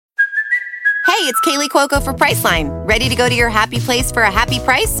it's Kaylee Cuoco for Priceline. Ready to go to your happy place for a happy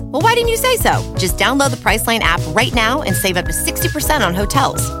price? Well, why didn't you say so? Just download the Priceline app right now and save up to 60% on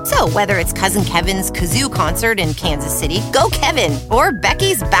hotels. So whether it's Cousin Kevin's Kazoo Concert in Kansas City, go Kevin, or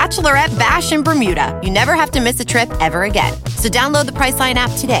Becky's Bachelorette Bash in Bermuda, you never have to miss a trip ever again. So download the Priceline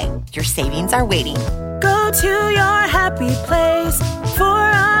app today. Your savings are waiting. Go to your happy place for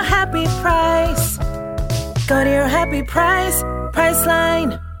a happy price. Go to your happy price,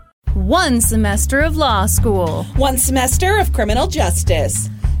 Priceline. 1 semester of law school. 1 semester of criminal justice.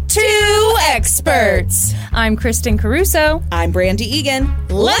 2 experts. I'm Kristen Caruso. I'm Brandy Egan.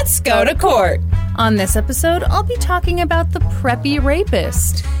 Let's go to court. On this episode, I'll be talking about the preppy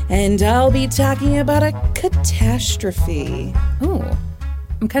rapist. And I'll be talking about a catastrophe. Ooh,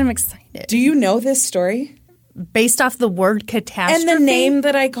 I'm kind of excited. Do you know this story? Based off the word catastrophe? And the name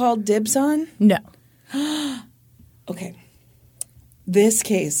that I called dibs on? No. Okay. This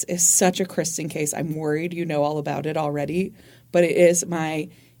case is such a Kristen case. I'm worried you know all about it already, but it is my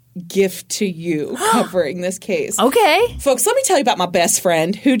gift to you covering this case. Okay. Folks, let me tell you about my best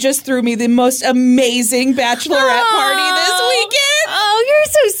friend who just threw me the most amazing bachelorette party this weekend. Oh, you're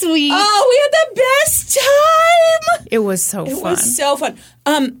so sweet. Oh, we had the best time. It was so fun. It was so fun.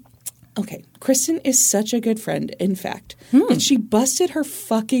 Okay, Kristen is such a good friend, in fact. And she busted her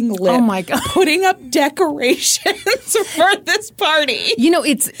fucking lip. Oh, my God. Putting up decorations for this party. You know,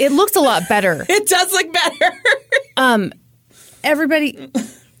 it looks a lot better. It does look better.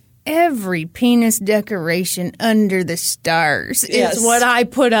 Every penis decoration under the stars Yes. is what I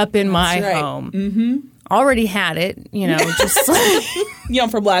put up in my right. home. Mm-hmm. Already had it, just like...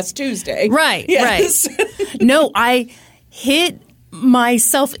 From last Tuesday. Right, yes. right. No, I hit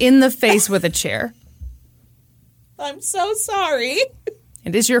myself in the face with a chair. I'm so sorry.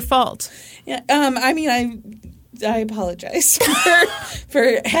 It is your fault. Yeah, I apologize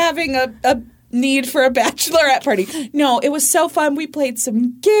for having a need for a bachelorette party. No, it was so fun. We played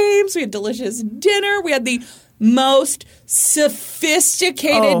some games. We had delicious dinner. We had the most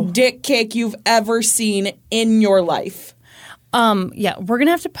sophisticated dick cake you've ever seen in your life. Yeah, we're going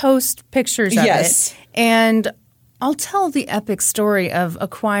to have to post pictures of it. And I'll tell the epic story of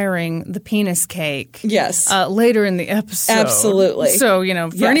acquiring the penis cake. Yes. Later in the episode. Absolutely. So,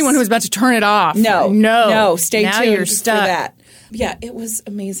 for anyone who's about to turn it off. No. Stay now tuned you're stuck. for that. Yeah, it was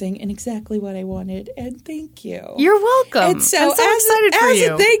amazing and exactly what I wanted. And thank you. You're welcome. And so, I'm so excited for you. As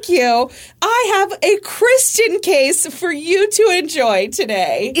a thank you, I have a Kristen case for you to enjoy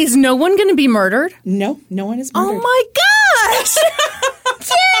today. Is no one going to be murdered? No one is murdered. Oh my gosh!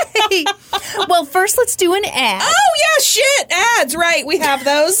 Yay! Well, first let's do an ad. Oh yeah, shit! Ads, right? We have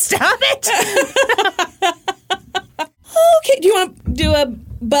those. Stop it! Okay, do you want to do a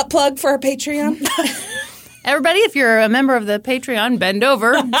butt plug for our Patreon? Everybody, if you're a member of the Patreon, bend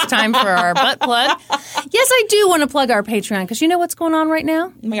over. It's time for our butt plug. Yes, I do want to plug our Patreon because you know what's going on right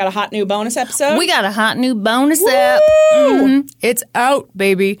now? We got a hot new bonus episode. We got a hot new bonus app. Mm-hmm. It's out,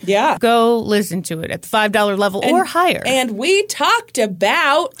 baby. Yeah. Go listen to it at the $5 level or higher. And we talked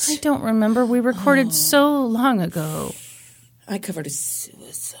about... I don't remember. We recorded so long ago. I covered a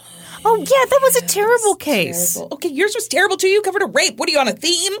suicide. Oh, yeah, that was a terrible case. Terrible. Okay, yours was terrible too. You covered a rape. What are you on a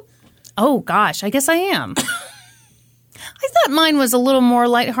theme? Oh, gosh, I guess I am. I thought mine was a little more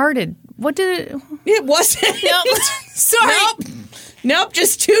lighthearted. What did it... It wasn't. Nope. Sorry. Nope,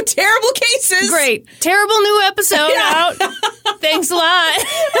 just 2 terrible cases. Great. Terrible new episode out. Thanks a lot.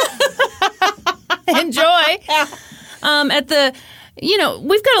 Enjoy. At the...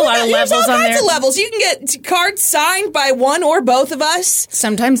 we've got a lot of levels on there. There's all kinds of levels. You can get cards signed by one or both of us.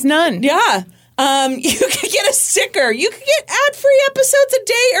 Sometimes none. Yeah. You could get a sticker. You could get ad-free episodes a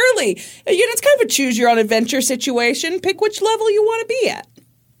day early. It's kind of a choose-your-own-adventure situation. Pick which level you want to be at.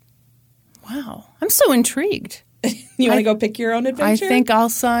 Wow. I'm so intrigued. You want to go pick your own adventure? I think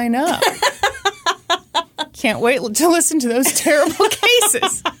I'll sign up. Can't wait to listen to those terrible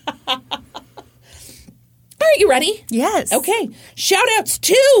cases. All right, you ready? Yes. Okay. Shout-outs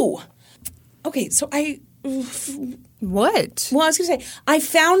too. Okay, so What? Well, I was going to say, I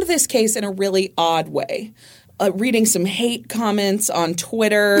found this case in a really odd way. Reading some hate comments on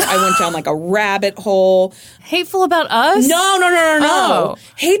Twitter. I went down like a rabbit hole. Hateful about us? No. Oh.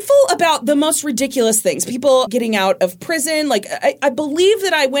 Hateful about the most ridiculous things. People getting out of prison. Like, I believe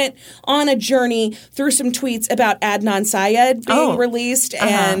that I went on a journey through some tweets about Adnan Syed being released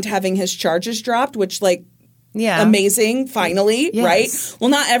and having his charges dropped, which, like, Yeah. amazing, finally, Yes. right? Well,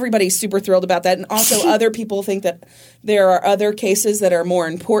 not everybody's super thrilled about that. And also other people think that there are other cases that are more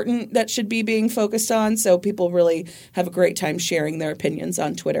important that should be being focused on. So people really have a great time sharing their opinions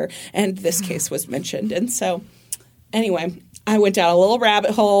on Twitter. And this case was mentioned. And so anyway, I went down a little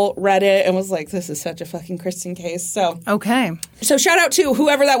rabbit hole, read it, and was like, this is such a fucking Kristen case. So Okay. So shout out to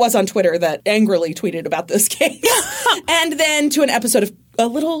whoever that was on Twitter that angrily tweeted about this case. And then to an episode of a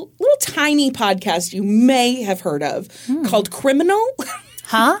little tiny podcast you may have heard of called Criminal.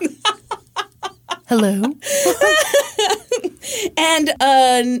 Huh? Hello? And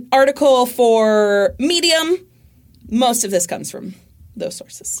an article for Medium. Most of this comes from those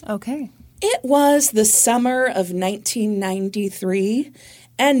sources. Okay. It was the summer of 1993,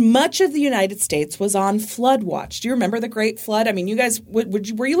 and much of the United States was on flood watch. Do you remember the Great Flood? I mean, you guys,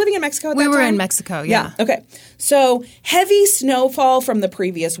 were you living in Mexico at that time? We were in Mexico, yeah. Okay. So heavy snowfall from the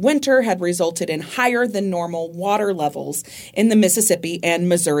previous winter had resulted in higher than normal water levels in the Mississippi and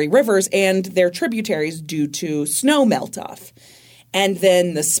Missouri rivers and their tributaries due to snow melt-off. And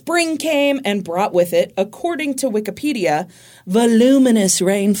then the spring came and brought with it, according to Wikipedia, voluminous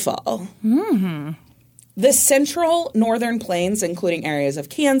rainfall. Mm-hmm. The central northern plains, including areas of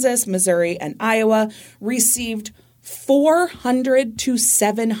Kansas, Missouri, and Iowa, received 400 to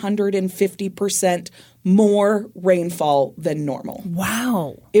 750% more rainfall than normal.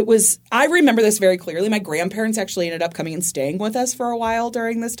 Wow. I remember this very clearly. My grandparents actually ended up coming and staying with us for a while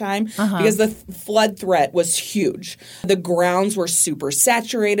during this time because the flood threat was huge. The grounds were super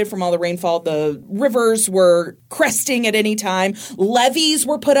saturated from all the rainfall. The rivers were cresting at any time. Levees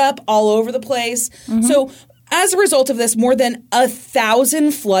were put up all over the place. Mm-hmm. So as a result of this, more than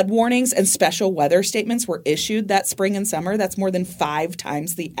 1,000 flood warnings and special weather statements were issued that spring and summer. That's more than 5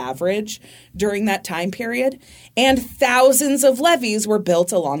 times the average during that time period. And thousands of levees were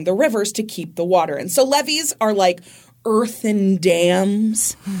built along the rivers to keep the water in. So levees are like earthen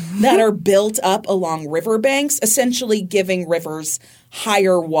dams that are built up along riverbanks, essentially giving rivers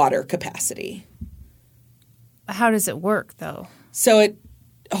higher water capacity. How does it work, though? So it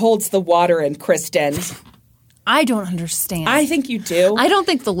holds the water in, Kristen. I don't understand. I think you do. I don't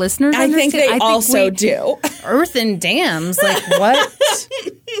think the listeners understand. I think they also do. Earthen dams? Like what?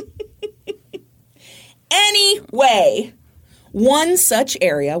 Anyway, one such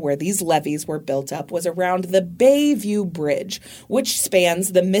area where these levees were built up was around the Bayview Bridge, which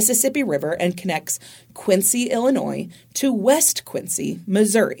spans the Mississippi River and connects Quincy, Illinois to West Quincy,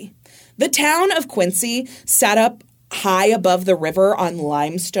 Missouri. The town of Quincy sat up high above the river on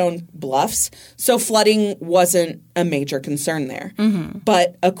limestone bluffs, so flooding wasn't a major concern there. Mm-hmm.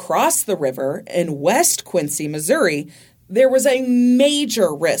 But across the river in West Quincy, Missouri, there was a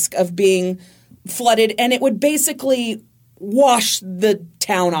major risk of being flooded, and it would basically wash the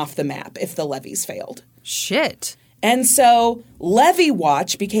town off the map if the levees failed. Shit. And so levee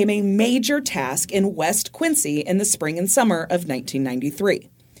watch became a major task in West Quincy in the spring and summer of 1993.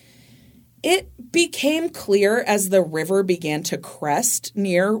 It became clear as the river began to crest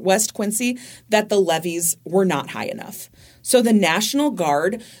near West Quincy that the levees were not high enough. So the National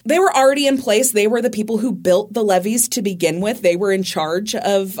Guard, they were already in place. They were the people who built the levees to begin with. They were in charge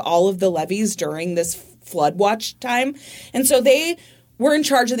of all of the levees during this flood watch time. And so they were in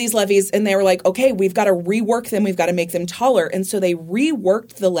charge of these levees, and they were like, okay, we've got to rework them. We've got to make them taller. And so they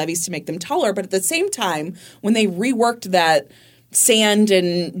reworked the levees to make them taller. But at the same time, when they reworked that sand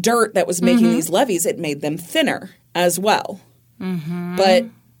and dirt that was making these levees, it made them thinner as well. Mm-hmm. But,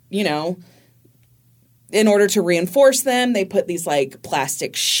 you know, in order to reinforce them, they put these like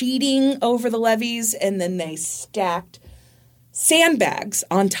plastic sheeting over the levees, and then they stacked sandbags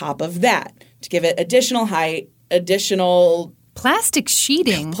on top of that to give it additional height, additional plastic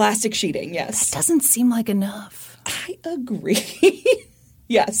sheeting. Plastic sheeting, yes. That doesn't seem like enough. I agree.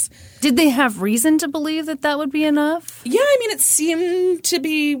 Yes. Did they have reason to believe that that would be enough? Yeah, I mean, it seemed to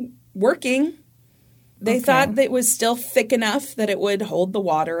be working. They thought that it was still thick enough that it would hold the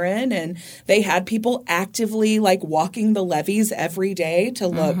water in, and they had people actively like walking the levees every day to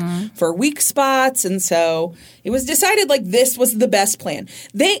look for weak spots, and so it was decided like this was the best plan.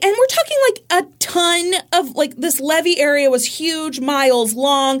 And we're talking like a ton of like this levee area was huge, miles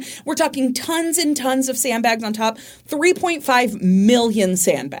long. We're talking tons and tons of sandbags on top, 3.5 million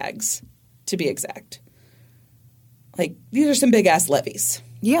sandbags to be exact. Like these are some big ass levees.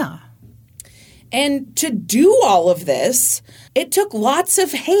 Yeah. And to do all of this, it took lots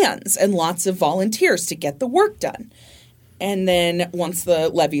of hands and lots of volunteers to get the work done. And then once the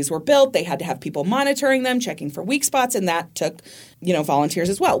levees were built, they had to have people monitoring them, checking for weak spots, and that took, you know, volunteers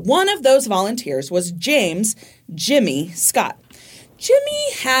as well. One of those volunteers was Jimmy Scott.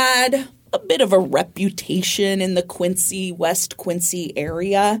 Jimmy had a bit of a reputation in the West Quincy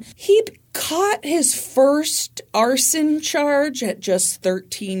area. He caught his first arson charge at just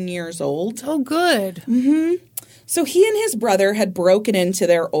 13 years old. Oh, good. Mm-hmm. So he and his brother had broken into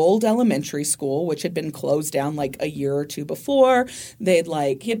their old elementary school, which had been closed down like a year or two before. He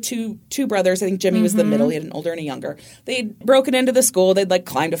had two brothers. I think Jimmy was the middle. He had an older and a younger. They'd broken into the school. They'd like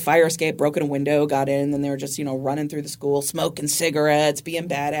climbed a fire escape, broken a window, got in, and they were just, running through the school, smoking cigarettes, being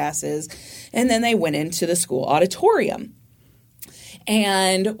badasses. And then they went into the school auditorium.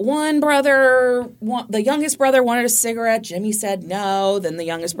 And the youngest brother wanted a cigarette. Jimmy said no. Then the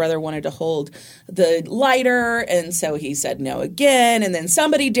youngest brother wanted to hold the lighter. And so he said no again. And then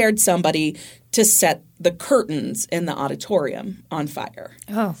somebody dared somebody to set the curtains in the auditorium on fire.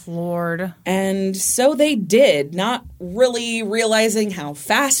 Oh, Lord. And so they did, not really realizing how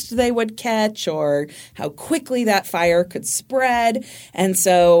fast they would catch or how quickly that fire could spread. And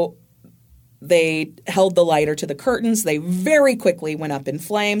so they held the lighter to the curtains. They very quickly went up in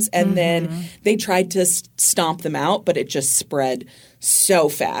flames, and then they tried to stomp them out, but it just spread so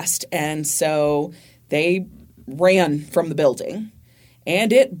fast. And so they ran from the building,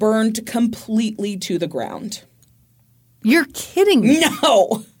 and it burned completely to the ground. You're kidding me.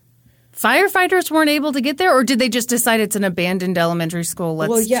 No! Firefighters weren't able to get there, or did they just decide it's an abandoned elementary school? When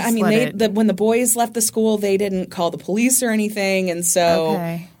the boys left the school, they didn't call the police or anything, and so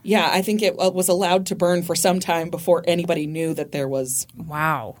I think it was allowed to burn for some time before anybody knew that there was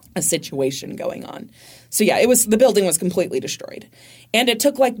a situation going on. So the building was completely destroyed, and it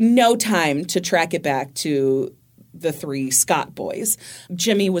took like no time to track it back to the three Scott boys.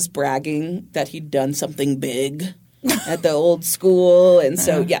 Jimmy was bragging that he'd done something big at the old school. And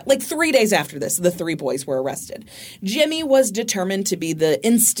so, like 3 days after this, the three boys were arrested. Jimmy was determined to be the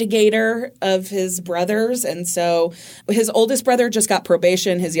instigator of his brothers. And so his oldest brother just got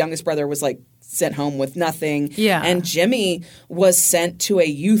probation. His youngest brother was like sent home with nothing. Yeah. And Jimmy was sent to a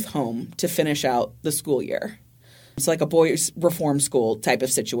youth home to finish out the school year. It's like a boys' reform school type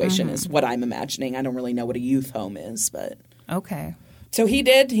of situation is what I'm imagining. I don't really know what a youth home is, but okay. So he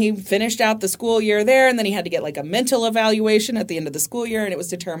did. He finished out the school year there, and then he had to get like a mental evaluation at the end of the school year, and it was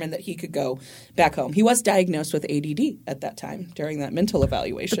determined that he could go back home. He was diagnosed with ADD at that time during that mental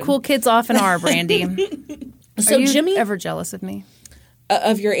evaluation. The cool kids often are, Brandy. So are you Jimmy, ever jealous of me?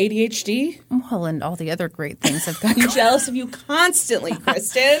 Of your ADHD? Well, and all the other great things I've got. I'm jealous of you constantly,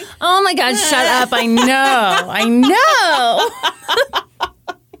 Kristen. Oh my God, shut up. I know.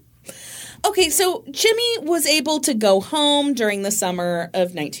 Okay, so Jimmy was able to go home during the summer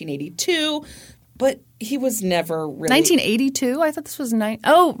of 1982, but he was never really 1982? I thought this was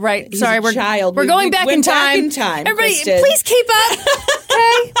Oh, right. He's Sorry, a child. We're going back in time. Back in time. Everybody, Kristen. please keep up.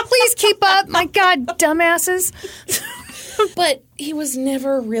 Okay, please keep up. My God, dumbasses. But he was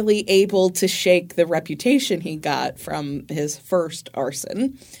never really able to shake the reputation he got from his first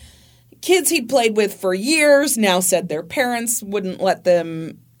arson. Kids he'd played with for years now said their parents wouldn't let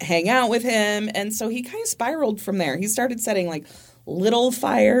them hang out with him, and so he kind of spiraled from there. He started setting like little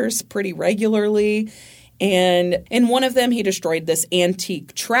fires pretty regularly, and in one of them he destroyed this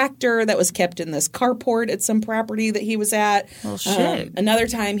antique tractor that was kept in this carport at some property that he was at. Well, shit. Another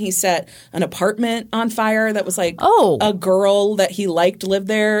time he set an apartment on fire that was like a girl that he liked lived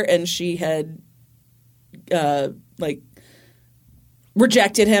there, and she had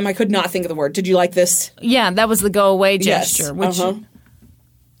rejected him. I could not think of the word. Did you like this? Yeah, that was the go away gesture. Yes. Which,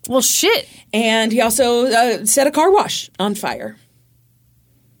 well, shit. And he also set a car wash on fire.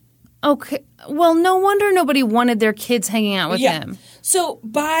 Okay. Well, no wonder nobody wanted their kids hanging out with him. So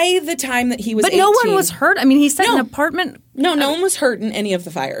by the time that he was 18... But no one was hurt? I mean, he set an apartment... No one was hurt in any of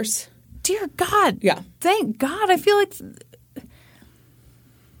the fires. Dear God. Yeah. Thank God. I feel like...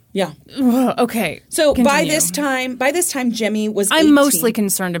 Yeah. Okay. So continue. by this time, Jimmy was 18. I'm mostly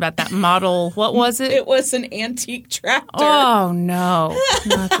concerned about that model. What was it? It was an antique tractor. Oh, no.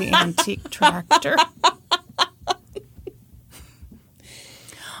 Not the antique tractor.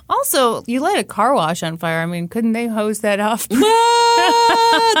 Also, you light a car wash on fire. I mean, couldn't they hose that off? They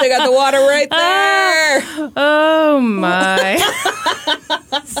got the water right there. Oh, my.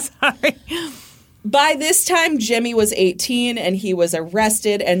 Sorry. By this time, Jimmy was 18, and he was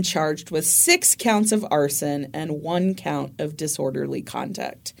arrested and charged with 6 counts of arson and 1 count of disorderly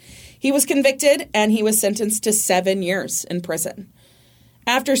conduct. He was convicted, and he was sentenced to 7 years in prison.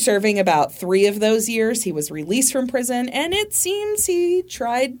 After serving about 3 of those years, he was released from prison, and it seems he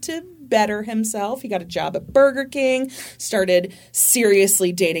tried to better himself. He got a job at Burger King, started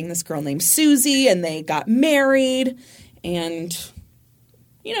seriously dating this girl named Susie, and they got married, and...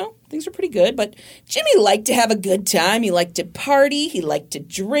 things were pretty good, but Jimmy liked to have a good time. He liked to party. He liked to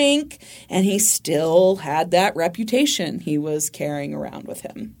drink, and he still had that reputation he was carrying around with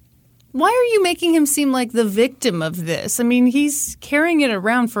him. Why are you making him seem like the victim of this? I mean, he's carrying it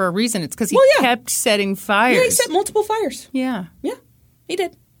around for a reason. It's because he kept setting fires. Yeah, he set multiple fires. Yeah. Yeah, he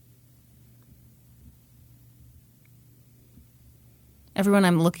did. Everyone,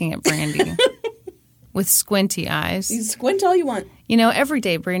 I'm looking at Brandy with squinty eyes. You squint all you want. You know, every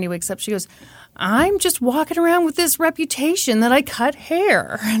day Brandy wakes up, she goes, I'm just walking around with this reputation that I cut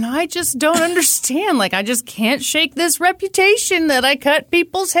hair. And I just don't understand. Like, I just can't shake this reputation that I cut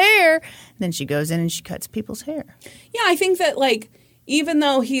people's hair. And then she goes in and she cuts people's hair. Yeah, I think that, like, even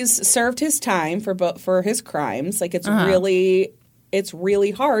though he's served his time for his crimes, like, it's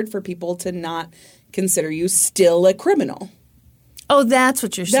really hard for people to not consider you still a criminal. Oh, that's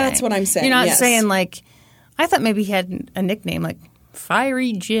what you're saying. That's what I'm saying. You're not saying, like, I thought maybe he had a nickname like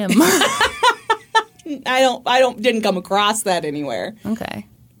Fiery Jim. I didn't come across that anywhere. Okay.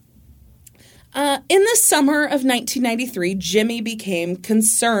 In the summer of 1993, Jimmy became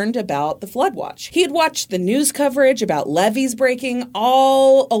concerned about the flood watch. He had watched the news coverage about levees breaking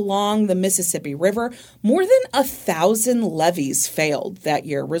all along the Mississippi River. More than 1,000 levees failed that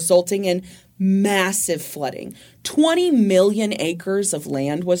year, resulting in massive flooding. 20 million acres of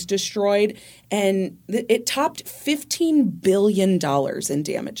land was destroyed, and it topped $15 billion in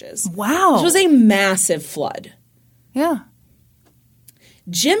damages. Wow. This was a massive flood. Yeah.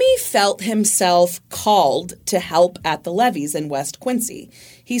 Jimmy felt himself called to help at the levees in West Quincy.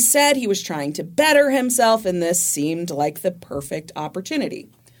 He said he was trying to better himself, and this seemed like the perfect opportunity.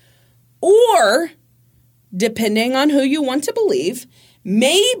 Or, depending on who you want to believe,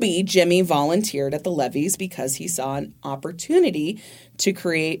 maybe Jimmy volunteered at the levees because he saw an opportunity to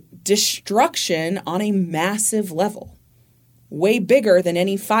create destruction on a massive level, way bigger than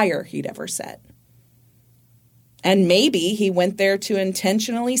any fire he'd ever set. And maybe he went there to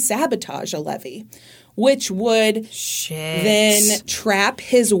intentionally sabotage a levee, which would then trap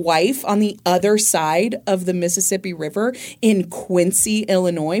his wife on the other side of the Mississippi River in Quincy,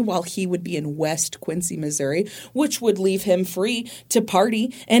 Illinois, while he would be in West Quincy, Missouri, which would leave him free to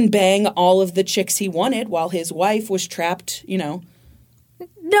party and bang all of the chicks he wanted while his wife was trapped, you know.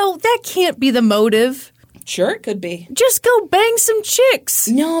 No, that can't be the motive. Sure, it could be. Just go bang some chicks.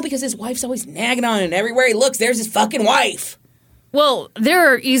 No, because his wife's always nagging on him. And everywhere he looks, there's his fucking wife. Well,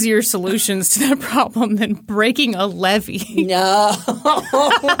 there are easier solutions to that problem than breaking a levee. No.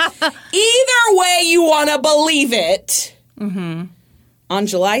 Either way you want to believe it. Mm-hmm. On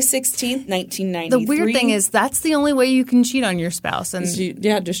July 16th, 1993. The weird thing is that's the only way you can cheat on your spouse. And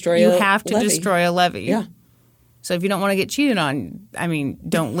destroy you a have to levee. destroy a levee. Yeah. So if you don't want to get cheated on, I mean,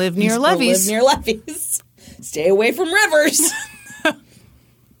 don't live near Don't levees. live near levees. Stay away from rivers.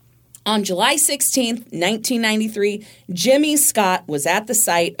 On July 16th, 1993, Jimmy Scott was at the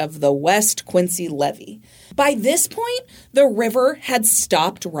site of the West Quincy levee. By this point, the river had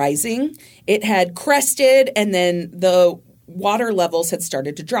stopped rising. It had crested, and then the water levels had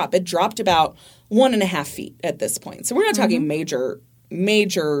started to drop. It dropped about 1.5 feet at this point. So we're not talking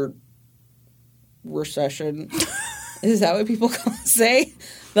major recession. Is that what people say?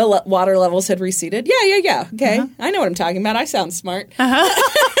 The water levels had receded? Yeah. Okay. I know what I'm talking about. I sound smart.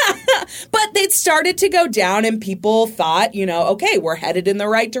 But they'd started to go down, and people thought, okay, we're headed in the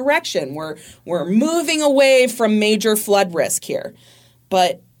right direction. We're moving away from major flood risk here.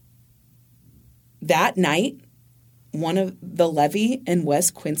 But that night, one of the levee in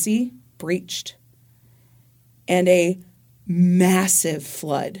West Quincy breached, and a massive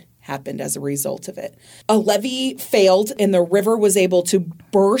flood happened as a result of it. A levee failed, and the river was able to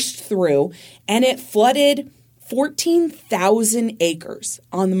burst through, and it flooded 14,000 acres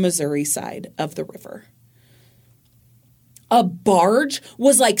on the Missouri side of the river. A barge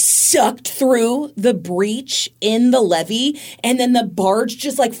was sucked through the breach in the levee, and then the barge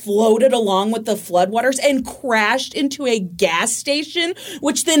just floated along with the floodwaters and crashed into a gas station,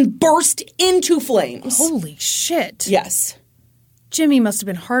 which then burst into flames. Holy shit. Yes. Jimmy must have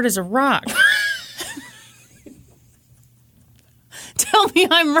been hard as a rock. Tell me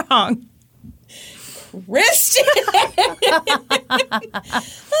I'm wrong. Kristen!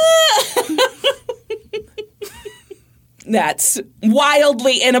 That's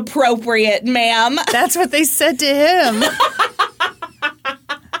wildly inappropriate, ma'am. That's what they said to him.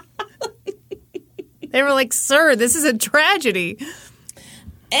 They were like, sir, this is a tragedy.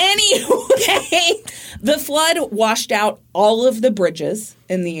 Anyway, the flood washed out all of the bridges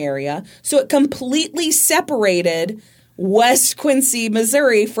in the area, so it completely separated West Quincy,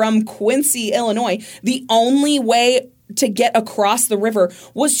 Missouri from Quincy, Illinois. The only way to get across the river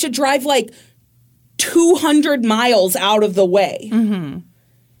was to drive 200 miles out of the way. Mm-hmm.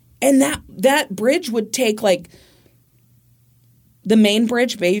 And that bridge would take the main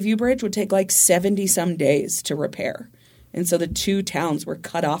bridge, Bayview Bridge, would take like 70-some days to repair. And so the two towns were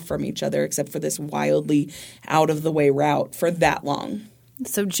cut off from each other except for this wildly out-of-the-way route for that long.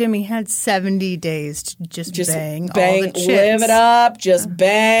 So Jimmy had 70 days to just bang all the chicks. Live it up, just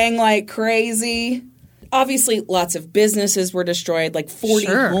bang like crazy. Obviously, lots of businesses were destroyed, like 40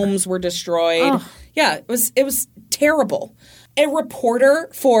 homes were destroyed. Oh. Yeah, it was terrible. A reporter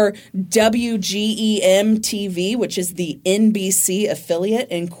for WGEM TV, which is the NBC affiliate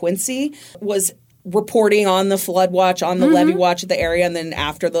in Quincy, was reporting on the flood watch, on the levee watch at the area. And then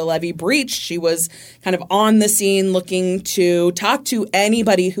after the levee breached, she was kind of on the scene looking to talk to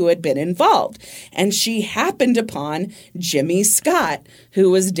anybody who had been involved. And she happened upon Jimmy Scott, who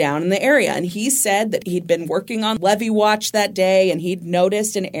was down in the area. And he said that he'd been working on levee watch that day and he'd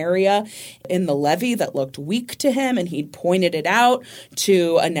noticed an area in the levee that looked weak to him. And he'd pointed it out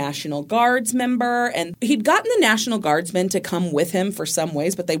to a National Guards member. And he'd gotten the National Guardsmen to come with him for some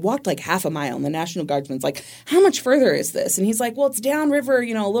ways, but they walked like half a mile. And the National Guardsman's like, how much further is this? And he's like, well, it's downriver,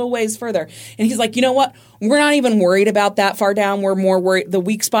 a little ways further. And he's like, you know what? We're not even worried about that far down. We're more worried. The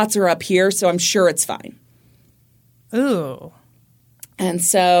weak spots are up here, so I'm sure it's fine. Ooh. And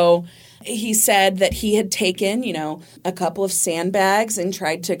so he said that he had taken, a couple of sandbags and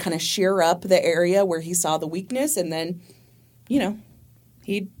tried to kind of shear up the area where he saw the weakness. And then,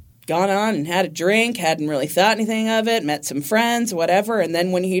 he'd gone on and had a drink, hadn't really thought anything of it, met some friends, whatever. And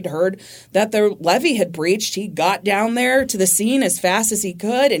then when he'd heard that the levee had breached, he got down there to the scene as fast as he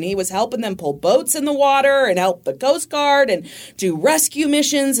could. And he was helping them pull boats in the water and help the Coast Guard and do rescue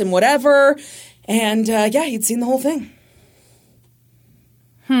missions and whatever. And he'd seen the whole thing.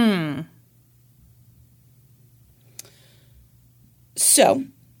 So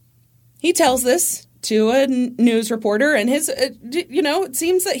he tells this to a news reporter, and his, it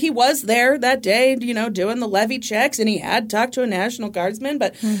seems that he was there that day, doing the levee checks, and he had talked to a National Guardsman,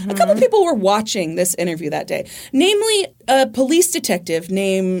 but a couple people were watching this interview that day, namely a police detective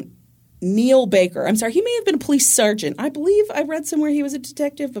named Neil Baker. I'm sorry, he may have been a police sergeant. I believe I read somewhere he was a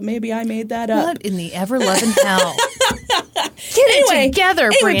detective, but maybe I made that up. What in the ever-loving hell? Get it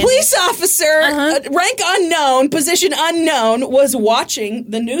together, Brandy. Police officer, rank unknown, position unknown, was watching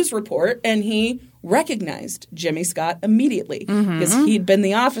the news report, and he recognized Jimmy Scott immediately because he'd been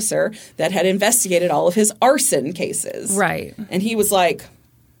the officer that had investigated all of his arson cases. Right. And he was like,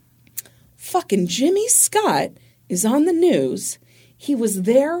 fucking Jimmy Scott is on the news. He was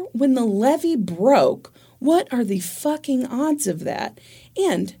there when the levee broke. What are the fucking odds of that?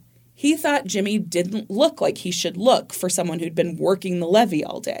 And he thought Jimmy didn't look like he should look for someone who'd been working the levee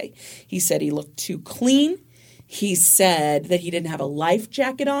all day. He said he looked too clean. He said that he didn't have a life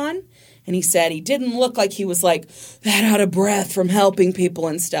jacket on. And he said he didn't look like he was like that out of breath from helping people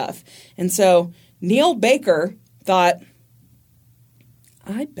and stuff. And so Neil Baker thought,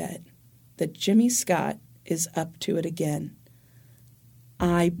 I bet that Jimmy Scott is up to it again.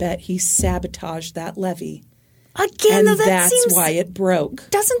 I bet he sabotaged that levee. Again, and that's why it broke.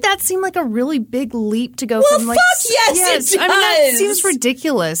 Doesn't that seem like a really big leap to go from fuck yes, it does. I mean, that seems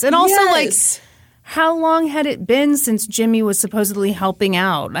ridiculous. And also, how long had it been since Jimmy was supposedly helping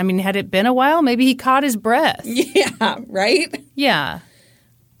out? I mean, had it been a while? Maybe he caught his breath. Yeah, right? Yeah.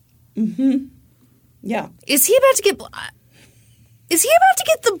 Yeah. Is he about to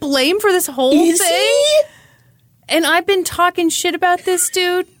get the blame for this whole thing? He? And I've been talking shit about this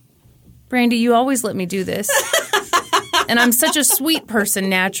dude. Brandy, you always let me do this. And I'm such a sweet person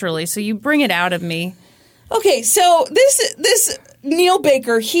naturally, so you bring it out of me. Okay, so this Neil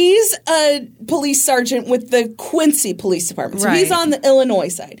Baker, he's a police sergeant with the Quincy Police Department. So he's on the Illinois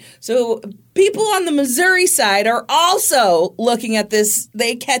side. So people on the Missouri side are also looking at this.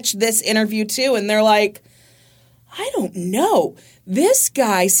 They catch this interview too, and they're like, I don't know. This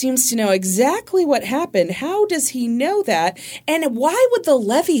guy seems to know exactly what happened. How does he know that? And why would the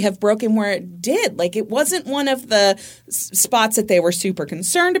levee have broken where it did? Like, it wasn't one of the spots that they were super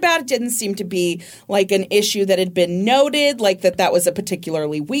concerned about. It didn't seem to be like an issue that had been noted, like that was a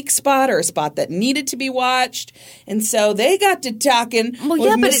particularly weak spot or a spot that needed to be watched. And so they got to talking. Well,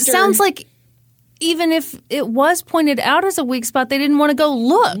 yeah, but it sounds like even if it was pointed out as a weak spot, they didn't want to go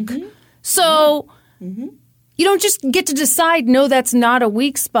look. So you don't just get to decide, no, that's not a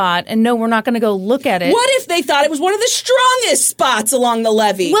weak spot, and no, we're not going to go look at it. What if they thought it was one of the strongest spots along the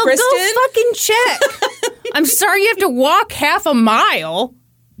levee, well, Kristen? Go fucking check. I'm sorry you have to walk half a mile.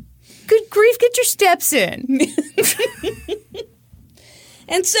 Good grief, get your steps in.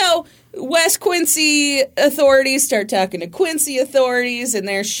 And so West Quincy authorities start talking to Quincy authorities, and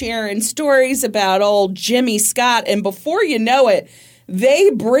they're sharing stories about old Jimmy Scott, and before you know it,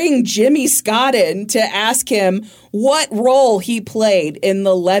 they bring Jimmy Scott in to ask him what role he played in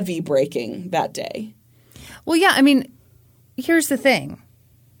the levee breaking that day. Well, yeah, I mean, here's the thing.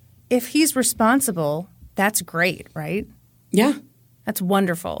 If he's responsible, that's great, right? Yeah. That's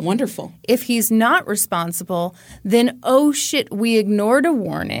wonderful. Wonderful. If he's not responsible, then, oh shit, we ignored a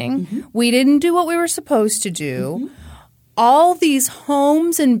warning. We didn't do what we were supposed to do. All these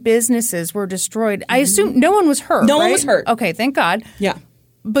homes and businesses were destroyed. I assume no one was hurt. No one right? was hurt. Okay, thank God. Yeah.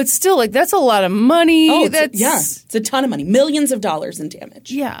 But still, like, that's a lot of money. Oh, That's it's a ton of money. Millions of dollars in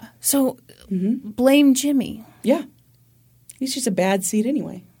damage. Yeah. So blame Jimmy. Yeah. He's just a bad seed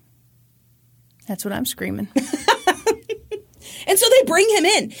anyway. That's what I'm screaming. And so they bring him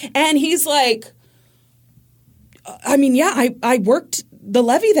in, and he's like, I mean, yeah, I worked the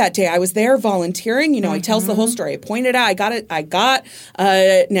levee that day. I was there volunteering. You know, he tells the whole story. I pointed out, I got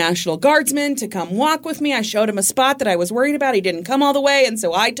a National Guardsman to come walk with me. I showed him a spot that I was worried about. He didn't come all the way. And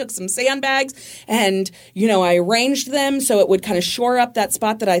so I took some sandbags and, you know, I arranged them so it would kind of shore up that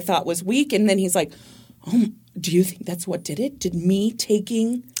spot that I thought was weak. And then he's like, oh, do you think that's what did it? Did me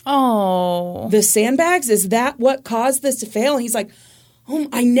taking the sandbags? Is that what caused this to fail? And he's like, oh,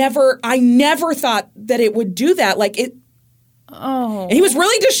 I never thought that it would do that. Like it. Oh. And he was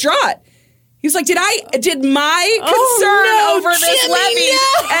really distraught. He was like, did my concern over this levee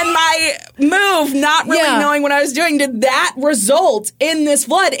and my move, not really knowing what I was doing, did that result in this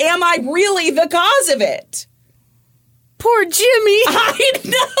flood? Am I really the cause of it? Poor Jimmy. I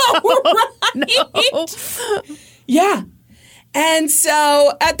know, right? No. Yeah. And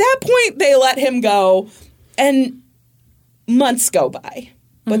so at that point, they let him go, and months go by.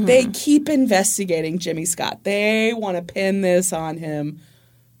 But they keep investigating Jimmy Scott. They want to pin this on him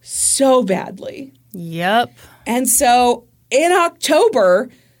so badly. Yep. And so in October,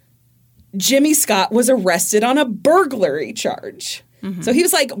 Jimmy Scott was arrested on a burglary charge. So he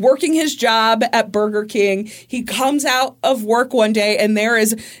was like working his job at Burger King. He comes out of work one day, and there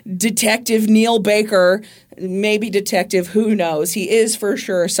is Detective Neil Baker, maybe detective, who knows. He is for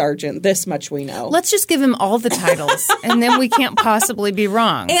sure a sergeant. This much we know. Let's just give him all the titles, and then we can't possibly be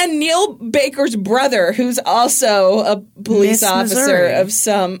wrong. And Neil Baker's brother, who's also a police Miss officer Missouri. of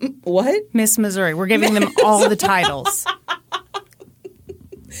some – what? Miss Missouri. We're giving them all the titles.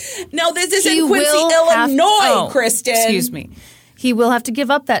 No, this is in Quincy, Illinois, Kristen. Excuse me. He will have to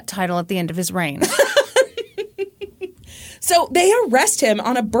give up that title at the end of his reign. So they arrest him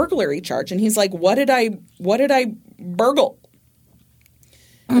on a burglary charge, and he's like, what did I burgle?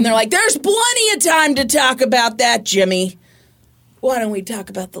 And they're like, there's plenty of time to talk about that, Jimmy. Why don't we talk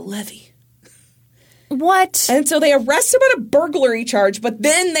about the levee? What? And so they arrest him on a burglary charge, but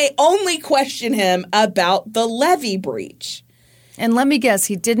then they only question him about the levee breach. And let me guess,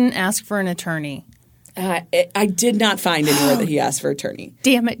 he didn't ask for an attorney. I did not find anywhere that he asked for an attorney.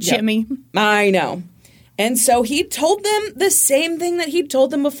 Damn it, Jimmy. Yep. I know. And so he told them the same thing that he'd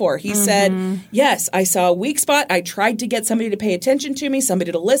told them before. He said, yes, I saw a weak spot. I tried to get somebody to pay attention to me,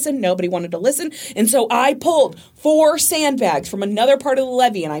 somebody to listen. Nobody wanted to listen. And so I pulled 4 sandbags from another part of the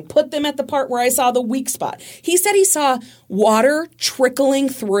levee, and I put them at the part where I saw the weak spot. He said he saw water trickling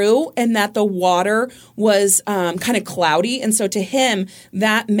through, and that the water was kind of cloudy. And so to him,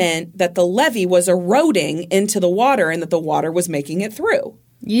 that meant that the levee was eroding into the water and that the water was making it through.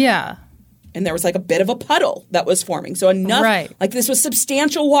 Yeah. And there was like a bit of a puddle that was forming. So enough, right. Like this was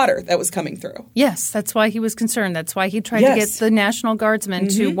substantial water that was coming through. Yes, that's why he was concerned. That's why he tried to get the National Guardsmen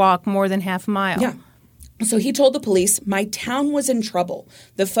to walk more than half a mile. Yeah. So he told the police, my town was in trouble.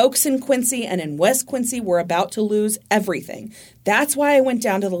 The folks in Quincy and in West Quincy were about to lose everything. That's why I went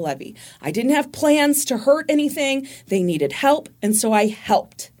down to the levee. I didn't have plans to hurt anything. They needed help, and so I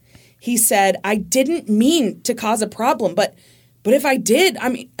helped. He said, I didn't mean to cause a problem, but if I did, I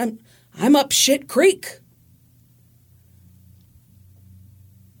mean, I'm up shit creek.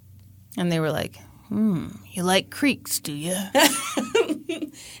 And they were like, you like creeks, do you?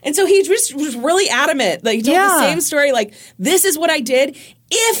 And so he just was really adamant. Like, he told the same story. Like, this is what I did.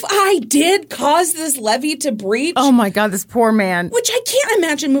 If I did cause this levee to breach. Oh, my God, this poor man. Which I can't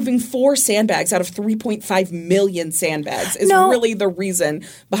imagine moving 4 sandbags out of 3.5 million sandbags is really the reason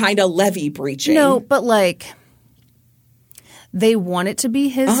behind a levee breaching. No, but like, they want it to be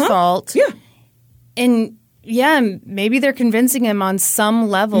his fault. Yeah. And yeah, maybe they're convincing him on some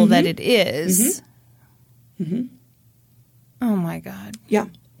level that it is. Oh, my God. Yeah.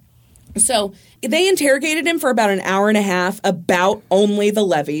 So they interrogated him for about an hour and a half about only the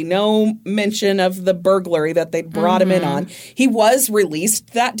levee. No mention of the burglary that they'd brought him in on. He was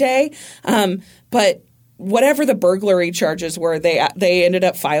released that day. But whatever the burglary charges were, they ended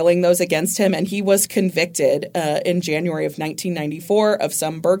up filing those against him, and he was convicted in January of 1994 of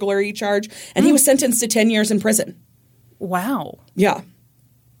some burglary charge, and he was sentenced to 10 years in prison. Wow. Yeah.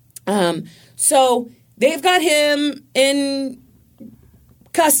 So they've got him in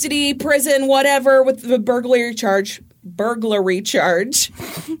custody, prison, whatever, with the burglary charge.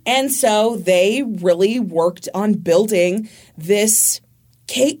 And so they really worked on building this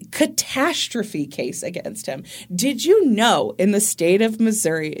catastrophe case against him. Did you know in the state of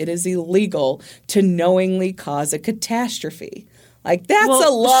Missouri it is illegal to knowingly cause a catastrophe? Like, that's a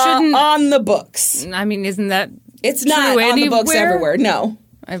law on the books. I mean, isn't that It's not on the books everywhere. No.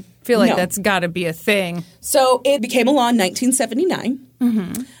 I feel like that's got to be a thing. So it became a law in 1979.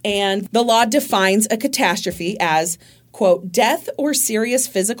 And the law defines a catastrophe as, quote, death or serious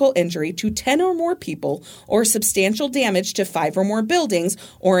physical injury to 10 or more people, or substantial damage to 5 or more buildings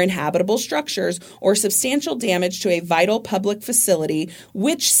or inhabitable structures, or substantial damage to a vital public facility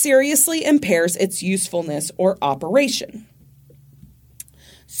which seriously impairs its usefulness or operation.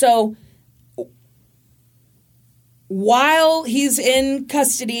 So while he's in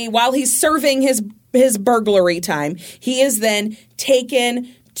custody, while he's serving his burglary time, he is then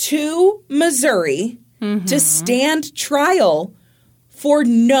taken to Missouri to stand trial for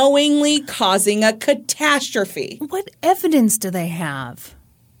knowingly causing a catastrophe. What evidence do they have?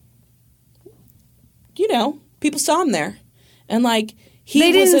 You know, people saw him there. And like,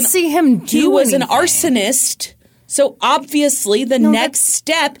 they didn't see him do He was anything. an arsonist. So obviously the next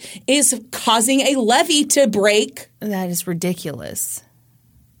step is causing a levee to break. That is ridiculous.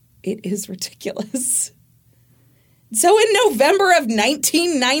 It is ridiculous. So in November of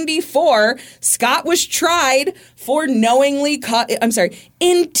 1994, Scott was tried for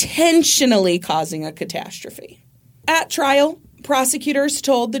intentionally causing a catastrophe. At trial, prosecutors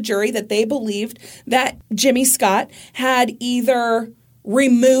told the jury that they believed that Jimmy Scott had either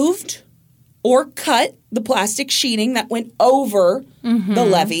removed or cut the plastic sheeting that went over the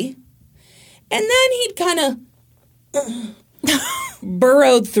levee, and then he'd kind of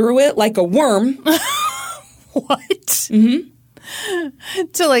burrowed through it like a worm. What?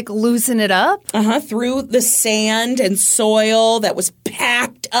 To like loosen it up? Through the sand and soil that was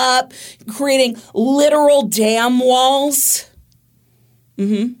packed up, creating literal dam walls.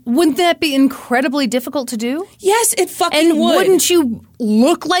 Wouldn't that be incredibly difficult to do? Yes, it fucking And would. wouldn't you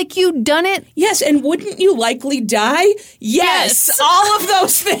look like you'd done it? Yes, and wouldn't you likely die? Yes. All of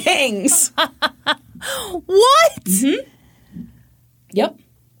those things. What? Yep.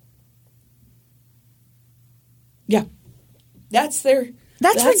 Yeah. That's That's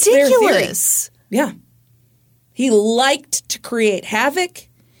their ridiculous. theory. Yeah. He liked to create havoc.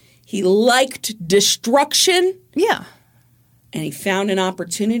 He liked destruction. Yeah. And he found an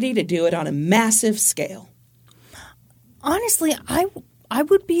opportunity to do it on a massive scale. Honestly, I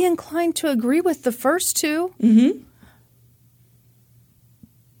would be inclined to agree with the first two.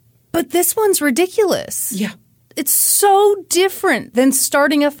 But this one's ridiculous. Yeah. It's so different than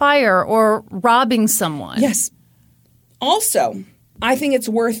starting a fire or robbing someone. Yes. Also, I think it's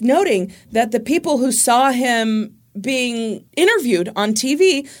worth noting that the people who saw him being interviewed on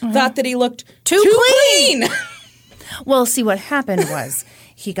TV thought that he looked too clean. Well, see, what happened was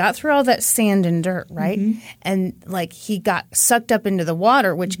he got through all that sand and dirt, right? And like he got sucked up into the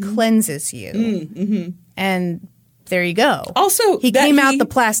water, which cleanses you. And there you go. Also, he came out the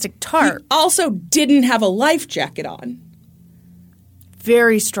plastic tarp. He also didn't have a life jacket on.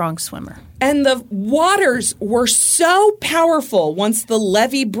 Very strong swimmer. And the waters were so powerful once the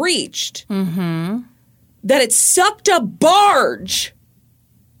levee breached that it sucked a barge,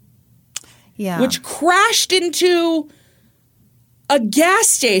 which crashed into a gas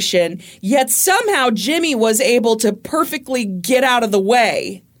station, yet somehow Jimmy was able to perfectly get out of the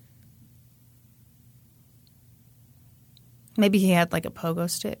way. Maybe he had like a pogo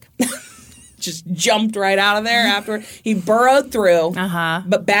stick. Just jumped right out of there after he burrowed through,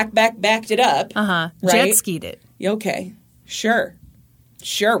 but backed it up. Right? Jet skied it. Okay, sure,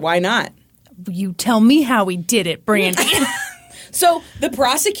 why not? You tell me how he did it, Brandy. So the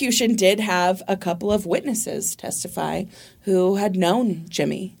prosecution did have a couple of witnesses testify who had known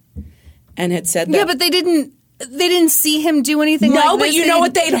Jimmy and had said that. Yeah, but they didn't see him do anything like this. No, but you know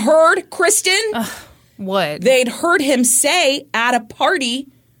what they'd heard, Kristen? What? They'd heard him say at a party,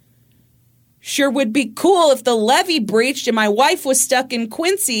 sure would be cool if the levee breached and my wife was stuck in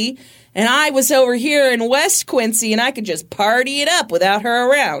Quincy and I was over here in West Quincy and I could just party it up without her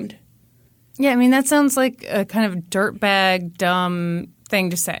around. Yeah, I mean, that sounds like a kind of dirtbag, dumb thing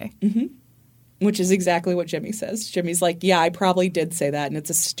to say. Which is exactly what Jimmy says. Jimmy's like, yeah, I probably did say that, and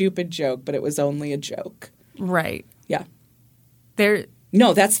it's a stupid joke, but it was only a joke. Right. Yeah. There.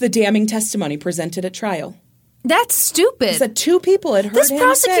 No, that's the damning testimony presented at trial. That's stupid. It's that 2 people had heard This him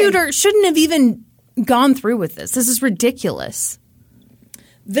prosecutor shouldn't have even gone through with this. This is ridiculous.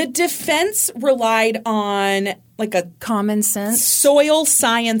 The defense relied on like a Common sense. soil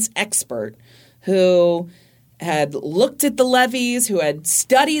science expert who had looked at the levees, who had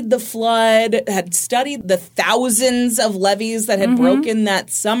studied the flood, had studied the thousands of levees that had broken that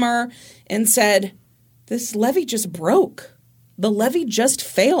summer, and said, this levee just broke. The levee just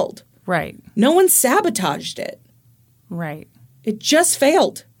failed. Right. No one sabotaged it. Right. It just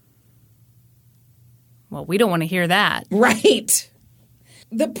failed. Well, we don't want to hear that. Right.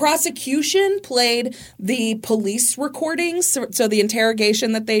 The prosecution played the police recordings, so the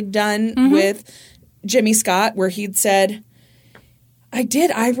interrogation that they'd done with Jimmy Scott, where he'd said,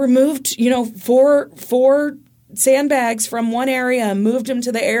 I removed, four sandbags from one area and moved them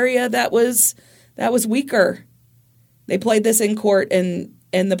to the area that was weaker. They played this in court, and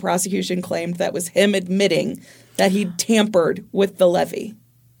the prosecution claimed that was him admitting that he'd tampered with the levee.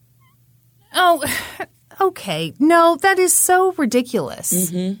 Oh, okay. No, that is so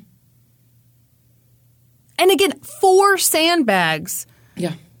ridiculous. And again, 4 sandbags.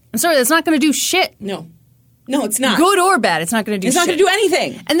 Yeah. I'm sorry, that's not going to do shit. No, it's not. Good or bad, it's not going to do shit. It's not going to do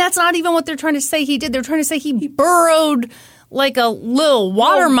anything. And that's not even what they're trying to say he did. They're trying to say he burrowed like a little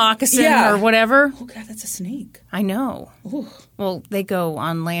water moccasin or whatever. Oh, God, that's a snake. I know. Ooh. Well, they go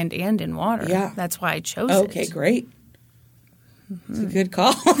on land and in water. Yeah. That's why I chose it. Okay, great. It's a good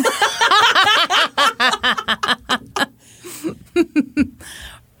call.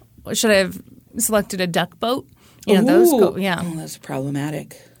 Should I have selected a duck boat? Those go, yeah. Oh, that's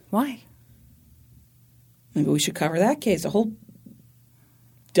problematic. Why? Maybe we should cover that case. A whole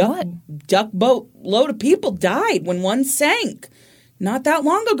duck boat load of people died when one sank not that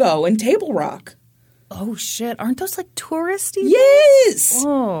long ago in Table Rock. Oh, shit. Aren't those like touristy? Yes.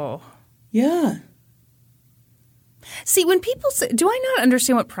 Oh. Yeah. See, when people say, do I not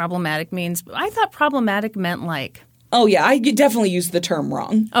understand what problematic means? I thought problematic meant like. Oh, yeah. I definitely used the term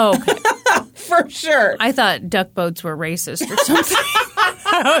wrong. Oh, okay. For sure. I thought duck boats were racist or something.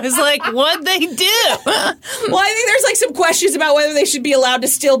 I was like, what'd they do? Well, I think there's like some questions about whether they should be allowed to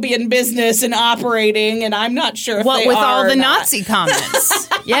still be in business and operating, and I'm not sure if What they with are all or the not. Nazi comments?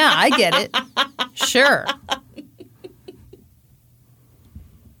 Yeah, I get it. Sure.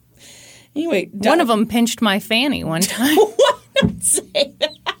 Anyway, One of them pinched my fanny one time. Don't say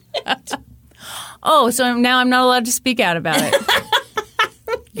that. Oh, so now I'm not allowed to speak out about it.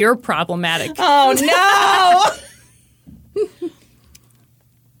 You're problematic. Oh,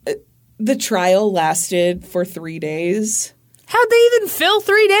 no. The trial lasted for 3 days. How'd they even fill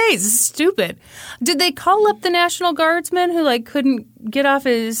 3 days? This is stupid. Did they call up the National Guardsman who couldn't get off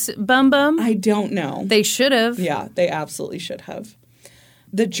his bum? I don't know. They should have. Yeah, they absolutely should have.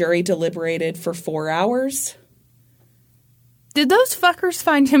 The jury deliberated for 4 hours. Did those fuckers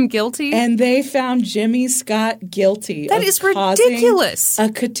find him guilty? And they found Jimmy Scott guilty That of is causing ridiculous. a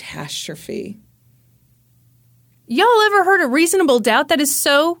catastrophe. Y'all ever heard of reasonable doubt? That is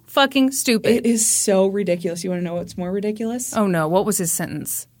so fucking stupid. It is so ridiculous. You want to know what's more ridiculous? Oh no, what was his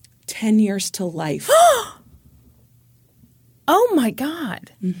sentence? 10 years to life. Oh my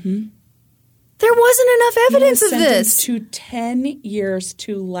God. Mm-hmm. There wasn't enough evidence of this. To 10 years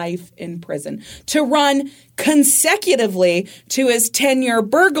to life in prison to run consecutively to his 10-year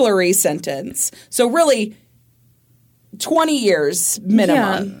burglary sentence. So really 20 years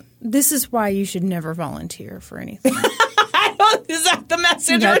minimum. Yeah, this is why you should never volunteer for anything. Is that the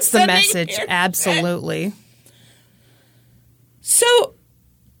message? That's the sending message. here? Absolutely. So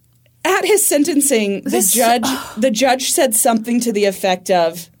at his sentencing, the judge said something to the effect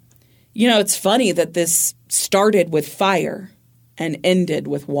of, it's funny that this started with fire and ended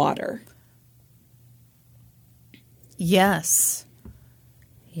with water. Yes.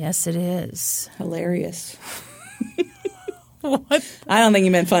 Yes, it is. Hilarious. What? I don't think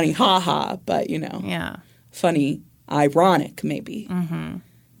he meant funny, ha-ha, but, Yeah. funny, ironic, maybe. Mm-hmm.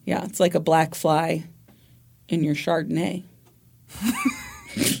 Yeah, it's like a black fly in your Chardonnay.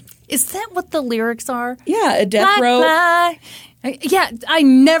 Is that what the lyrics are? Yeah, a death Black row. fly. I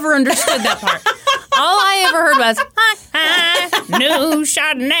never understood that part. All I ever heard was, new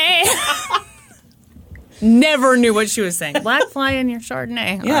Chardonnay. Never knew what she was saying. Black fly in your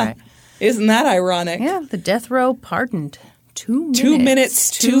Chardonnay. Yeah. All right. Isn't that ironic? Yeah, the death row pardoned. 2 minutes. 2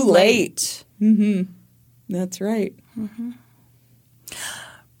 minutes too late. Mm-hmm. That's right. Mm-hmm.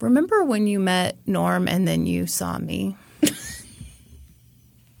 Remember when you met Norm and then you saw me?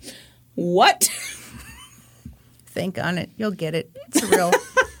 What? Think on it. You'll get it. It's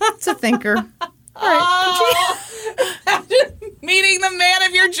it's a thinker. All right. Meeting the man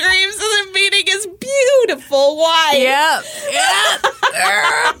of your dreams and meeting his beautiful wife. Yep.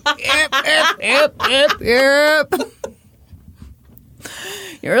 Yep.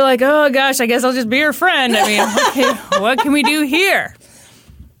 You're like, oh gosh, I guess I'll just be your friend. I mean, okay, what can we do here?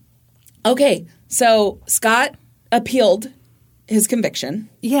 Okay, so Scott appealed his conviction.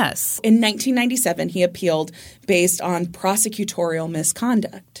 Yes. In 1997, he appealed based on prosecutorial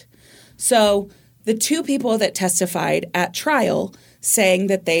misconduct. So the two people that testified at trial saying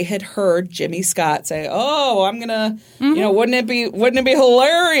that they had heard Jimmy Scott say, "Oh, I'm gonna, wouldn't it be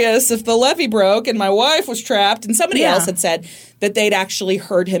hilarious if the levee broke and my wife was trapped?" And somebody else had said that they'd actually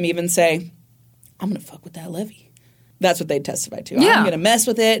heard him even say, "I'm gonna fuck with that levee." That's what they testified to. Yeah. I'm gonna mess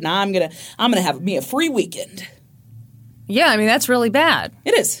with it, and I'm gonna have me a free weekend. Yeah, I mean that's really bad.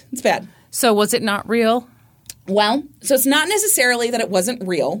 It is. It's bad. So was it not real? Well, so it's not necessarily that it wasn't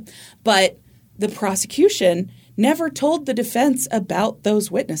real, but the prosecution never told the defense about those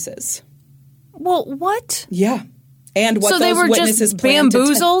witnesses. Well, what? Yeah. And what so those they were witnesses just planned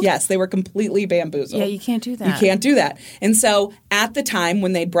bamboozled? Yes, they were completely bamboozled. Yeah, you can't do that. You can't do that. And so at the time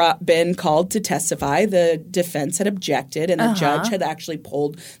when they'd been called to testify, the defense had objected and the judge had actually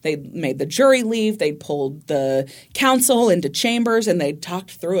they made the jury leave, they pulled the counsel into chambers and they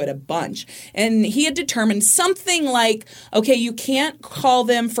talked through it a bunch. And he had determined something like, okay, you can't call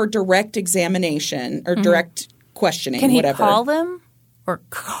them for direct examination or direct questioning, Can whatever. Can he call them? Or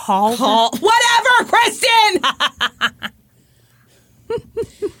call them? Whatever, Kristen!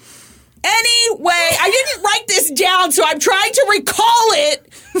 Anyway, I didn't write this down, so I'm trying to recall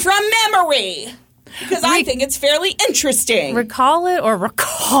it from memory. Because I think it's fairly interesting. Recall it or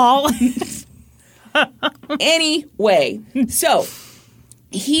recall it? Anyway, so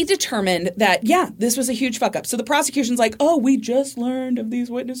he determined that, this was a huge fuck up. So the prosecution's like, oh, we just learned of these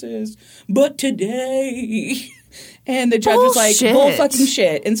witnesses, but today... And the judge was like, bull fucking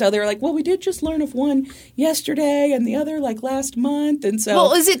shit. And so they were like, well, we did just learn of one yesterday and the other like last month. And so.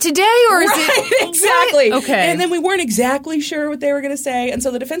 Well, is it today or is it? Exactly. What? Okay. And then we weren't exactly sure what they were going to say. And so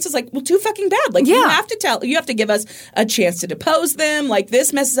the defense is like, well, too fucking bad. Like, you have to give us a chance to depose them. Like,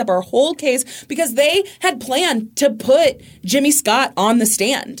 this messes up our whole case because they had planned to put Jimmy Scott on the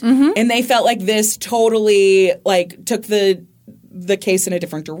stand. Mm-hmm. And they felt like this totally like took the case in a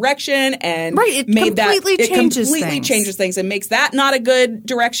different direction and completely changes things and makes that not a good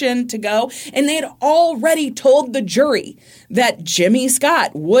direction to go. And they had already told the jury that Jimmy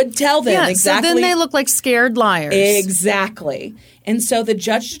Scott would tell them exactly. So then they look like scared liars. Exactly. And so the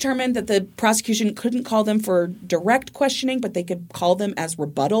judge determined that the prosecution couldn't call them for direct questioning, but they could call them as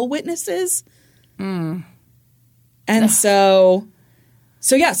rebuttal witnesses. And so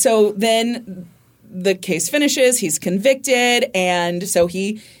then the case finishes, he's convicted, and so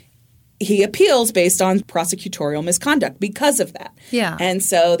he appeals based on prosecutorial misconduct because of that. Yeah. And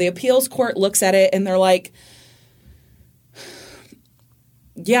so the appeals court looks at it and they're like,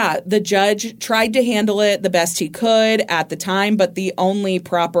 the judge tried to handle it the best he could at the time, but the only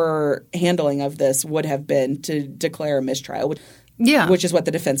proper handling of this would have been to declare a mistrial. Which is what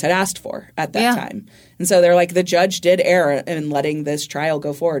the defense had asked for at that time. And so they're like, the judge did err in letting this trial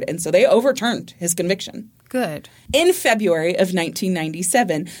go forward. And so they overturned his conviction. Good. In February of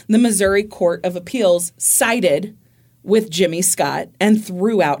 1997, the Missouri Court of Appeals sided with Jimmy Scott and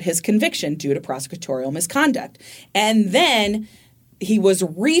threw out his conviction due to prosecutorial misconduct. And then he was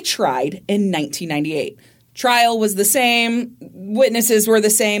retried in 1998. Trial was the same. Witnesses were the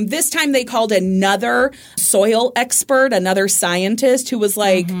same. This time they called another soil expert, another scientist who was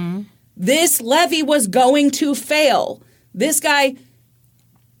like, this levee was going to fail. This guy,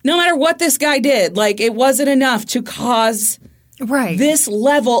 no matter what this guy did, like it wasn't enough to cause this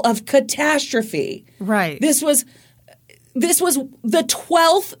level of catastrophe. Right. This was the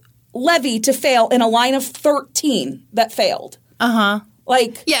 12th levee to fail in a line of 13 that failed.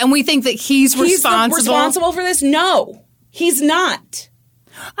 Like, and we think that he's responsible for this? No, he's not.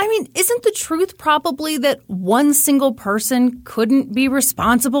 I mean, isn't the truth probably that one single person couldn't be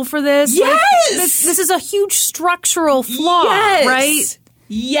responsible for this? Yes! Like, this is a huge structural flaw, right?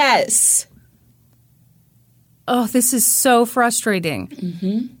 Yes. Oh, this is so frustrating.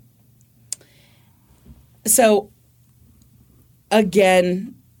 Mm-hmm. So,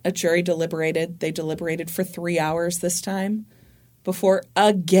 again, a jury deliberated. They deliberated for 3 hours this time before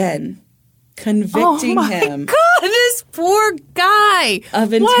again convicting him. God, this poor guy.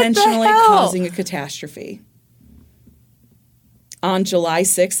 Of intentionally causing a catastrophe. On July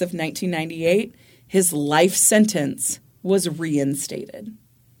 6th of 1998, his life sentence was reinstated.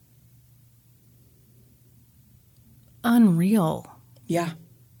 Unreal. Yeah.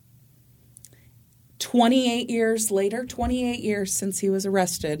 28 years later, 28 years since he was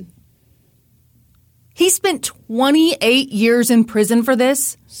arrested. He spent 28 years in prison for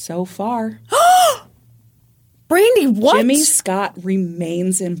this? So far. Brandy, what? Jimmy Scott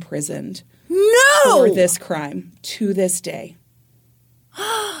remains imprisoned No! for this crime to this day.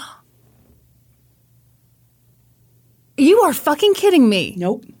 You are fucking kidding me.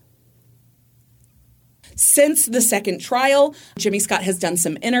 Nope. Since the second trial, Jimmy Scott has done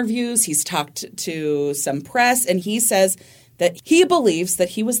some interviews. He's talked to some press, and he says that he believes that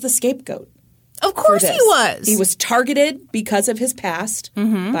he was the scapegoat. Of course he was. He was targeted because of his past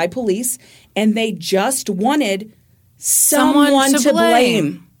by police, and they just wanted someone to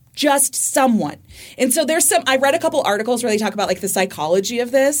blame. Just someone. And so there's I read a couple articles where they talk about like the psychology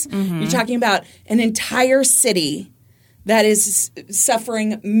of this. You're talking about an entire city that is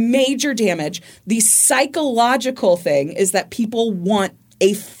suffering major damage. The psychological thing is that people want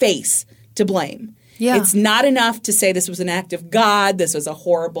a face to blame. Yeah. It's not enough to say this was an act of God, this was a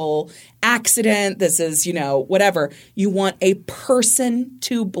horrible accident, this is, whatever. You want a person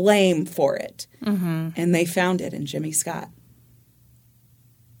to blame for it. And they found it in Jimmy Scott.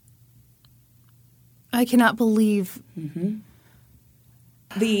 I cannot believe.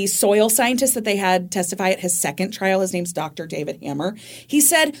 The soil scientist that they had testify at his second trial, his name's Dr. David Hammer, he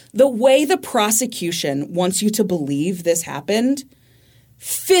said the way the prosecution wants you to believe this happened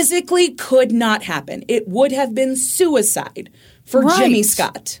physically could not happen. It would have been suicide for Jimmy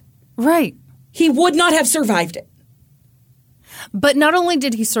Scott. Right. He would not have survived it. But not only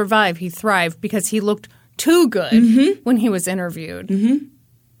did he survive, he thrived because he looked too good when he was interviewed.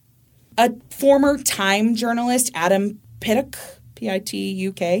 A former Time journalist, Adam Pittock,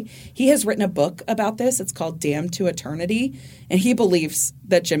 P-I-T-U-K, he has written a book about this. It's called Damned to Eternity, and he believes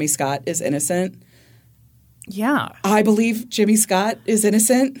that Jimmy Scott is innocent. Yeah. I believe Jimmy Scott is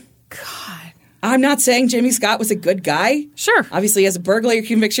innocent. God. I'm not saying Jimmy Scott was a good guy. Sure. Obviously, he has a burglary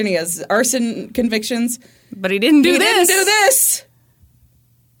conviction. He has arson convictions. But he didn't do He this. didn't do this.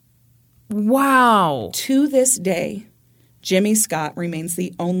 Wow. To this day, Jimmy Scott remains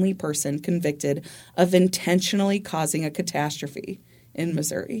the only person convicted of intentionally causing a catastrophe in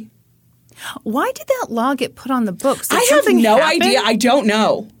Missouri. Why did that law get put on the books? Did I have something no happen? idea. I don't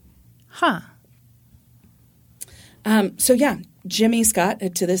know. Huh. Jimmy Scott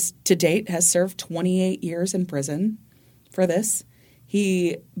to date has served 28 years in prison for this.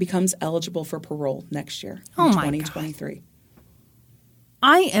 He becomes eligible for parole next year in 2023.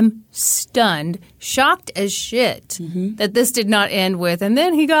 I am stunned, shocked as shit that this did not end with, and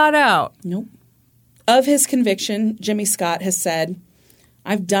then he got out. Nope. Of his conviction, Jimmy Scott has said,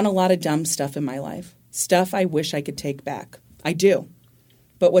 I've done a lot of dumb stuff in my life. Stuff I wish I could take back. I do.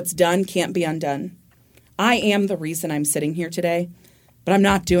 But what's done can't be undone. I am the reason I'm sitting here today, but I'm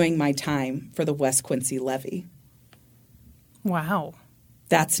not doing my time for the West Quincy levy. Wow.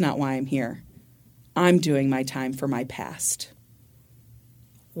 That's not why I'm here. I'm doing my time for my past.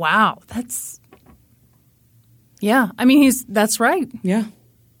 Wow. Yeah. I mean, that's right. Yeah.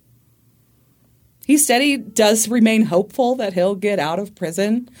 He said he does remain hopeful that he'll get out of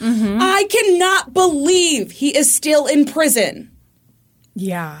prison. I cannot believe he is still in prison.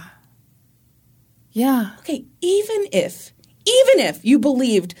 Yeah. Yeah. Okay, even if you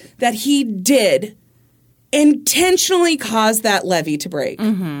believed that he did intentionally cause that levee to break,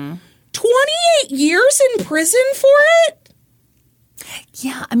 28 years in prison for it?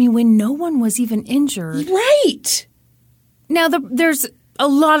 Yeah. I mean, when no one was even injured. Right. Now, there's a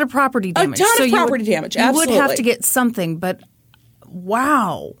lot of property damage. A ton of property damage, absolutely. You would have to get something, but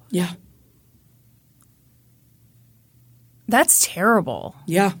wow. Yeah. That's terrible.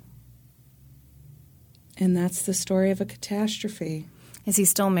 Yeah. And that's the story of a catastrophe. Is he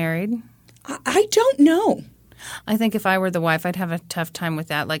still married? I don't know. I think if I were the wife, I'd have a tough time with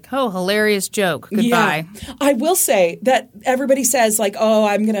that. Like, oh, hilarious joke. Goodbye. Yeah. I will say that everybody says, like, oh,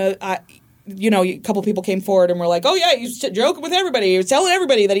 I'm going to, a couple people came forward and were like, oh, yeah, he's joking with everybody. He was telling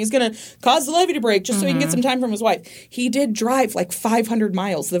everybody that he's going to cause the levee to break just so he can get some time from his wife. He did drive like 500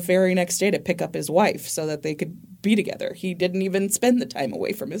 miles the very next day to pick up his wife so that they could be together. He didn't even spend the time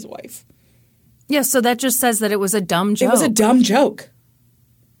away from his wife. Yeah, so that just says that it was a dumb joke. It was a dumb joke.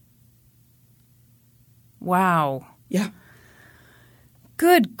 Wow. Yeah.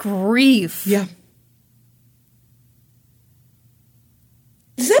 Good grief. Yeah.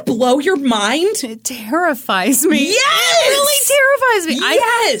 Does that blow your mind? It terrifies me. Yes! It really terrifies me.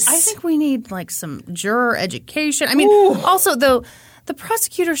 Yes! I think we need like some juror education. I mean, also though, the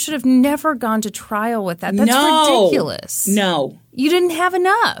prosecutor should have never gone to trial with that. That's ridiculous. No. You didn't have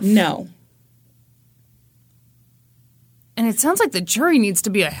enough. No. And it sounds like the jury needs to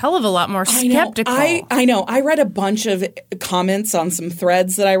be a hell of a lot more skeptical. I know. I read a bunch of comments on some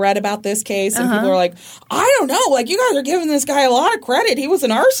threads that I read about this case, and people are like, I don't know. Like, you guys are giving this guy a lot of credit. He was an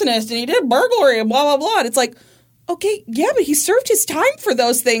arsonist, and he did burglary, and blah, blah, blah. And it's like, okay, yeah, but he served his time for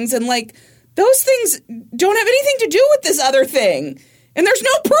those things, and, like, those things don't have anything to do with this other thing. And there's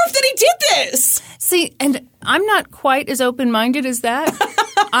no proof that he did this. See, and I'm not quite as open-minded as that.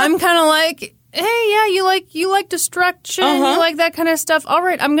 I'm kind of like, hey, yeah, you like destruction, you like that kind of stuff. All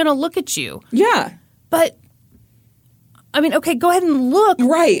right, I'm going to look at you. Yeah. But, I mean, okay, go ahead and look.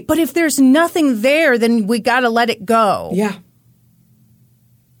 Right. But if there's nothing there, then we got to let it go. Yeah.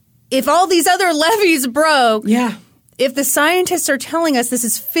 If all these other levees broke, yeah. If the scientists are telling us this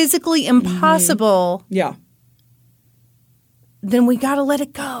is physically impossible, yeah, then we got to let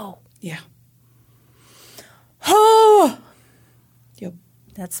it go. Yeah. Oh. Yep.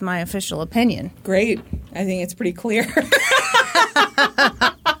 That's my official opinion. Great. I think it's pretty clear.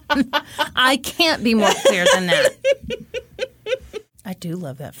 I can't be more clear than that. I do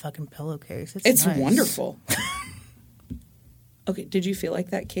love that fucking pillowcase. It's nice. Wonderful. Okay, did you feel like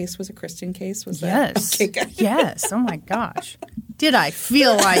that case was a Kristen case? Was that? Yes. Okay, good. Yes. Oh, my gosh. Did I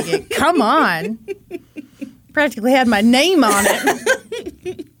feel like it? Come on. Practically had my name on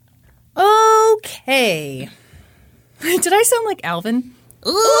it. Okay. Did I sound like Alvin?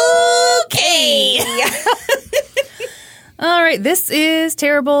 Okay. All right, this is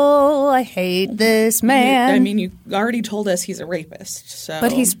terrible. I hate this man. I mean, you already told us he's a rapist, so.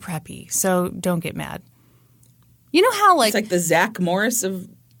 But he's preppy, so don't get mad. You know how, like... It's like the Zach Morris of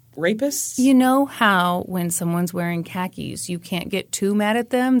rapists? You know how when someone's wearing khakis, you can't get too mad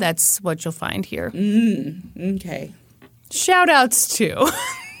at them? That's what you'll find here. Okay. Shout-outs, too.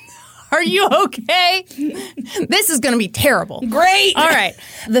 Are you okay? This is going to be terrible. Great! All right.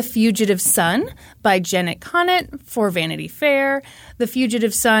 The Fugitive Son by Janet Conant for Vanity Fair. The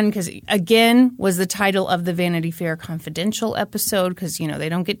Fugitive Son, because, again, was the title of the Vanity Fair Confidential episode because, you know, they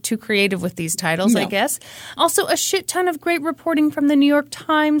don't get too creative with these titles, I guess. Also, a shit ton of great reporting from the New York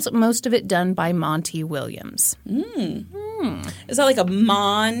Times, most of it done by Monty Williams. Is that like a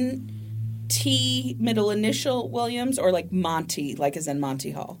Monty middle initial Williams or like Monty, like as in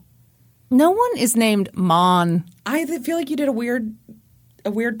Monty Hall? No one is named Mon. I feel like you did a weird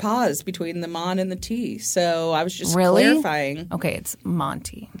pause between the Mon and the T, so I was just clarifying. Okay, it's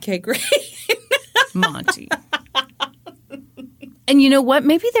Monty. Okay, great. Monty. And you know what?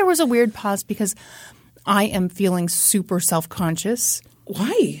 Maybe there was a weird pause because I am feeling super self-conscious.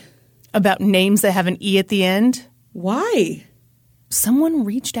 Why? About names that have an E at the end. Why? Someone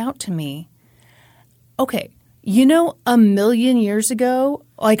reached out to me. Okay. You know, a million years ago,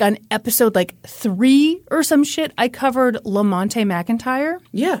 like on episode 3 or some shit, I covered Lamonte McIntyre.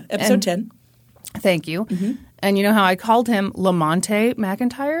 Yeah, episode 10. Thank you. Mm-hmm. And you know how I called him Lamonte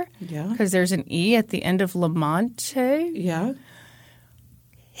McIntyre? Yeah. Because there's an E at the end of Lamonte. Yeah.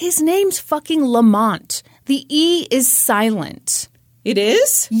 His name's fucking Lamont. The E is silent. It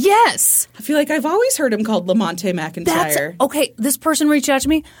is? Yes. I feel like I've always heard him called Lamonte McIntyre. Okay, this person reached out to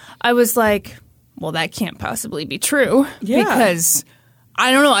me. I was like... Well, that can't possibly be true. Yeah. Because,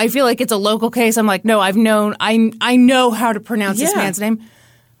 I don't know, I feel like it's a local case. I'm like, no, I know how to pronounce this man's name.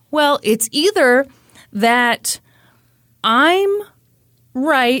 Well, it's either that I'm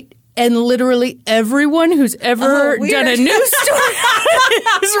right and literally everyone who's ever done a news story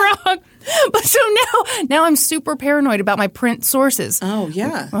is wrong. But so now I'm super paranoid about my print sources. Oh,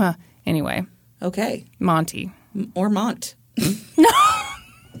 yeah. Anyway. Okay. Monty. Or Mont. No.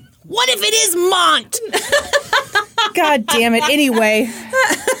 What if it is Mont? God damn it. Anyway.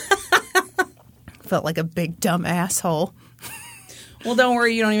 Felt like a big dumb asshole. Well, don't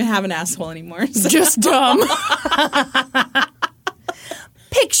worry. You don't even have an asshole anymore. So. Just dumb.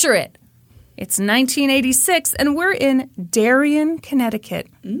 Picture it. It's 1986, and we're in Darien, Connecticut.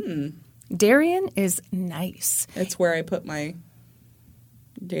 Darien is nice. That's where I put my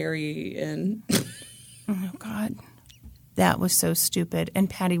dairy in. Oh, God. That was so stupid. And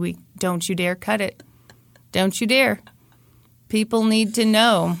Patty, don't you dare cut it. Don't you dare. People need to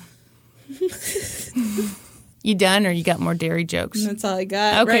know. You done or you got more dairy jokes? That's all I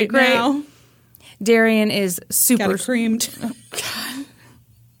got okay, great. Now. Darien is super... Got it creamed. Oh, God.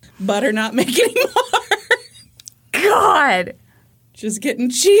 Butter not make anymore. God. Just getting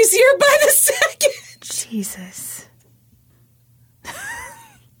cheesier by the second. Jesus.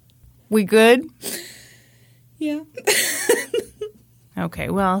 We good? Yeah. Okay,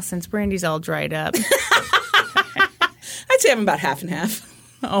 well, since Brandy's all dried up. I'd say I'm about half and half.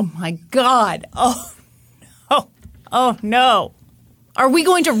 Oh, my God. Oh, no. Oh, no. Are we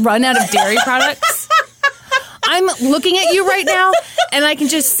going to run out of dairy products? I'm looking at you right now, and I can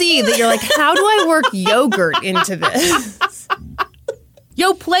just see that you're like, how do I work yogurt into this?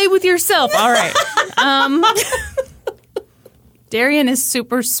 Yo, play with yourself. All right. Darien is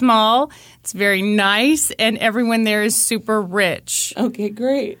super small. It's very nice, and everyone there is super rich. Okay,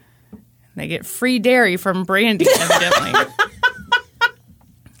 great. They get free dairy from Brandy, evidently.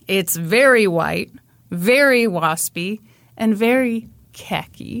 It's very white, very waspy, and very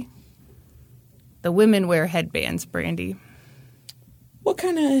khaki. The women wear headbands, Brandy. What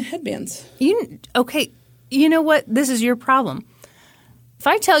kind of headbands? Okay, you know what? This is your problem. If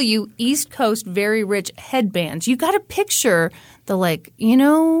I tell you East Coast very rich headbands, you got to picture the, like, you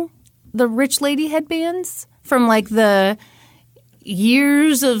know, the rich lady headbands from, like, the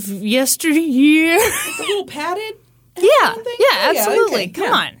years of yesteryear. A little padded? Yeah, thing? yeah, absolutely. Okay.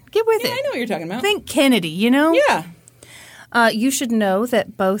 Come on, get with it. I know what you're talking about. Think Kennedy, you know? Yeah. You should know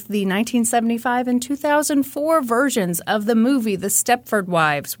that both the 1975 and 2004 versions of the movie The Stepford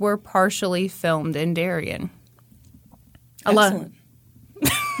Wives were partially filmed in Darien. Excellent.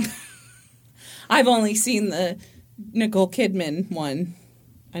 I've only seen the Nicole Kidman one.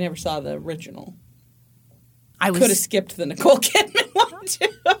 I never saw the original. I could have skipped the Nicole Kidman one, too.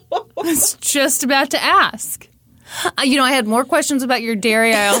 I was just about to ask. You know, I had more questions about your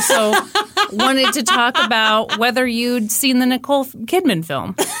dairy. I also wanted to talk about whether you'd seen the Nicole Kidman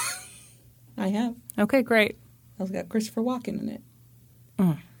film. I have. Okay, great. It's got Christopher Walken in it.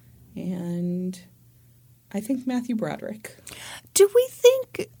 And I think Matthew Broderick. Do we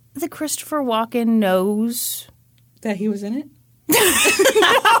think that Christopher Walken knows that he was in it?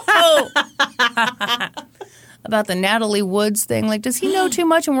 About the Natalie Woods thing? Like, does he know too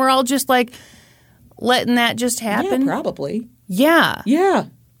much and we're all just like letting that just happen? Yeah, probably. Yeah. Yeah.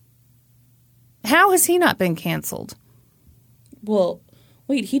 How has he not been canceled? Well,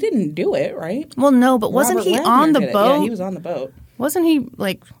 wait, he didn't do it, right? Well, no, but wasn't Robert he Wagner on the did it. boat? Yeah, he was on the boat. Wasn't he,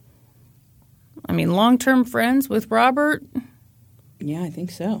 like, I mean, long-term friends with Robert? Yeah, I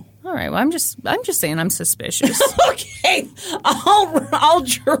think so. All right. Well, I'm just saying I'm suspicious. Okay, I'll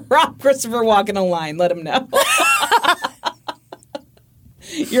drop Christopher Walken a line. Let him know.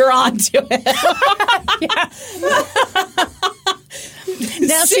 You're on to it.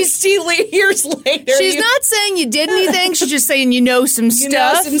 Now 60 years later. She's not saying you did anything. She's just saying you know some stuff. You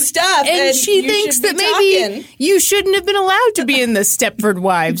know some stuff. And she thinks that maybe you shouldn't have been allowed to be in the Stepford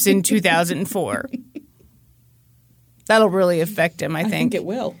Wives in 2004. That'll really affect him, I think. I think it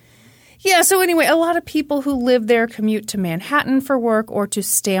will. Yeah, so anyway, a lot of people who live there commute to Manhattan for work or to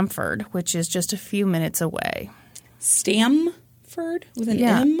Stamford, which is just a few minutes away. Stamford with an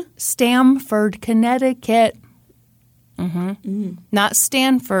M? Stamford, Connecticut. Not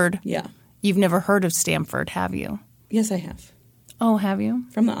Stanford. Yeah. You've never heard of Stamford, have you? Yes, I have. Oh, have you?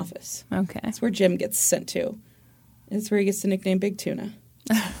 From The Office. Okay. That's where Jim gets sent to. It's where he gets the nickname Big Tuna.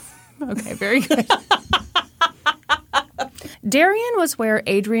 Okay, very good. Darien was where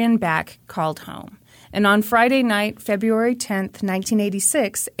Adrienne Back called home. And on Friday night, February 10th,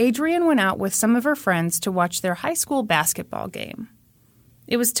 1986, Adrienne went out with some of her friends to watch their high school basketball game.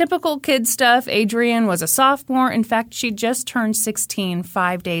 It was typical kid stuff. Adrienne was a sophomore. In fact, she'd just turned 16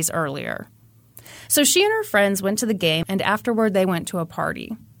 5 days earlier. So she and her friends went to the game, and afterward they went to a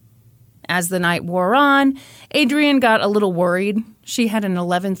party. As the night wore on, Adrienne got a little worried. She had an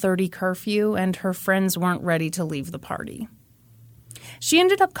 11:30 curfew, and her friends weren't ready to leave the party. She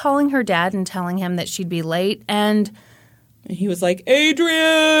ended up calling her dad and telling him that she'd be late, and he was like,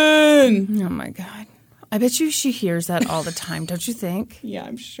 Adrienne! Oh, my God. I bet you she hears that all the time, don't you think? Yeah,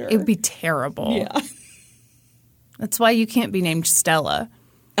 I'm sure. It would be terrible. Yeah. That's why you can't be named Stella.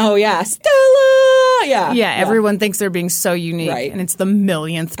 Oh, yeah. Stella! Yeah. Yeah, everyone thinks they're being so unique, right. And it's the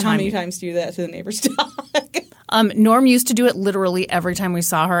millionth time. How many times do you do that to the neighbor's dog? Norm used to do it literally every time we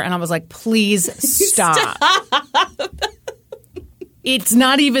saw her, and I was like, please stop. It's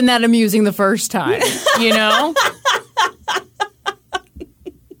not even that amusing the first time, you know?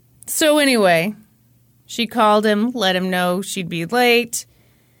 So anyway, she called him, let him know she'd be late.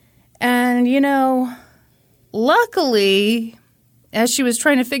 And, you know, luckily, as she was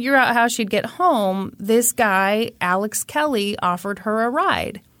trying to figure out how she'd get home, this guy, Alex Kelly, offered her a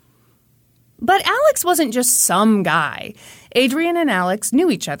ride. But Alex wasn't just some guy. Adrienne and Alex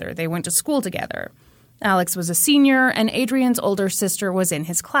knew each other. They went to school together. Alex was a senior, and Adrienne's older sister was in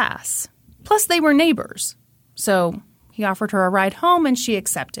his class. Plus, they were neighbors. So he offered her a ride home, and she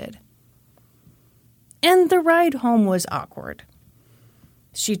accepted. And the ride home was awkward.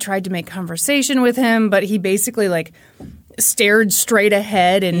 She tried to make conversation with him, but he basically, like, stared straight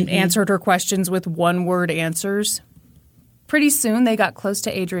ahead and answered her questions with one-word answers. Pretty soon, they got close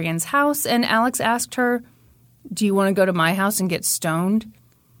to Adrienne's house, and Alex asked her, do you want to go to my house and get stoned?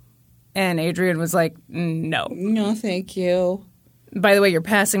 And Adrian was like, no. No, thank you. By the way, you're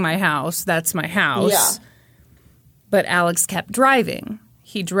passing my house. That's my house. Yeah. But Alex kept driving.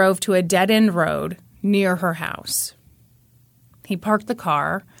 He drove to a dead-end road near her house. He parked the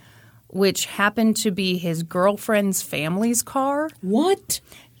car, which happened to be his girlfriend's family's car. What?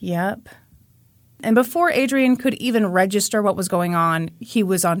 Yep. And before Adrian could even register what was going on, he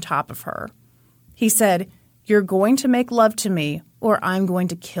was on top of her. He said, "You're going to make love to me or I'm going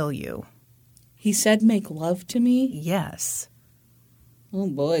to kill you." He said make love to me? Yes. Oh,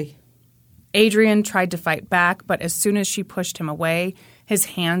 boy. Adrian tried to fight back, but as soon as she pushed him away, his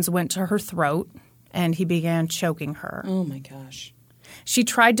hands went to her throat and he began choking her. Oh, my gosh. She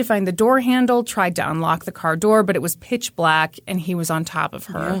tried to find the door handle, tried to unlock the car door, but it was pitch black and he was on top of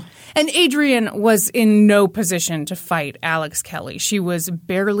her. Yeah. And Adrian was in no position to fight Alex Kelly. She was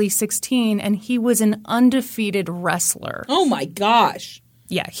barely 16 and he was an undefeated wrestler. Oh, my gosh.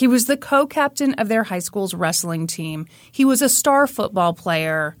 Yeah, he was the co-captain of their high school's wrestling team. He was a star football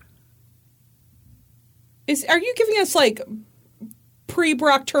player. Are you giving us, like,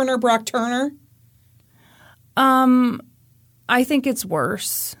 pre-Brock Turner, Brock Turner? I think it's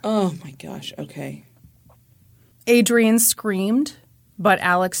worse. Oh, my gosh. Okay. Adrian screamed, but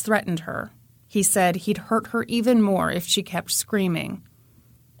Alex threatened her. He said he'd hurt her even more if she kept screaming,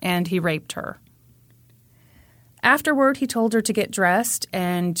 and he raped her. Afterward, he told her to get dressed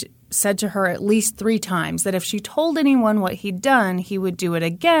and said to her at least 3 times that if she told anyone what he'd done, he would do it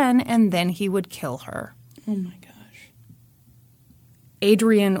again, and then he would kill her. Oh, my gosh.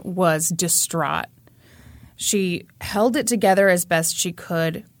 Adrian was distraught. She held it together as best she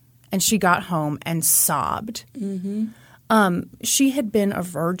could, and she got home and sobbed. Mm-hmm. She had been a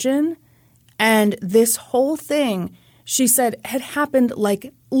virgin, and this whole thing, she said, had happened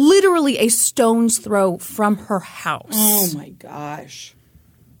like literally a stone's throw from her house. Oh, my gosh.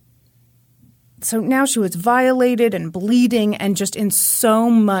 So now she was violated and bleeding and just in so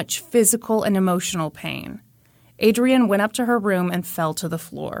much physical and emotional pain. Adrian went up to her room and fell to the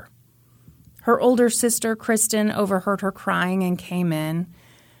floor. Her older sister, Kristen, overheard her crying and came in.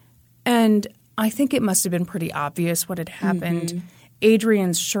 And I think it must have been pretty obvious what had happened. Mm-hmm.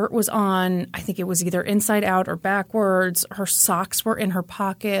 Adrian's shirt was on. I think it was either inside out or backwards. Her socks were in her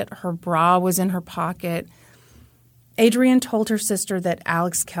pocket. Her bra was in her pocket. Adrian told her sister that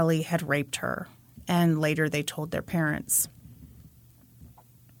Alex Kelly had raped her, and later they told their parents.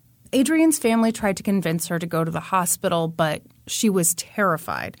 Adrian's family tried to convince her to go to the hospital, but she was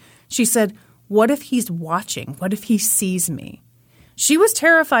terrified. She said, "What if he's watching? What if he sees me?" She was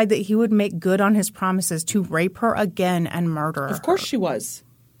terrified that he would make good on his promises to rape her again and murder her. Of course she was.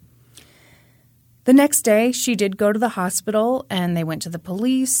 The next day, she did go to the hospital, and they went to the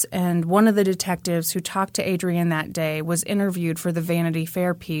police, and one of the detectives who talked to Adrian that day was interviewed for the Vanity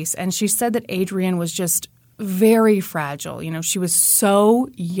Fair piece, and she said that Adrian was just very fragile. You know, she was so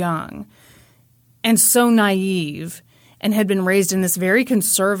young and so naive and had been raised in this very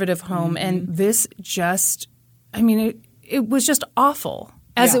conservative home, and this just, I mean, it was just awful,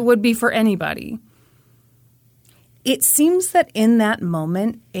 as it would be for anybody. It seems that in that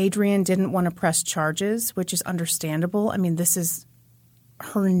moment, Adrian didn't want to press charges, which is understandable. I mean, this is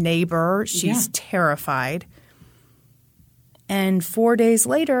her neighbor. She's terrified. And 4 days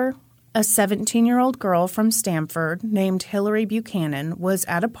later, a 17-year-old girl from Stamford named Hillary Buchanan was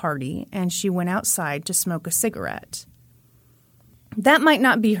at a party, and she went outside to smoke a cigarette. That might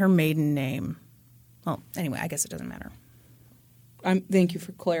not be her maiden name. Well, anyway, I guess it doesn't matter. Thank you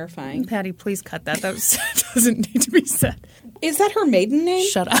for clarifying. Patty, please cut that. That doesn't need to be said. Is that her maiden name?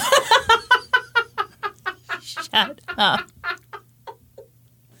 Shut up. Shut up.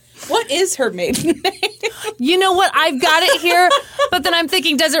 What is her maiden name? You know what? I've got it here, but then I'm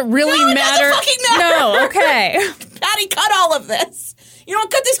thinking, does it really matter? Doesn't fucking matter. No, okay. Patty, cut all of this. You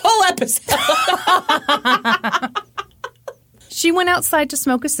don't cut this whole episode. She went outside to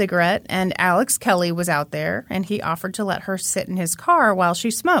smoke a cigarette, and Alex Kelly was out there, and he offered to let her sit in his car while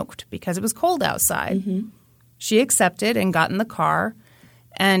she smoked because it was cold outside. Mm-hmm. She accepted and got in the car,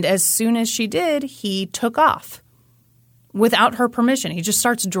 and as soon as she did, he took off without her permission. He just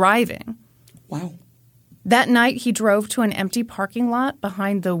starts driving. Wow. That night, he drove to an empty parking lot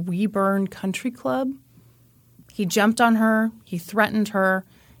behind the Weeburn Country Club. He jumped on her. He threatened her.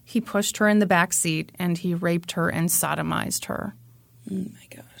 He pushed her in the back seat, and he raped her and sodomized her. Oh, my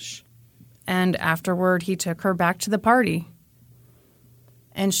gosh. And afterward, he took her back to the party.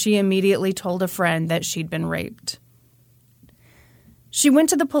 And she immediately told a friend that she'd been raped. She went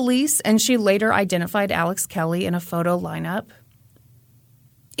to the police, and she later identified Alex Kelly in a photo lineup.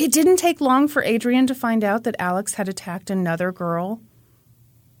 It didn't take long for Adrienne to find out that Alex had attacked another girl,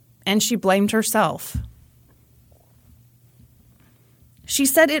 and she blamed herself. She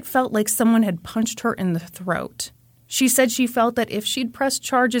said it felt like someone had punched her in the throat. She said she felt that if she'd pressed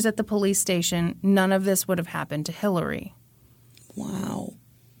charges at the police station, none of this would have happened to Hillary. Wow.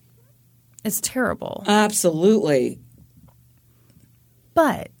 It's terrible. Absolutely.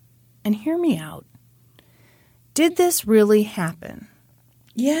 But, and hear me out, did this really happen?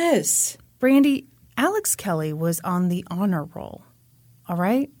 Yes. Brandy, Alex Kelly was on the honor roll, all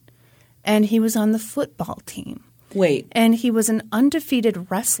right? And he was on the football team. Wait. And he was an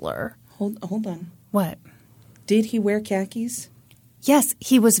undefeated wrestler. Hold on. What? Did he wear khakis? Yes,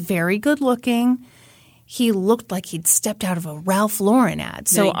 he was very good looking. He looked like he'd stepped out of a Ralph Lauren ad.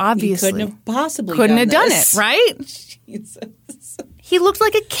 So obviously he couldn't have possibly couldn't have done this. it, right? Jesus. He looked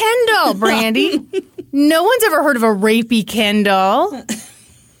like a Ken doll, Brandy. No one's ever heard of a rapey Ken doll.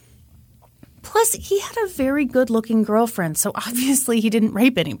 Plus, he had a very good-looking girlfriend, so obviously he didn't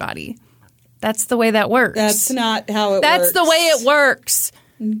rape anybody. That's the way that works. That's not how it works. That's the way it works.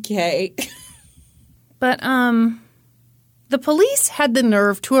 Okay. But, the police had the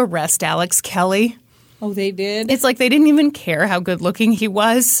nerve to arrest Alex Kelly. Oh, they did? It's like they didn't even care how good-looking he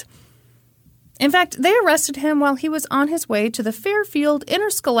was. In fact, they arrested him while he was on his way to the Fairfield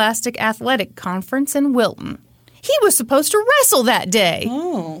Interscholastic Athletic Conference in Wilton. He was supposed to wrestle that day.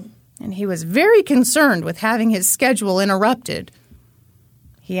 Oh. And he was very concerned with having his schedule interrupted.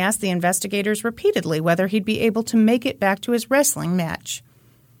 He asked the investigators repeatedly whether he'd be able to make it back to his wrestling match.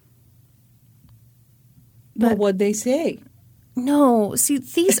 But what'd they say? No, see,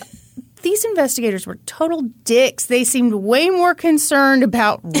 these investigators were total dicks. They seemed way more concerned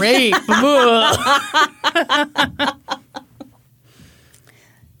about rape.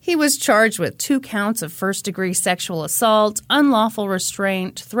 He was charged with 2 counts of first-degree sexual assault, unlawful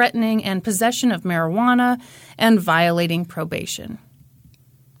restraint, threatening and possession of marijuana, and violating probation.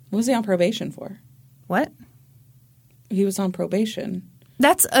 What was he on probation for? What? He was on probation.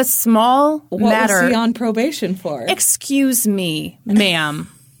 That's a small matter. What was he on probation for? Excuse me, ma'am.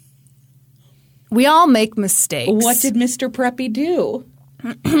 We all make mistakes. What did Mr. Preppy do?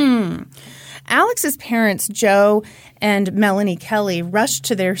 Alex's parents, Joe and Melanie Kelly, rushed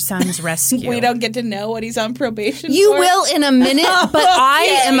to their son's rescue. We don't get to know what he's on probation for? You will in a minute, but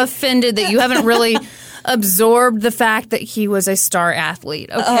I am offended that you haven't really absorbed the fact that he was a star athlete,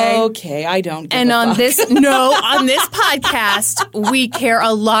 okay? Okay, I don't give And a on fuck. this podcast, we care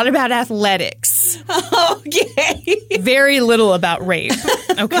a lot about athletics. Okay. Very little about rape,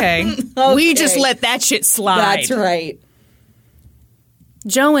 okay? We just let that shit slide. That's right.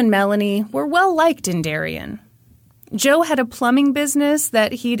 Joe and Melanie were well liked in Darien. Joe had a plumbing business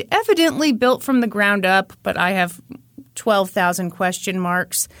that he'd evidently built from the ground up, but I have 12,000 question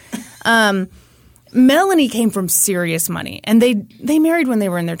marks. Melanie came from serious money, and they married when they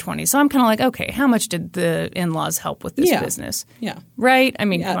were in their 20s. So I'm kind of like, okay, how much did the in-laws help with this business? Yeah. Right? I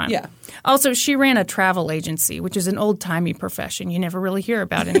mean, come on. Yeah. Also, she ran a travel agency, which is an old-timey profession you never really hear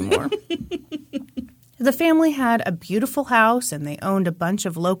about anymore. The family had a beautiful house, and they owned a bunch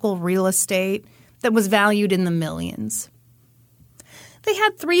of local real estate that was valued in the millions. They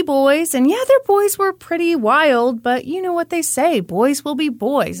had 3 boys, and yeah, their boys were pretty wild, but you know what they say, boys will be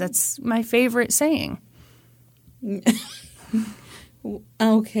boys. That's my favorite saying.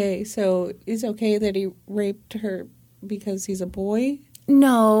 Okay, so is it okay that he raped her because he's a boy?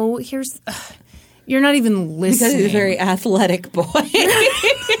 No, you're not even listening. Because he's a very athletic boy.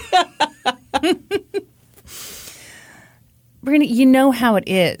 Brittany, you know how it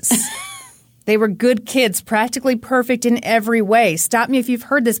is. They were good kids, practically perfect in every way. Stop me if you've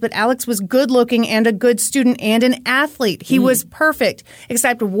heard this, but Alex was good-looking and a good student and an athlete. He was perfect,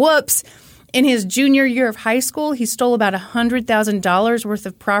 except whoops. In his junior year of high school, he stole about $100,000 worth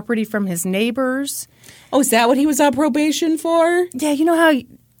of property from his neighbors. Oh, is that what he was on probation for? Yeah, you know how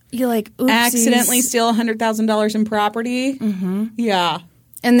you're like, oopsies. Accidentally steal $100,000 in property? Mm-hmm. Yeah.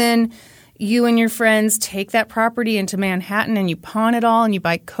 And then you and your friends take that property into Manhattan and you pawn it all and you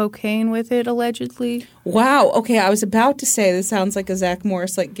buy cocaine with it, allegedly. Wow. Okay, I was about to say this sounds like a Zach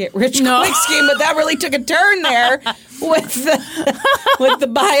Morris get rich quick scheme, but that really took a turn there with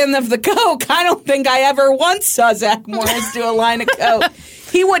the buying of the coke. I don't think I ever once saw Zach Morris do a line of coke.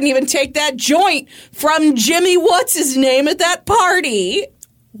 He wouldn't even take that joint from Jimmy what's his name at that party.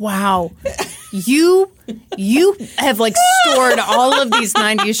 Wow. You have stored all of these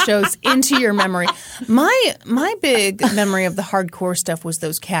 90s shows into your memory. My big memory of the hardcore stuff was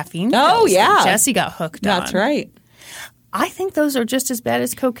those caffeine pills. Oh, yeah. That Jesse got hooked on. That's right. I think those are just as bad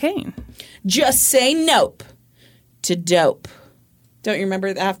as cocaine. Just say nope to dope. Don't you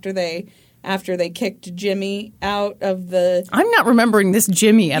remember after they kicked Jimmy out of the... I'm not remembering this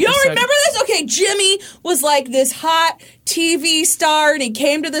Jimmy episode. You don't remember this? Okay, Jimmy was like this hot TV star, and he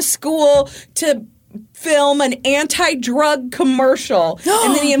came to the school to film an anti-drug commercial,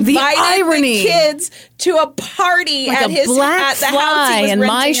 and then he invited the kids to a party like at a his black at the fly house he was and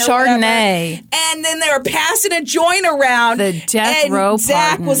renting my or Chardonnay. whatever. And then they were passing a joint around. The death and row Zach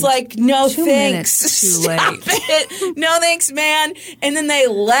pardon. was like, "No 2 thanks, minutes too stop late. it, no thanks, man." And then they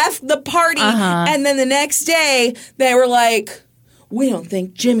left the party, and then the next day they were like, "We don't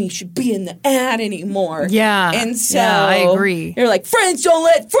think Jimmy should be in the ad anymore." Yeah. And so yeah, I agree. They're like, "Friends don't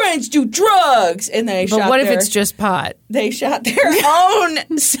let friends do drugs." And they But what if it's just pot? they shot their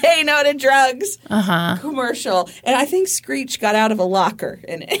own "Say No to Drugs" commercial. And I think Screech got out of a locker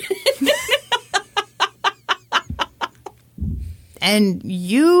in it. And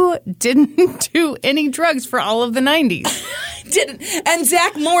you didn't do any drugs for all of the 90s. Didn't. And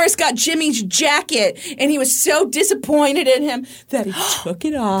Zach Morris got Jimmy's jacket, and he was so disappointed in him that he took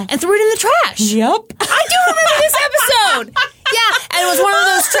it off. And threw it in the trash. Yep. I do remember this episode. Yeah, and it was one of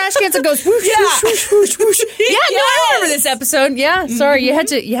those trash cans that goes whoosh, Yeah. whoosh, whoosh, whoosh, whoosh. Yeah, no, I Yes. remember this episode. Yeah, sorry, you had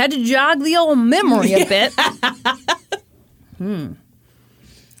to jog the old memory a bit.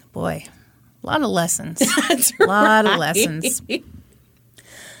 Boy, a lot of lessons. That's A lot of right. lessons.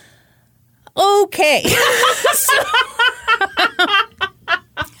 Okay.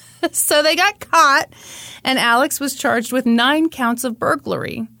 So they got caught, and Alex was charged with 9 counts of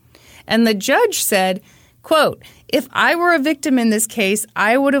burglary. And the judge said, quote, "If I were a victim in this case,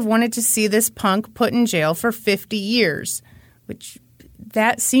 I would have wanted to see this punk put in jail for 50 years. Which,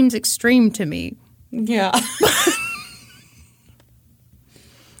 that seems extreme to me. Yeah.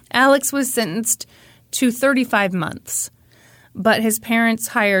 Alex was sentenced to 35 months. But his parents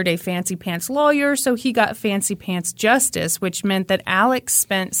hired a fancy pants lawyer, so he got fancy pants justice, which meant that Alex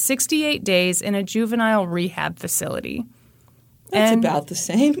spent 68 days in a juvenile rehab facility. That's about the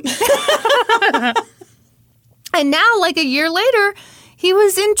same. And now, like a year later, he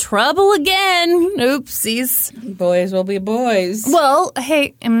was in trouble again. Oopsies. Boys will be boys. Well,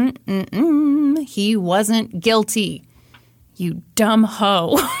 hey, he wasn't guilty. You dumb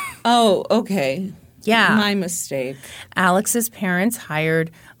hoe. Oh, okay. Yeah. My mistake. Alex's parents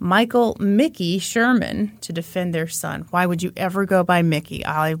hired Michael Mickey Sherman to defend their son. Why would you ever go by Mickey?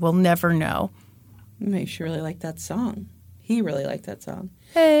 I will never know. She really liked that song. He really liked that song.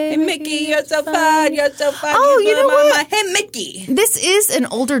 Hey, Hey, Mickey, you're so fun. You're so fun. Oh, you know what? Hey, Mickey. This is an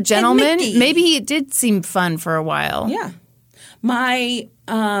older gentleman. Mickey. Maybe it did seem fun for a while. Yeah. My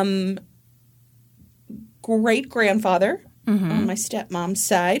great-grandfather on my stepmom's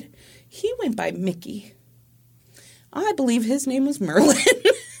side, he went by Mickey. I believe his name was Merlin.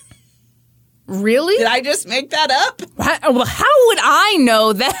 Really? Did I just make that up? Well, how would I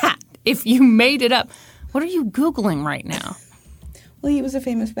know that if you made it up? What are you Googling right now? Well, he was a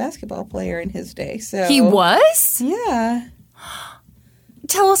famous basketball player in his day, so... He was? Yeah.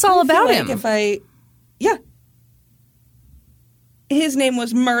 Tell us all about I feel him. like yeah. His name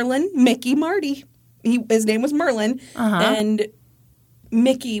was Merlin Mickey Marty. His name was Merlin, and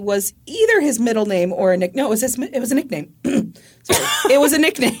Mickey was either his middle name or a nickname. No, it was a nickname. Sorry. It was a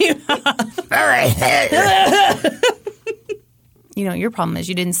nickname. You know, your problem is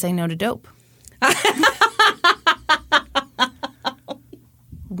you didn't say no to dope.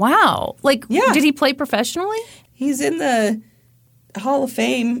 Wow. Like, Yeah. did he play professionally? He's in the Hall of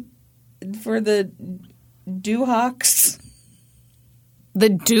Fame for the Dewhawks. The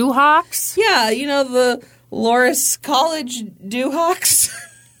Dewhawks? Yeah, you know the Loris College Dewhawks?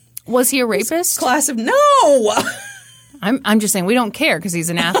 Was he a rapist? Class of... No! I'm just saying we don't care because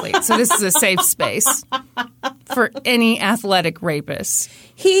he's an athlete. So this is a safe space for any athletic rapist.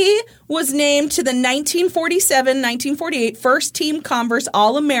 He was named to the 1947-1948 First Team Converse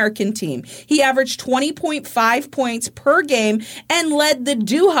All-American team. He averaged 20.5 points per game and led the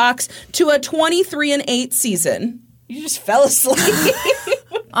Dewhawks to a 23-8 season. You just fell asleep.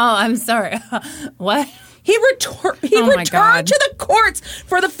 Oh, I'm sorry. What? He my returned God. to the courts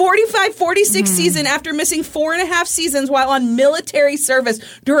for the 45-46 season after missing 4.5 seasons while on military service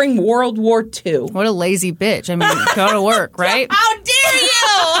during World War II. What a lazy bitch. I mean, go to work, right? How dare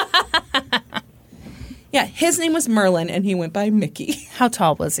you! Yeah, his name was Merlin, and he went by Mickey. How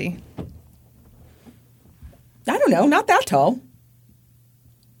tall was he? I don't know, not that tall.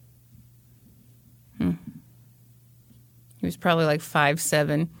 He was probably like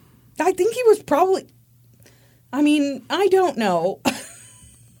 5'7". I think he was probably... I mean, I don't know.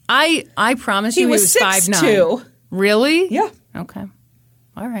 I promise He you was 5'9". 6'2". Really? Yeah. Okay.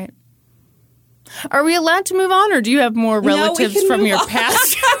 All right. Are we allowed to move on, or do you have more relatives can from move your on.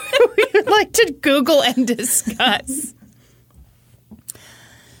 past we'd like to Google and discuss?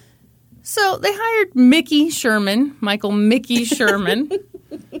 So they hired Michael Mickey Sherman.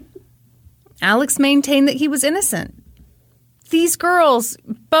 Alex maintained that he was innocent. These girls,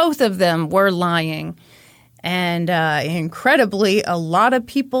 both of them, were lying. And incredibly, a lot of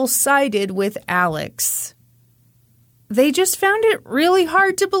people sided with Alex. They just found it really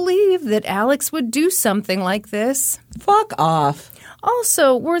hard to believe that Alex would do something like this. Fuck off.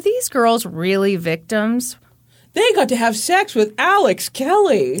 Also, were these girls really victims? They got to have sex with Alex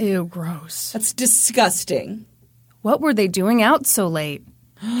Kelly. Ew, gross. That's disgusting. What were they doing out so late?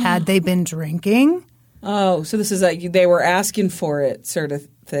 Had they been drinking? Oh, so this is like they were asking for it sort of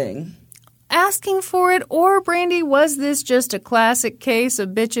thing. Asking for it, or, Brandy, was this just a classic case of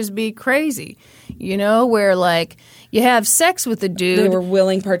bitches be crazy? You know, where, like, you have sex with a dude. They were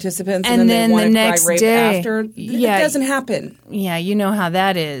willing participants and then they the wanted next by rape day, after. yeah, It doesn't happen. Yeah, you know how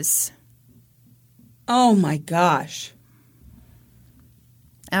that is. Oh, my gosh.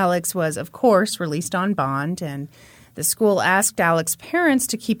 Alex was, of course, released on bond, and the school asked Alex's parents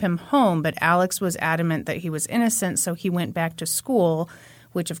to keep him home, but Alex was adamant that he was innocent, so he went back to school,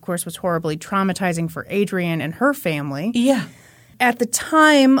 which, of course, was horribly traumatizing for Adrienne and her family. Yeah. At the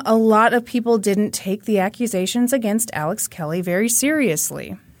time, a lot of people didn't take the accusations against Alex Kelly very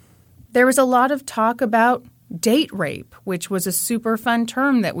seriously. There was a lot of talk about date rape, which was a super fun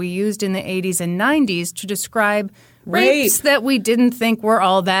term that we used in the 80s and 90s to describe rapes that we didn't think were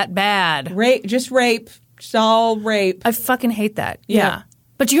all that bad. Rape. Just all rape. I fucking hate that. Yeah.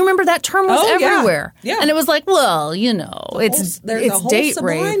 But do you remember that term was Oh, yeah. everywhere? Yeah. And it was like, well, you know, it's There's a whole date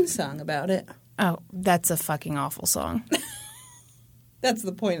Sublime rape. song about it. Oh, that's a fucking awful song. That's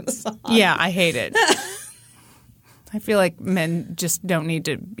the point of the song. Yeah, I hate it. I feel like men just don't need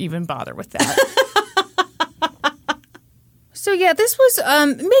to even bother with that. So, yeah, this was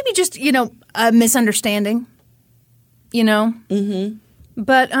maybe just, a misunderstanding, Mm-hmm.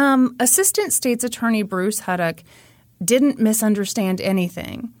 But Assistant State's Attorney Bruce Huddock didn't misunderstand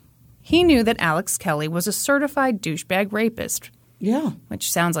anything. He knew that Alex Kelly was a certified douchebag rapist. Yeah.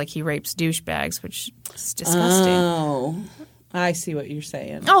 Which sounds like he rapes douchebags, which is disgusting. Oh, I see what you're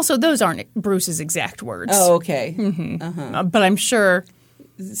saying. Also, those aren't Bruce's exact words. Oh, okay. Mm-hmm. But I'm sure.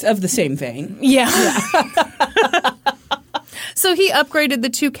 It's of the same vein. Yeah. So he upgraded the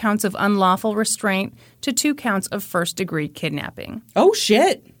 2 counts of unlawful restraint to 2 counts of first-degree kidnapping. Oh,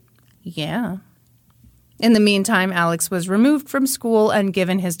 shit. Yeah. In the meantime, Alex was removed from school and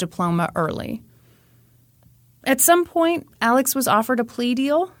given his diploma early. At some point, Alex was offered a plea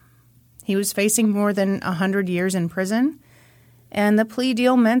deal. He was facing more than 100 years in prison, and the plea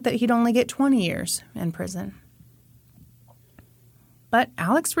deal meant that he'd only get 20 years in prison. But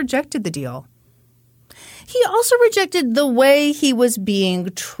Alex rejected the deal. He also rejected the way he was being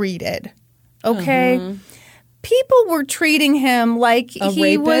treated. Okay? Mm-hmm. People were treating him like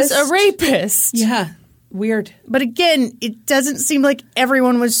he was a rapist. Yeah. Weird. But again, it doesn't seem like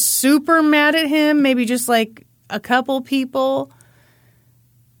everyone was super mad at him. Maybe just like a couple people.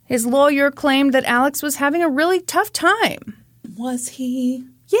 His lawyer claimed that Alex was having a really tough time. Was he?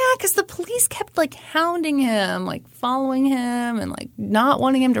 Yeah, because the police kept like hounding him, like following him and like not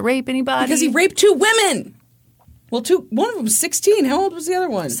wanting him to rape anybody. Because he raped 2 women. Well, one of them was 16. How old was the other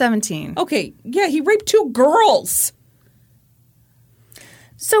one? 17. Okay. Yeah, he raped 2 girls.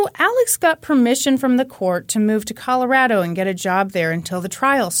 So Alex got permission from the court to move to Colorado and get a job there until the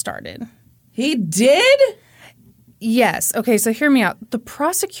trial started. He did? Yes. Okay, so hear me out. The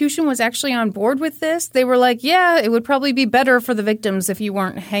prosecution was actually on board with this. They were like, yeah, it would probably be better for the victims if you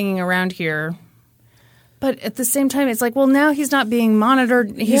weren't hanging around here. But at the same time, it's like, well, now he's not being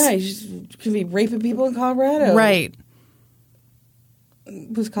monitored. He's could be raping people in Colorado. Right.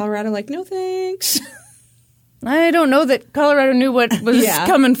 Was Colorado like, no thanks? I don't know that Colorado knew what was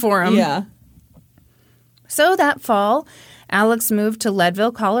coming for him. Yeah. So that fall, Alex moved to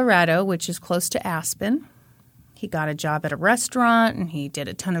Leadville, Colorado, which is close to Aspen. He got a job at a restaurant, and he did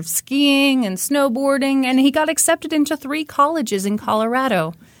a ton of skiing and snowboarding, and he got accepted into 3 colleges in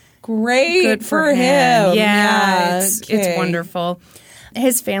Colorado. Great. Good for him. Yeah, it's wonderful.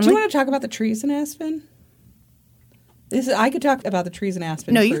 His family. Do you want to talk about the trees in Aspen? I could talk about the trees in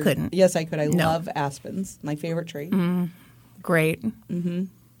Aspen. No, you couldn't. Yes, I could. I love aspens. My favorite tree. Great. Mm-hmm.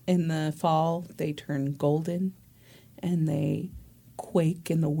 In the fall, they turn golden, and they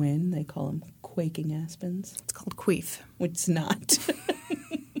quake in the wind. They call them quaking aspens. It's called queef. Which is not.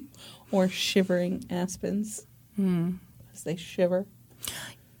 Or shivering aspens. As they shiver.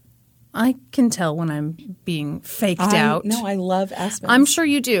 I can tell when I'm being faked out. No, I love aspens. I'm sure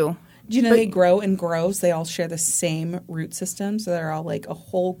you do. Do you know they grow in groves? They all share the same root system. So they're all like a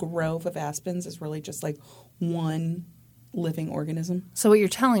whole grove of aspens is really just like one living organism. So what you're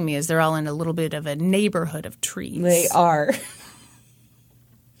telling me is they're all in a little bit of a neighborhood of trees. They are.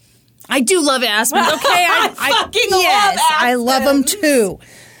 I do love aspens. Okay, I fucking love aspens. I love them too.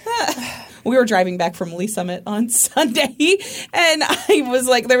 We were driving back from Lee Summit on Sunday, and I was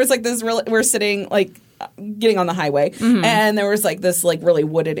like, there was like this really, we're sitting like getting on the highway, and there was like this like really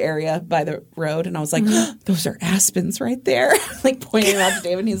wooded area by the road, and I was like, those are aspens right there, like pointing out to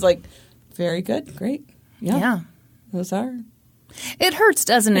David, and he's like, very good, great, yeah. Those are. It hurts,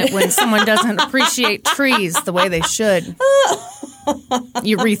 doesn't it, when someone doesn't appreciate trees the way they should?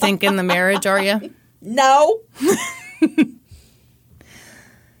 You rethinking the marriage, are you? No.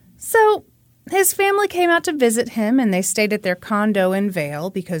 So his family came out to visit him, and they stayed at their condo in Vail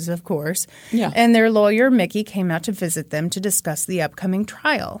because, of course. Yeah. And their lawyer, Mickey, came out to visit them to discuss the upcoming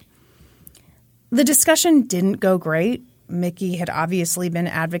trial. The discussion didn't go great. Mickey had obviously been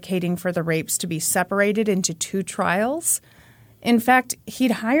advocating for the rapes to be separated into 2 trials. In fact,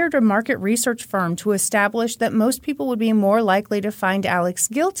 he'd hired a market research firm to establish that most people would be more likely to find Alex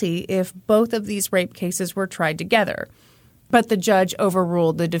guilty if both of these rape cases were tried together. But the judge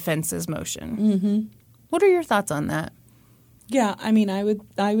overruled the defense's motion. Mm-hmm. What are your thoughts on that? Yeah, I mean, I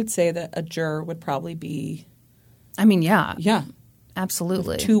would say that a juror would probably be. I mean, yeah. Yeah.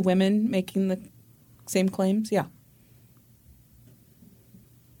 Absolutely. 2 women making the same claims, yeah.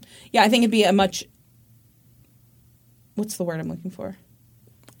 Yeah, I think it'd be a much. What's the word I'm looking for?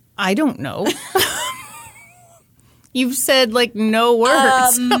 I don't know. You've said like no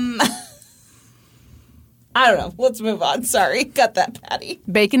words. I don't know. Let's move on. Sorry. Got that, Patty.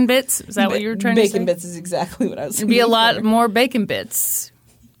 Bacon bits? Is that what you were trying to say? Bacon bits is exactly what I was saying. It'd be a lot more bacon bits.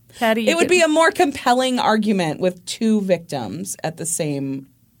 Patty, it would be a more compelling argument with 2 victims at the same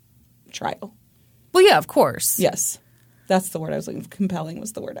trial. Well, yeah, of course. Yes. That's the word I was looking for. Compelling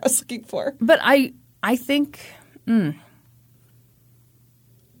was the word I was looking for. But I think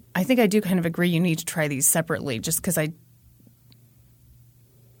I do kind of agree you need to try these separately just because I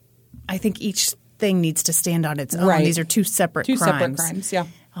think each thing needs to stand on its own. Right. These are 2 separate crimes. 2 separate crimes, yeah.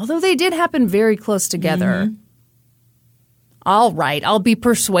 Although they did happen very close together. Mm-hmm. All right, I'll be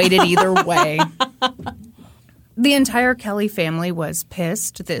persuaded either way. The entire Kelly family was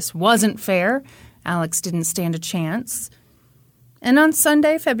pissed. This wasn't fair. Alex didn't stand a chance. And on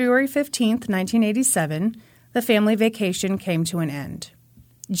Sunday, February 15th, 1987, the family vacation came to an end.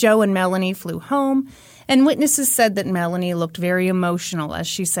 Joe and Melanie flew home, and witnesses said that Melanie looked very emotional as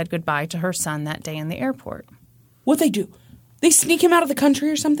she said goodbye to her son that day in the airport. What'd they do? They sneak him out of the country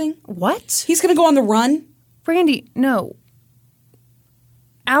or something? What? He's going to go on the run? Brandy, no.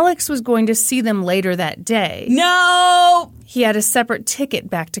 Alex was going to see them later that day. No! He had a separate ticket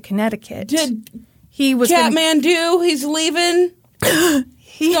back to Connecticut. Did he was Kathmandu? He's leaving?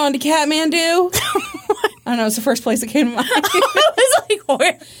 He's going to Kathmandu? I don't know. It's the first place that came to mind. I was like,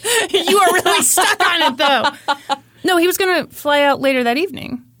 where? You are really stuck on it, though. No, he was going to fly out later that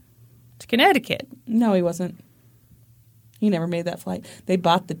evening to Connecticut. No, he wasn't. He never made that flight. They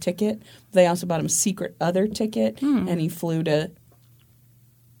bought the ticket. They also bought him a secret other ticket, and he flew to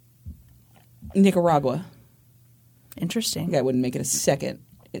Nicaragua. Interesting. The guy wouldn't make it a second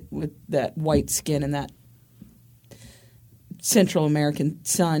with that white skin and that Central American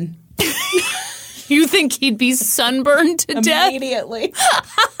sun. You think he'd be sunburned to death? Immediately.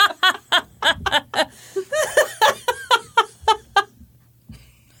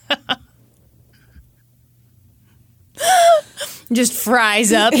 Just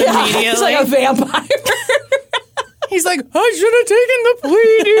fries up immediately. He's like a vampire. He's like, I should have taken the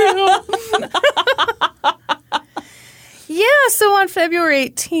plea deal. Yeah, so on February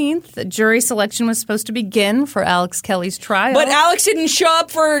 18th, the jury selection was supposed to begin for Alex Kelly's trial. But Alex didn't show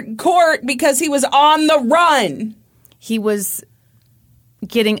up for court because he was on the run. He was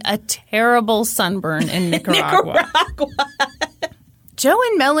getting a terrible sunburn in Nicaragua. Joe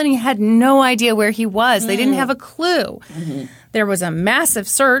and Melanie had no idea where he was. They didn't have a clue. Mm-hmm. There was a massive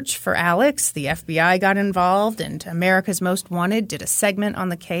search for Alex. The FBI got involved, and America's Most Wanted did a segment on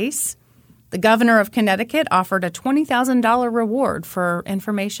the case. The governor of Connecticut offered a $20,000 reward for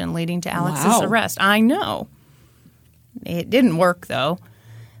information leading to Alex's arrest. I know. It didn't work, though.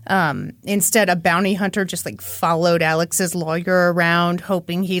 Instead, a bounty hunter just followed Alex's lawyer around,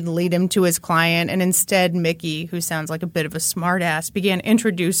 hoping he'd lead him to his client. And instead, Mickey, who sounds like a bit of a smartass, began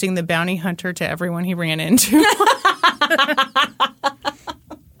introducing the bounty hunter to everyone he ran into.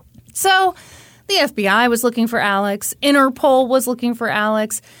 So The FBI was looking for Alex. Interpol was looking for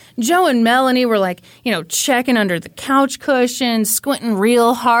Alex. Joe and Melanie were like, checking under the couch cushions, squinting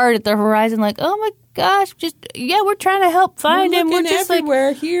real hard at the horizon like, oh my gosh, we're trying to help find him. We're just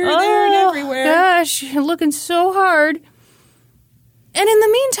everywhere, here, there, and everywhere. Gosh, looking so hard. And in the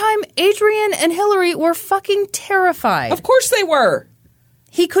meantime, Adrian and Hillary were fucking terrified. Of course they were.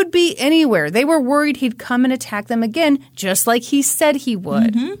 He could be anywhere. They were worried he'd come and attack them again, just like he said he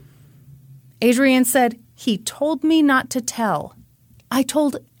would. Mm-hmm. Adrian said, he told me not to tell. I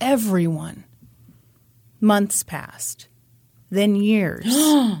told everyone. Months passed. Then years.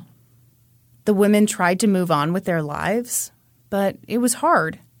 The women tried to move on with their lives, but it was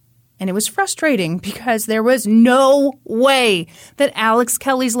hard. And it was frustrating because there was no way that Alex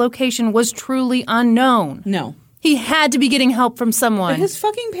Kelly's location was truly unknown. No. He had to be getting help from someone. His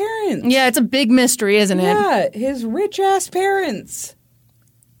fucking parents. Yeah, it's a big mystery, isn't it? Yeah, his rich-ass parents.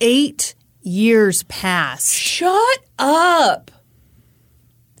 8 years passed. Shut up.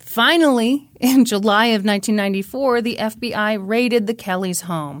 Finally, in July of 1994, the FBI raided the Kellys'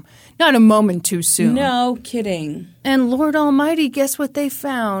 home. Not a moment too soon. No kidding. And Lord Almighty, guess what they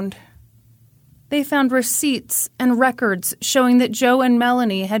found? They found receipts and records showing that Joe and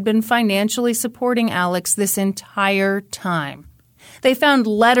Melanie had been financially supporting Alex this entire time. They found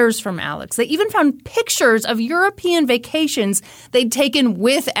letters from Alex. They even found pictures of European vacations they'd taken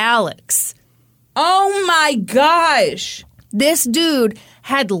with Alex. Oh my gosh. This dude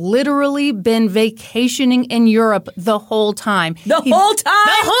had literally been vacationing in Europe the whole time. The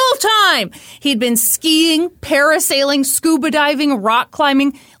whole time! He'd been skiing, parasailing, scuba diving, rock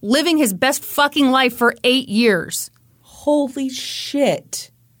climbing, living his best fucking life for 8 years. Holy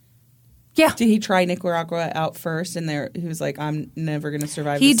shit. Yeah. Did he try Nicaragua out first and he was like, I'm never going to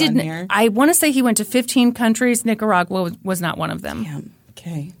survive the sun here? I want to say he went to 15 countries. Nicaragua was not one of them. Damn.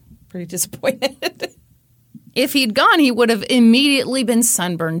 Okay. Pretty disappointed. If he'd gone, he would have immediately been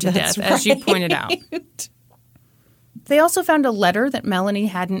sunburned to death, as you pointed out. They also found a letter that Melanie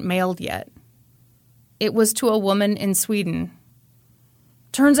hadn't mailed yet. It was to a woman in Sweden.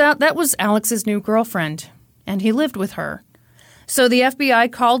 Turns out that was Alex's new girlfriend, and he lived with her. So the FBI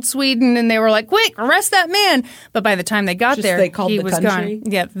called Sweden, and they were like, quick, arrest that man. But by the time they got there, he was gone.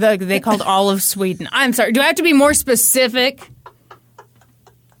 Yeah, they called all of Sweden. I'm sorry. Do I have to be more specific?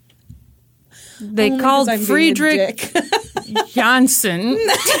 They called Friedrich Janssen.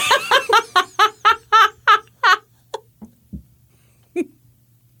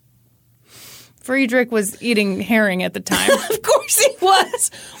 Friedrich was eating herring at the time. Of course he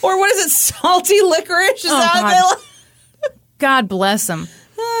was. Or what is it, salty licorice? Is that God bless him.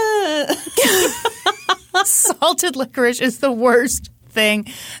 Salted licorice is the worst thing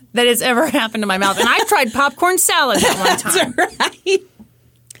that has ever happened to my mouth. And I tried popcorn salad at one time. That's right.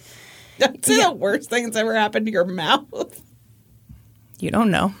 That's the worst thing that's ever happened to your mouth. You don't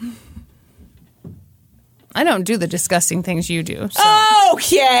know. I don't do the disgusting things you do. So.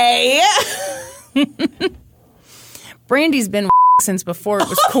 Okay. Brandy's been since before it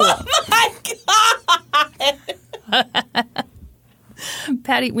was cool. Oh my God.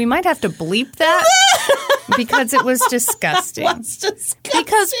 Patty, we might have to bleep that because it was disgusting. What's disgusting?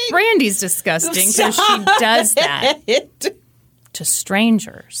 Because Brandy's disgusting because she does that to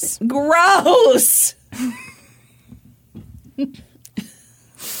strangers. Gross.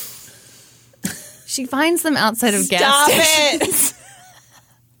 She finds them outside of gas stations. Stop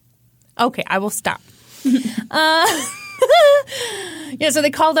it. Okay, I will stop. Yeah, so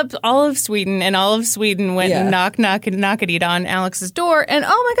they called up all of Sweden, and all of Sweden went and knocked on Alex's door, and oh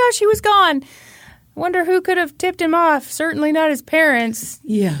my gosh, he was gone. I wonder who could have tipped him off. Certainly not his parents.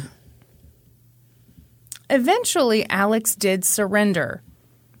 Yeah. Eventually, Alex did surrender.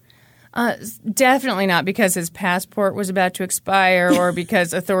 Definitely not because his passport was about to expire or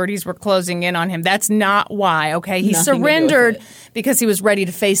because authorities were closing in on him. That's not why, okay? He surrendered because he was ready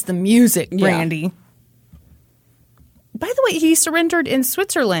to face the music, Brandy. Yeah. By the way, he surrendered in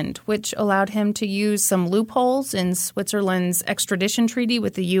Switzerland, which allowed him to use some loopholes in Switzerland's extradition treaty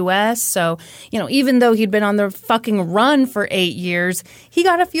with the U.S. So, even though he'd been on the fucking run for 8 years, he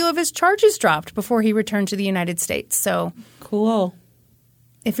got a few of his charges dropped before he returned to the United States. So cool.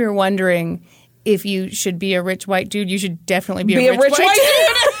 If you're wondering if you should be a rich white dude, you should definitely be a rich white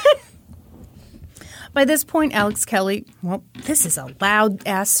dude. By this point, Alex Kelly, well, this is a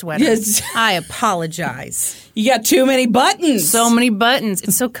loud-ass sweater. Yes. I apologize. You got too many buttons. So many buttons.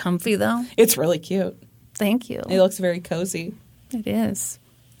 It's so comfy, though. It's really cute. Thank you. It looks very cozy. It is.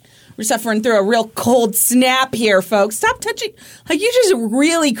 We're suffering through a real cold snap here, folks. Stop touching. Like, you just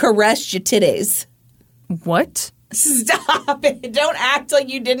really caressed your titties. What? Stop it. Don't act like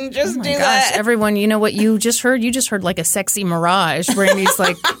you didn't just do Gosh, that. everyone, you know what you just heard? You just heard like a sexy mirage. Brandy's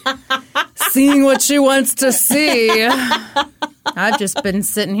like seeing what she wants to see. I've just been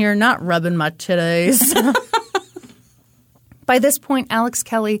sitting here not rubbing my titties. By this point, Alex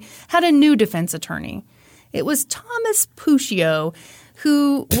Kelly had a new defense attorney. It was Thomas Puccio,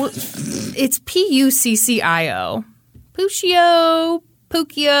 who it's Puccio.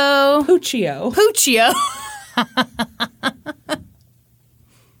 Puccio.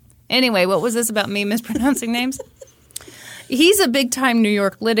 Anyway, what was this about me mispronouncing names? He's a big-time New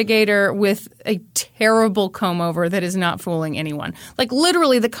York litigator with a terrible comb-over that is not fooling anyone. Like,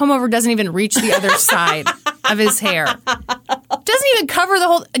 literally, the comb-over doesn't even reach the other side of his hair. Doesn't even cover the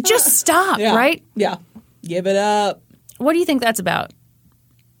whole – just stop, right? Yeah. Give it up. What do you think that's about?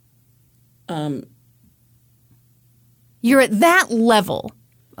 You're at that level,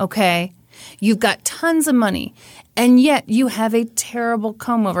 okay? You've got tons of money, and yet you have a terrible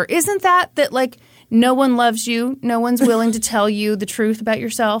comb-over. Isn't that like no one loves you, no one's willing to tell you the truth about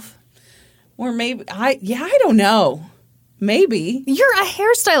yourself? Or maybe I don't know. Maybe. You're a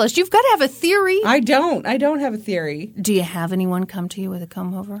hairstylist. You've got to have a theory. I don't have a theory. Do you have anyone come to you with a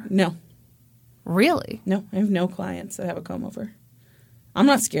comb-over? No. Really? No, I have no clients that have a comb-over. I'm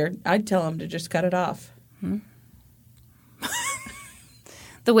not scared. I'd tell them to just cut it off.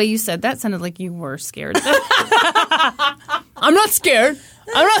 The way you said that sounded like you were scared. I'm not scared.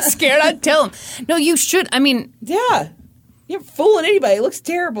 I'd tell him. No, you should. I mean. Yeah. You're fooling anybody. It looks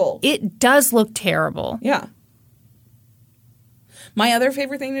terrible. It does look terrible. Yeah. My other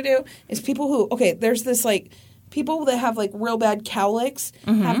favorite thing to do is people who, there's this like, people that have like real bad cowlicks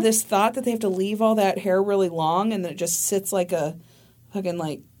have this thought that they have to leave all that hair really long and then it just sits like a fucking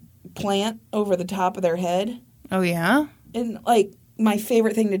like plant over the top of their head. Oh, yeah? And like, my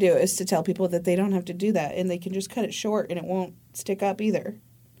favorite thing to do is to tell people that they don't have to do that and they can just cut it short and it won't stick up either.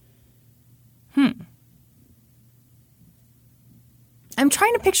 I'm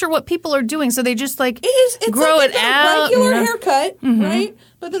trying to picture what people are doing. So they just like It's grow like it out. Regular haircut, right?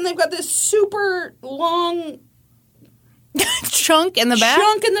 But then they've got this super long chunk in the back?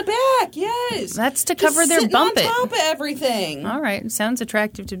 Chunk in the back, yes. That's to cover their bump on it. top of everything. All right. Sounds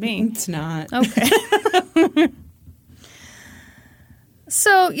attractive to me. It's not. Okay.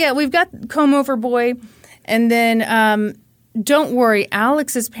 So, yeah, we've got Comb Over Boy. And then, don't worry,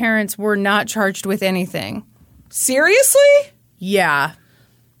 Alex's parents were not charged with anything. Seriously? Yeah.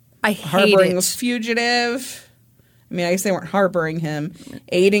 I hate Harboring a it. fugitive. I mean, I guess they weren't harboring him.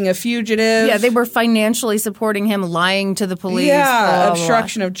 Aiding a fugitive. Yeah, they were financially supporting him, lying to the police. Yeah, blah, blah,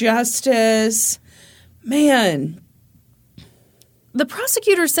 obstruction of justice. Man. The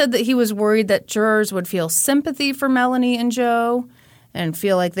prosecutor said that he was worried that jurors would feel sympathy for Melanie and Joe and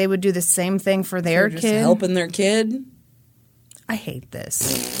feel like they would do the same thing for their Just kid. helping their kid. I hate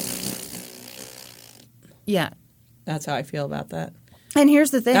this. Yeah. That's how I feel about that. And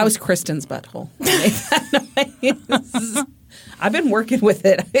here's the thing. That was Kristen's butthole. I've been working with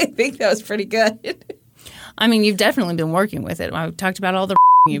it. I think that was pretty good. I mean, you've definitely been working with it. I talked about all the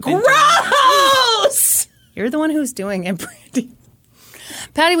you've been doing. Gross! You're the one who's doing it, Brandy.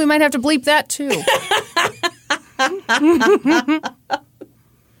 Patty, we might have to bleep that too.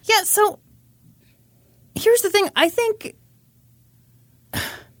 Yeah, so here's the thing. I think,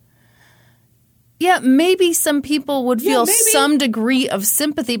 yeah, maybe some people would feel some degree of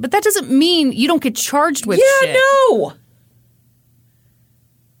sympathy, but that doesn't mean you don't get charged with shit. Yeah, no.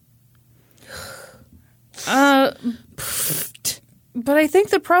 But I think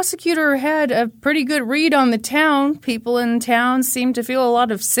the prosecutor had a pretty good read on the town. People in town seemed to feel a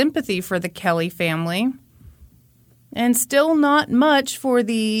lot of sympathy for the Kelly family. And still not much for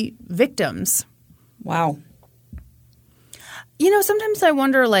the victims. Wow. You know, sometimes I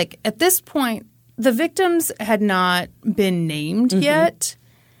wonder, like, at this point, the victims had not been named yet.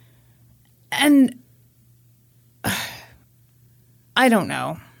 And I don't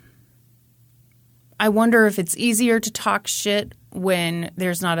know. I wonder if it's easier to talk shit when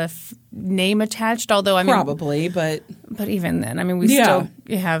there's not a name attached. Although, I mean, probably, but even then, I mean, we still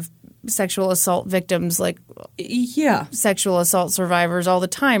have sexual assault victims, like sexual assault survivors all the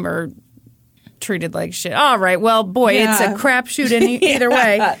time are treated like shit. All right, well, boy, it's a crapshoot either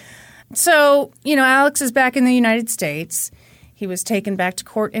way. So, you know, Alex is back in the United States. He was taken back to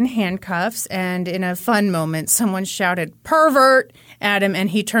court in handcuffs, and in a fun moment, someone shouted, "Pervert!" at him, and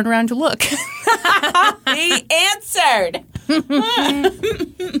he turned around to look. He answered.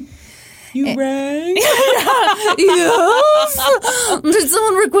 You rang? Yes. Did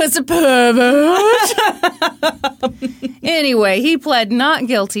someone request a pervert? Anyway, he pled not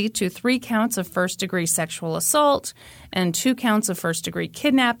guilty to 3 counts of first-degree sexual assault and 2 counts of first-degree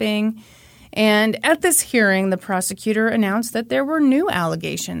kidnapping. And at this hearing, the prosecutor announced that there were new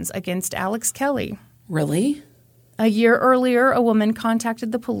allegations against Alex Kelly. Really? A year earlier, a woman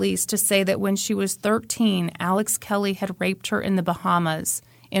contacted the police to say that when she was 13, Alex Kelly had raped her in the Bahamas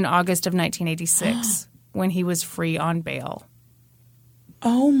in August of 1986 when he was free on bail.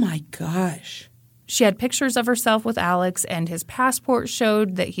 Oh, my gosh. She had pictures of herself with Alex, and his passport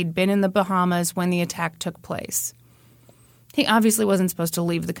showed that he'd been in the Bahamas when the attack took place. He obviously wasn't supposed to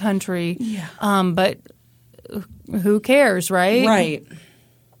leave the country, but who cares, right? Right.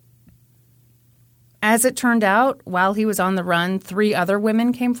 As it turned out, while he was on the run, 3 other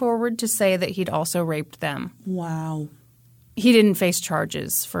women came forward to say that he'd also raped them. Wow. He didn't face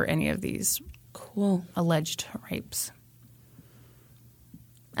charges for any of these alleged rapes.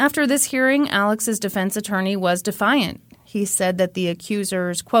 After this hearing, Alex's defense attorney was defiant. He said that the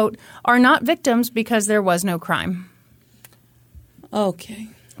accusers, quote, are not victims because there was no crime. Okay.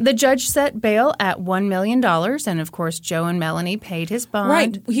 The judge set bail at $1 million, and of course, Joe and Melanie paid his bond.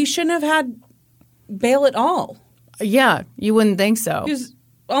 Right. He shouldn't have had bail at all. Yeah, you wouldn't think so. He was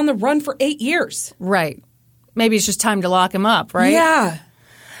on the run for 8 years. Right. Maybe it's just time to lock him up, right? Yeah.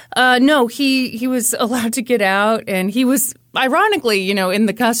 No, he was allowed to get out, and he was, ironically, in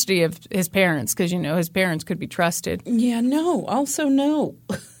the custody of his parents because, his parents could be trusted. Yeah, no. Also, no.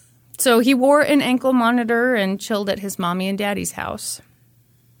 So he wore an ankle monitor and chilled at his mommy and daddy's house.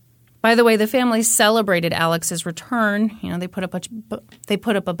 By the way, the family celebrated Alex's return. They put up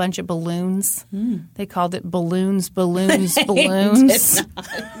a bunch of balloons. They called it balloons.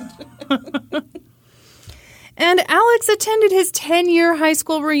 And Alex attended his 10-year high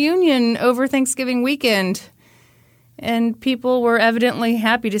school reunion over Thanksgiving weekend. And people were evidently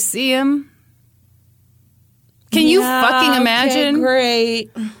happy to see him. Can you fucking imagine? Okay,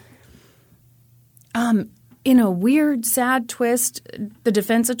 great. In a weird, sad twist, the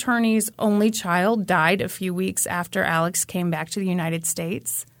defense attorney's only child died a few weeks after Alex came back to the United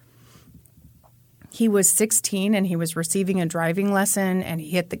States. He was 16 and he was receiving a driving lesson, and he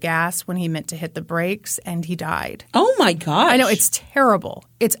hit the gas when he meant to hit the brakes, and he died. Oh, my gosh. I know. It's terrible.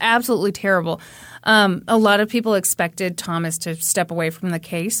 It's absolutely terrible. A lot of people expected Thomas to step away from the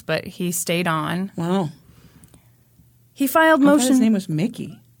case, but he stayed on. Wow. He filed I motion. thought his name was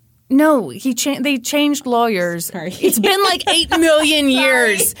Mickey. No, they changed lawyers. Sorry. It's been like 8 million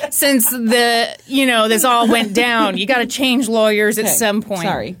years since this all went down. You got to change lawyers at some point.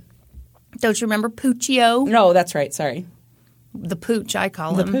 Sorry. Don't you remember Puccio? No, that's right. Sorry. The Pooch, I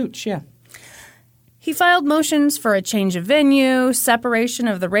call The him. Pooch, yeah. He filed motions for a change of venue, separation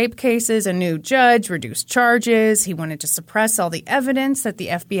of the rape cases, a new judge, reduced charges. He wanted to suppress all the evidence that the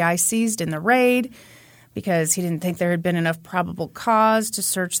FBI seized in the raid, because he didn't think there had been enough probable cause to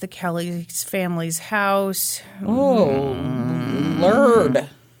search the Kelly's family's house. Oh, Lord.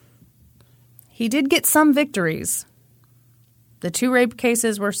 He did get some victories. The 2 rape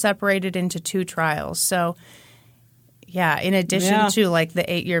cases were separated into 2 trials. So, yeah, in addition to like the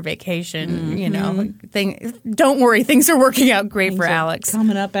 8-year vacation, don't worry, things are working out great for Alex.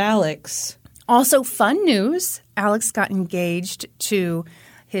 Coming up, Alex. Also, fun news, Alex got engaged to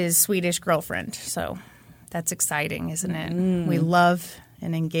his Swedish girlfriend. So that's exciting, isn't it? We love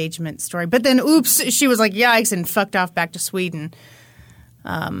an engagement story. But then, oops, she was like, yikes, and fucked off back to Sweden.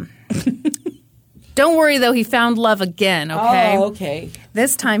 Don't worry, though. He found love again, okay? Oh, okay.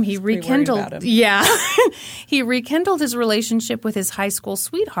 This time he rekindled. About him. Yeah. He rekindled his relationship with his high school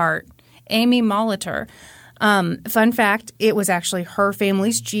sweetheart, Amy Molitor. Fun fact, it was actually her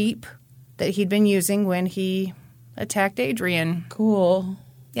family's Jeep that he'd been using when he attacked Adrian. Cool.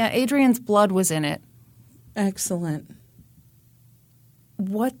 Yeah, Adrian's blood was in it. Excellent.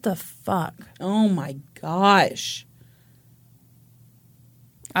 What the fuck? Oh, my gosh.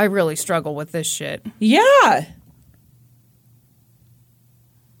 I really struggle with this shit. Yeah.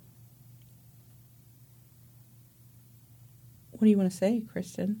 What do you want to say,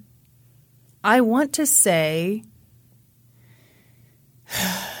 Kristen? I want to say,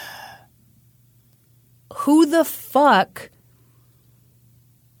 who the fuck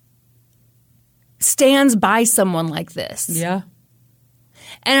stands by someone like this? Yeah.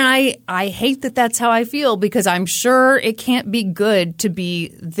 And I hate that that's how I feel, because I'm sure it can't be good to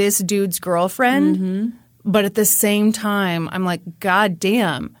be this dude's girlfriend. Mm-hmm. But at the same time, I'm like, God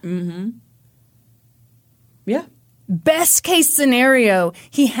damn. Mm-hmm. Yeah. Best case scenario,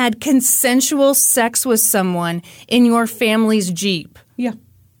 he had consensual sex with someone in your family's Jeep. Yeah.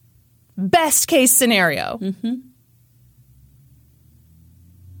 Best case scenario. Mm-hmm.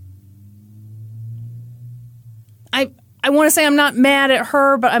 I want to say I'm not mad at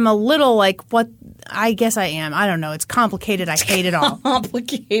her, but I'm a little like, what? I guess I am. I don't know. It's complicated. I hate it all.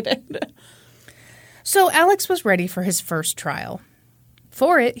 Complicated. So Alex was ready for his first trial.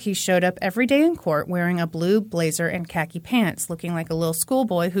 For it, he showed up every day in court wearing a blue blazer and khaki pants, looking like a little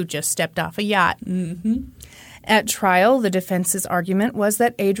schoolboy who just stepped off a yacht. Mm-hmm. At trial, the defense's argument was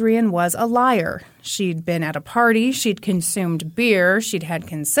that Adrienne was a liar. She'd been at a party, she'd consumed beer, she'd had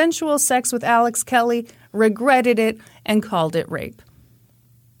consensual sex with Alex Kelly, regretted it, and called it rape.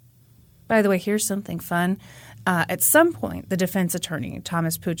 By the way, here's something fun. At some point, the defense attorney,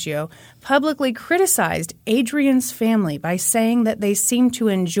 Thomas Puccio, publicly criticized Adrienne's family by saying that they seemed to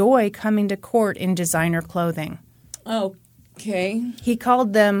enjoy coming to court in designer clothing. Okay. He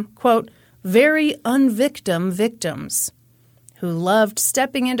called them, quote, very unvictim victims who loved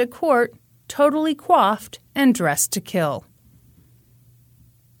stepping into court totally coiffed and dressed to kill.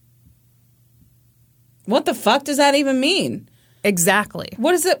 What the fuck does that even mean? Exactly.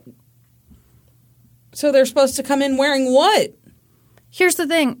 What is it? So they're supposed to come in wearing what? Here's the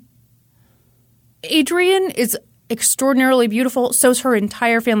thing. Adrienne is extraordinarily beautiful. So's her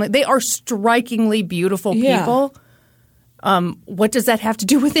entire family. They are strikingly beautiful people. What does that have to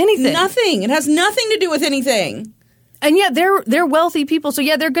do with anything? Nothing. It has nothing to do with anything. And yet they're wealthy people. So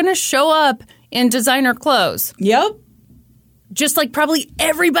yeah, they're going to show up in designer clothes. Yep. Just like probably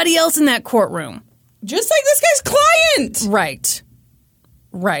everybody else in that courtroom. Just like this guy's client. Right.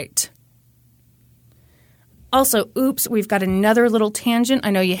 Right. Also, oops, we've got another little tangent.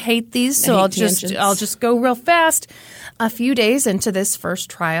 I know you hate these, so I'll just go real fast. A few days into this first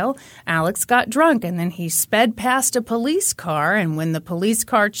trial, Alex got drunk and then he sped past a police car, and when the police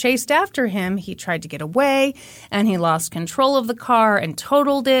car chased after him, he tried to get away and he lost control of the car and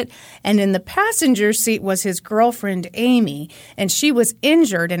totaled it. And in the passenger seat was his girlfriend, Amy, and she was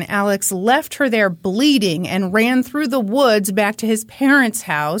injured, and Alex left her there bleeding and ran through the woods back to his parents'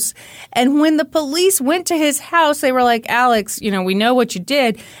 house. And when the police went to his house, they were like, Alex, we know what you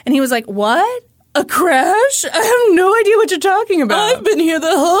did. And he was like, what? A crash? I have no idea what you're talking about. I've been here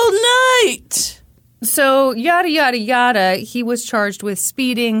the whole night. So, yada, yada, yada, he was charged with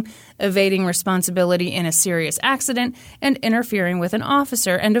speeding, evading responsibility in a serious accident, and interfering with an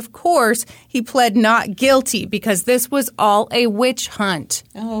officer. And, of course, he pled not guilty because this was all a witch hunt.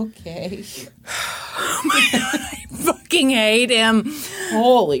 Okay. Oh, my God, I fucking hate him.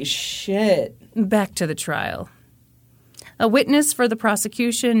 Holy shit. Back to the trial. A witness for the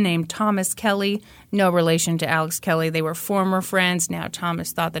prosecution named Thomas Kelly, no relation to Alex Kelly. They were former friends. Now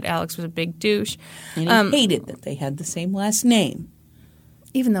Thomas thought that Alex was a big douche. And he hated that they had the same last name.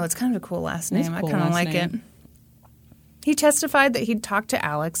 Even though it's kind of a cool last name. I kind of like it. He testified that he'd talked to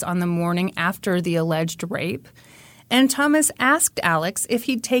Alex on the morning after the alleged rape. And Thomas asked Alex if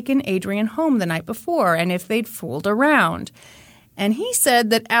he'd taken Adrienne home the night before and if they'd fooled around. And he said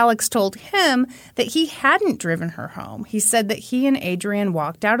that Alex told him that he hadn't driven her home. He said that he and Adrienne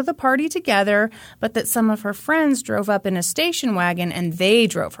walked out of the party together, but that some of her friends drove up in a station wagon and they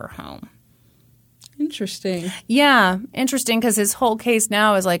drove her home. Interesting. Yeah, interesting, because his whole case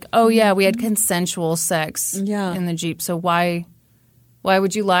now is like, oh, yeah, we had consensual sex in the Jeep. So why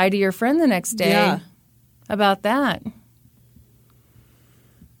would you lie to your friend the next day about that?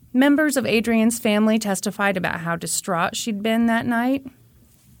 Members of Adrienne's family testified about how distraught she'd been that night.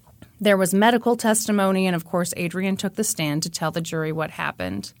 There was medical testimony, and of course, Adrienne took the stand to tell the jury what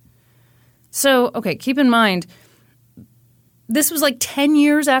happened. So, okay, keep in mind, this was like 10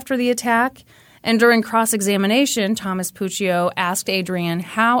 years after the attack, and during cross-examination, Thomas Puccio asked Adrienne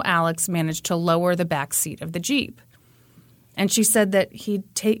how Alex managed to lower the back seat of the Jeep. And she said that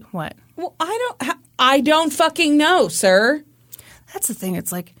he'd take what? Well, I don't fucking know, sir. That's the thing.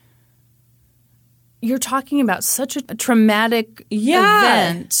 It's like, you're talking about such a traumatic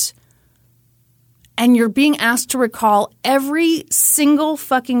event, and you're being asked to recall every single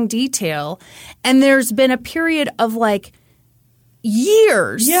fucking detail, and there's been a period of, like,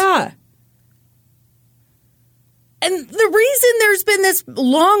 years. Yeah. And the reason there's been this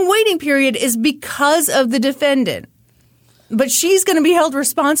long waiting period is because of the defendant. But she's going to be held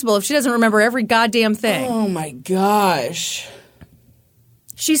responsible if she doesn't remember every goddamn thing. Oh, my gosh.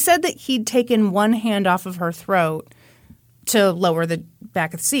 She said that he'd taken one hand off of her throat to lower the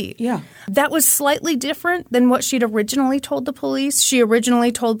back of the seat. Yeah. That was slightly different than what she'd originally told the police. She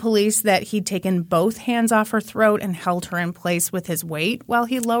originally told police that he'd taken both hands off her throat and held her in place with his weight while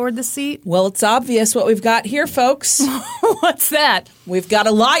he lowered the seat. Well, it's obvious what we've got here, folks. What's that? We've got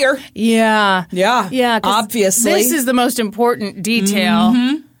a liar. Yeah. Yeah. Yeah. Obviously. This is the most important detail.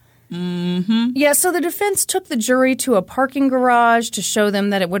 Mm-hmm. Yeah, so the defense took the jury to a parking garage to show them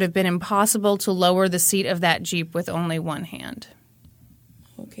that it would have been impossible to lower the seat of that Jeep with only one hand.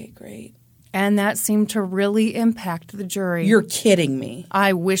 Okay, great. And that seemed to really impact the jury. You're kidding me.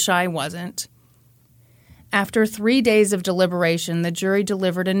 I wish I wasn't. After 3 days of deliberation, the jury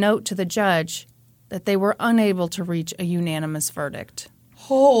delivered a note to the judge that they were unable to reach a unanimous verdict.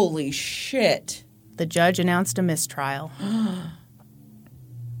 Holy shit. The judge announced a mistrial.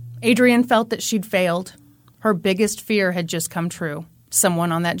 Adrienne felt that she'd failed. Her biggest fear had just come true.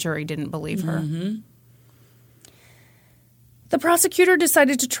 Someone on that jury didn't believe her. The prosecutor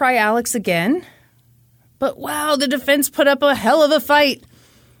decided to try Alex again. But wow, the defense put up a hell of a fight.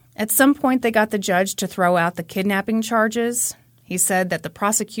 At some point, they got the judge to throw out the kidnapping charges. He said that the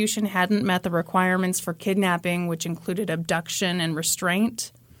prosecution hadn't met the requirements for kidnapping, which included abduction and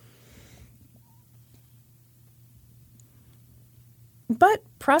restraint. But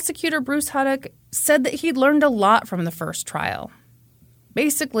prosecutor Bruce Huddock said that he'd learned a lot from the first trial.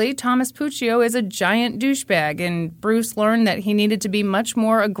 Basically, Thomas Puccio is a giant douchebag, and Bruce learned that he needed to be much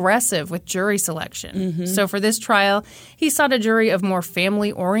more aggressive with jury selection. So for this trial, he sought a jury of more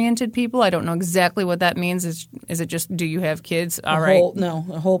family-oriented people. I don't know exactly what that means. Is it just, do you have kids? All right.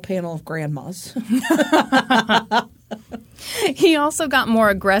 A whole panel of grandmas. He also got more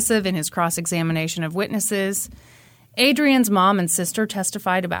aggressive in his cross-examination of witnesses. Adrienne's mom and sister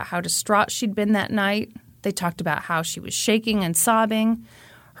testified about how distraught she'd been that night. They talked about how she was shaking and sobbing.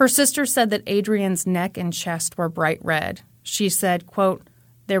 Her sister said that Adrienne's neck and chest were bright red. She said, quote,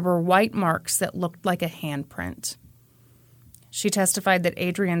 there were white marks that looked like a handprint. She testified that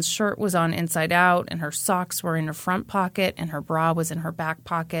Adrienne's shirt was on inside out and her socks were in her front pocket and her bra was in her back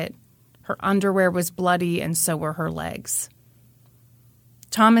pocket. Her underwear was bloody and so were her legs.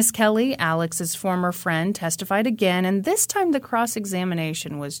 Thomas Kelly, Alex's former friend, testified again, and this time the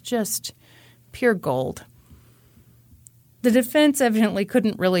cross-examination was just pure gold. The defense evidently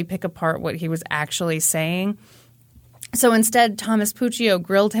couldn't really pick apart what he was actually saying. So instead, Thomas Puccio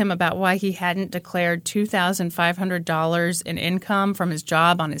grilled him about why he hadn't declared $2,500 in income from his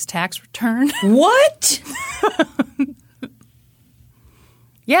job on his tax return. What?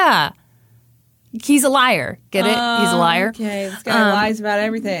 Yeah. He's a liar. Get it? He's a liar. Okay, this guy lies about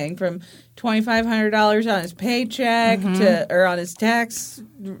everything from $2,500 on his paycheck or on his tax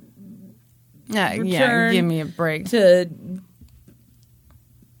return. Yeah, give me a break. To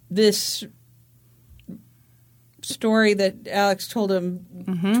this story that Alex told him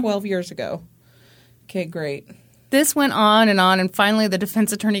 12 years ago. Okay, great. This went on, and finally the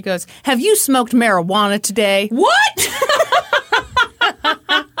defense attorney goes, have you smoked marijuana today? What?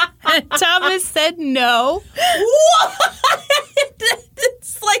 And Thomas said no. What?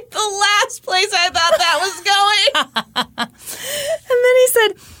 It's like the last place I thought that was going. And then he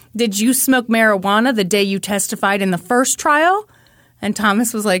said, did you smoke marijuana the day you testified in the first trial? And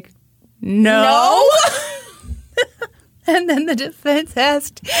Thomas was like, no. And then the defense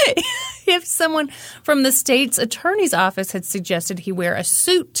asked if someone from the state's attorney's office had suggested he wear a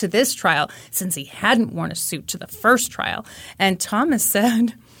suit to this trial since he hadn't worn a suit to the first trial. And Thomas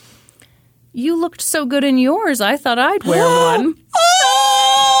said, you looked so good in yours, I thought I'd wear one.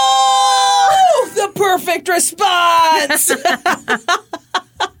 Oh! The perfect response!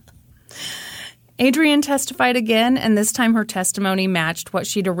 Adrienne testified again, and this time her testimony matched what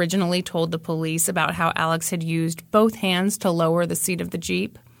she'd originally told the police about how Alex had used both hands to lower the seat of the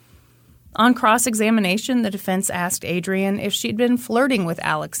Jeep. On cross-examination, the defense asked Adrienne if she'd been flirting with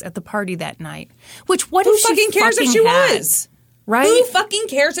Alex at the party that night. Which, what Who if she fucking cares if she had? was? Right? Who fucking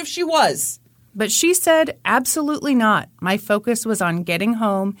cares if she was? But she said, absolutely not. My focus was on getting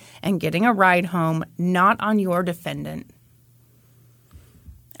home and getting a ride home, not on your defendant.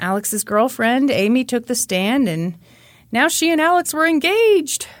 Alex's girlfriend, Amy, took the stand, and now she and Alex were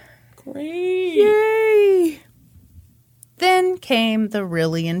engaged. Great. Yay! Then came the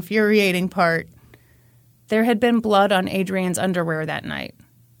really infuriating part. There had been blood on Adrienne's underwear that night.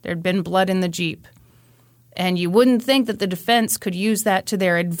 There'd been blood in the Jeep. And you wouldn't think that the defense could use that to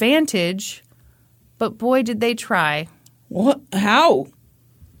their advantage, but boy, did they try. What? How?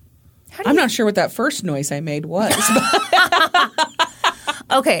 I'm not sure what that first noise I made was.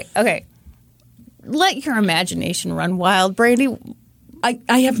 Okay. Let your imagination run wild, Brady.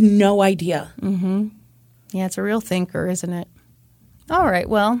 I have no idea. Yeah, it's a real thinker, isn't it? All right,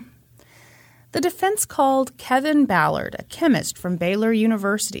 well, the defense called Kevin Ballard, a chemist from Baylor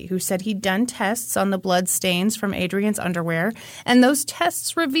University, who said he'd done tests on the blood stains from Adrienne's underwear, and those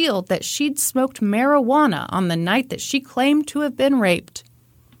tests revealed that she'd smoked marijuana on the night that she claimed to have been raped.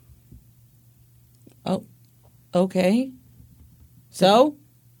 Oh, okay. So?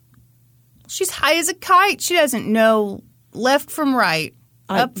 She's high as a kite. She doesn't know left from right,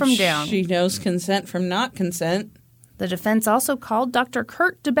 up from down. She knows consent from not consent. The defense also called Dr.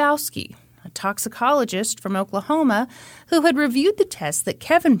 Kurt Dabowski, a toxicologist from Oklahoma, who had reviewed the tests that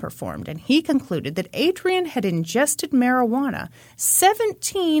Kevin performed, and he concluded that Adrian had ingested marijuana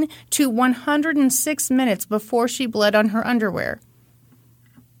 17 to 106 minutes before she bled on her underwear.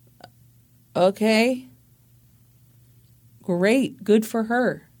 Okay. Great. Good for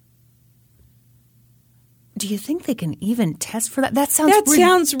her. Do you think they can even test for that? That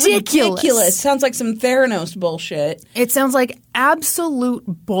sounds ridiculous. ridiculous. Sounds like some Theranos bullshit. It sounds like absolute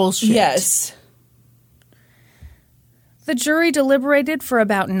bullshit. Yes. The jury deliberated for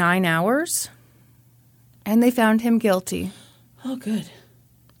about 9 hours, and they found him guilty. Oh, good.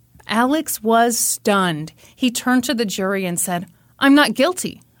 Alex was stunned. He turned to the jury and said, "I'm not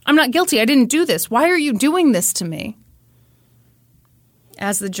guilty. I'm not guilty. I didn't do this. Why are you doing this to me?"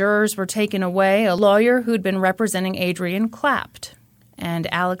 As the jurors were taken away, a lawyer who'd been representing Adrian clapped, and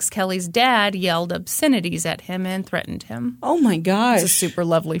Alex Kelly's dad yelled obscenities at him and threatened him. Oh, my gosh. It's a super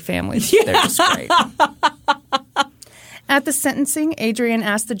lovely family. Yeah. They're just great. At the sentencing, Adrian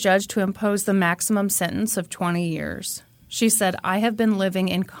asked the judge to impose the maximum sentence of 20 years. She said, "I have been living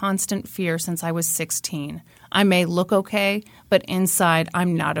in constant fear since I was 16. I may look okay, but inside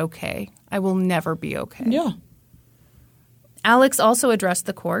I'm not okay. I will never be okay." Yeah. Alex also addressed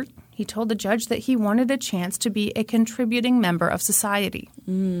the court. He told the judge that he wanted a chance to be a contributing member of society.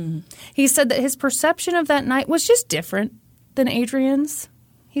 He said that his perception of that night was just different than Adrian's.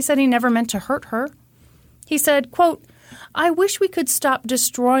 He said he never meant to hurt her. He said, quote, "I wish we could stop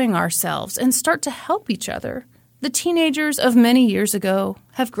destroying ourselves and start to help each other. The teenagers of many years ago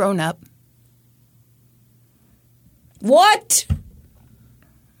have grown up." What?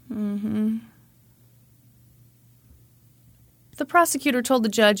 Mm-hmm. The prosecutor told the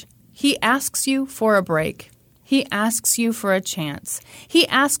judge, "He asks you for a break. He asks you for a chance. He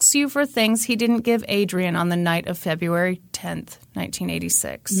asks you for things he didn't give Adrian on the night of February 10th,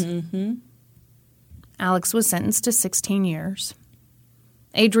 1986. Mm-hmm. Alex was sentenced to 16 years.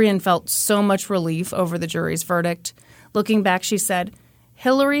 Adrian felt so much relief over the jury's verdict. Looking back, she said,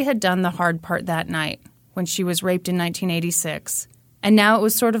 "Hillary had done the hard part that night when she was raped in 1986, and now it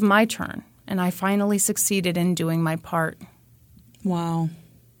was sort of my turn, and I finally succeeded in doing my part." Wow.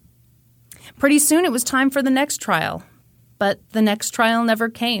 Pretty soon it was time for the next trial, but the next trial never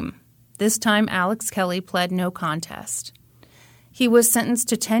came. This time Alex Kelly pled no contest. He was sentenced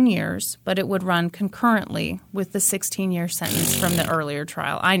to 10 years, but it would run concurrently with the 16-year sentence from the earlier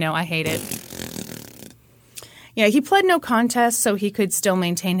trial. I know, I hate it. Yeah, he pled no contest so he could still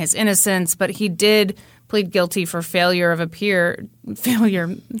maintain his innocence, but he did plead guilty for failure to appear.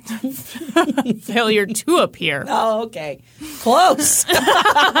 Oh, okay. Close.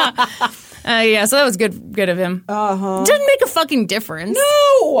 Yeah, so that was good of him. Uh-huh. Didn't make a fucking difference.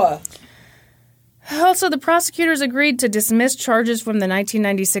 No! Also, the prosecutors agreed to dismiss charges from the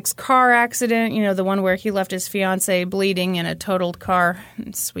 1996 car accident, you know, the one where he left his fiancée bleeding in a totaled car.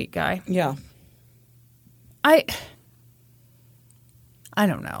 Sweet guy. Yeah. I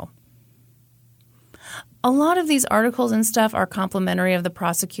don't know. A lot of these articles and stuff are complimentary of the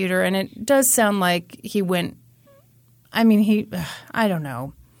prosecutor, and it does sound like he went – I don't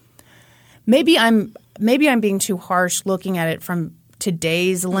know. Maybe I'm being too harsh looking at it from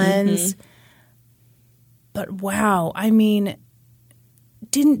today's lens. Mm-hmm. But wow,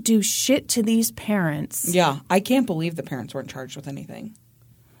 didn't do shit to these parents. Yeah, I can't believe the parents weren't charged with anything.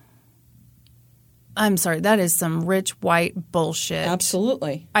 I'm sorry, that is some rich white bullshit.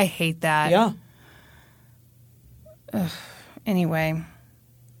 Absolutely. I hate that. Yeah. Ugh. Anyway,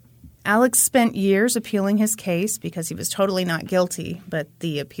 Alex spent years appealing his case because he was totally not guilty, but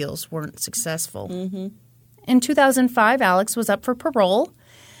the appeals weren't successful. Mm-hmm. In 2005, Alex was up for parole.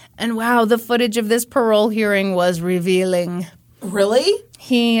 And wow, the footage of this parole hearing was revealing. Really?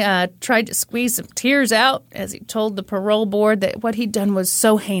 He tried to squeeze some tears out as he told the parole board that what he'd done was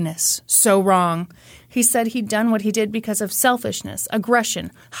so heinous, so wrong. He said he'd done what he did because of selfishness,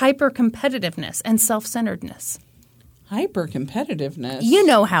 aggression, hyper-competitiveness, and self-centeredness. Hyper-competitiveness? You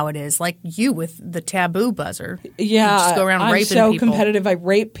know how it is, like you with the taboo buzzer. Yeah, you just go around raping people. I'm so competitive I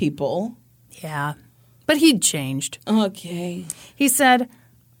rape people. Yeah, but he'd changed. Okay. He said,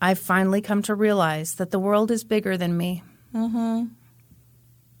 "I've finally come to realize that the world is bigger than me." Uh-huh.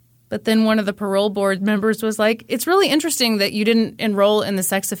 But then one of the parole board members was like, "It's really interesting that you didn't enroll in the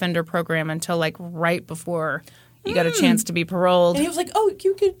sex offender program until like right before you got a chance to be paroled." And he was like, "Oh,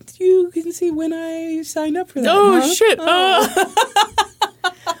 you can see when I signed up for that." Oh, huh? shit.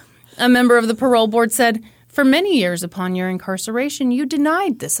 A member of the parole board said, "For many years upon your incarceration, you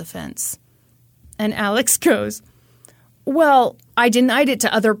denied this offense. And Alex goes, well, I denied it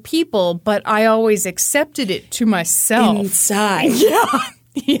to other people, but I always accepted it to myself. Inside.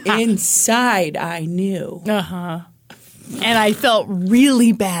 Yeah. Inside, I knew. And I felt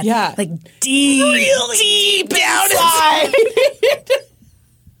really bad. Yeah. Like deep down inside.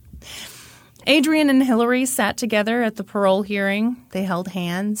 Adrian and Hillary sat together at the parole hearing. They held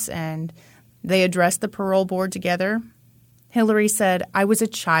hands and they addressed the parole board together. Hillary said, I was a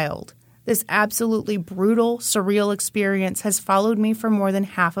child. This absolutely brutal, surreal experience has followed me for more than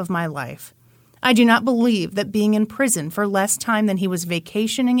half of my life. I do not believe that being in prison for less time than he was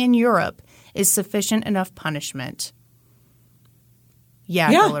vacationing in Europe is sufficient enough punishment. Yeah.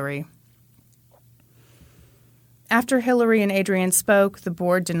 Hillary. After Hillary and Adrian spoke, the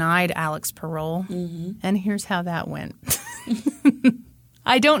board denied Alex parole. And here's how that went.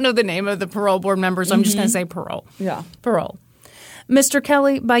 I don't know the name of the parole board members. So I'm just going to say parole. Yeah. Parole. Mr.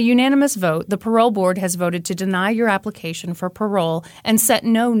 Kelly, by unanimous vote, the parole board has voted to deny your application for parole and set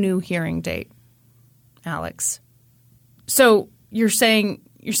no new hearing date. Alex. So you're saying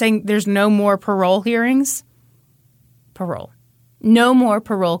there's no more parole hearings? Parole. No more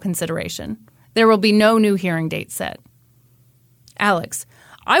parole consideration. There will be no new hearing date set. Alex.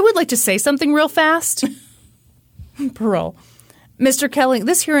 I would like to say something real fast. Parole. Mr. Kelly,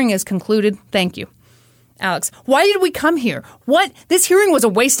 this hearing is concluded. Thank you. Alex, why did we come here? What? This hearing was a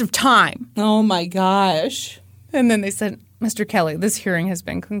waste of time. Oh, my gosh. And then they said, Mr. Kelly, this hearing has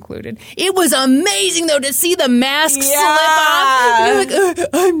been concluded. It was amazing, though, to see the mask slip off. You're like,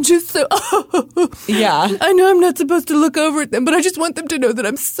 I'm just so... Yeah. I know I'm not supposed to look over at them, but I just want them to know that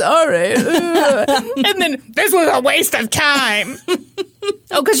I'm sorry. And then, this was a waste of time.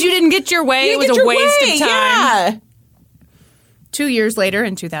 Oh, because you didn't get your way? It was a waste of time. Yeah. 2 years later,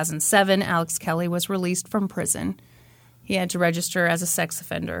 in 2007, Alex Kelly was released from prison. He had to register as a sex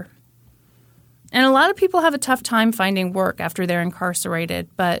offender. And a lot of people have a tough time finding work after they're incarcerated,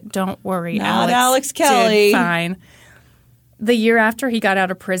 but don't worry. Not Alex Kelly. Did fine. The year after he got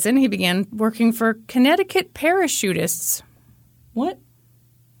out of prison, he began working for Connecticut Parachutists. What?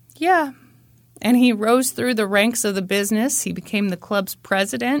 Yeah. And he rose through the ranks of the business. He became the club's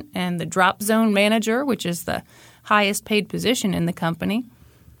president and the drop zone manager, which is the highest paid position in the company.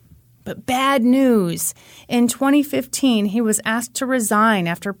 But bad news. In 2015, he was asked to resign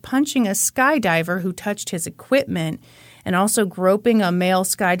after punching a skydiver who touched his equipment and also groping a male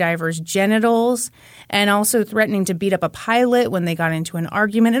skydiver's genitals and also threatening to beat up a pilot when they got into an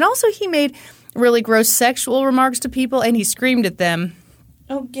argument. And also he made really gross sexual remarks to people and he screamed at them.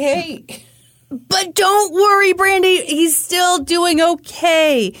 Okay. But don't worry, Brandy. He's still doing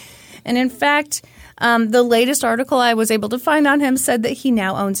okay. And in fact... the latest article I was able to find on him said that he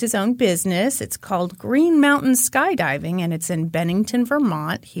now owns his own business. It's called Green Mountain Skydiving, and it's in Bennington,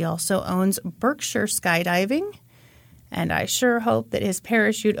 Vermont. He also owns Berkshire Skydiving, and I sure hope that his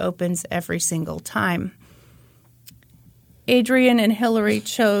parachute opens every single time. Adrian and Hillary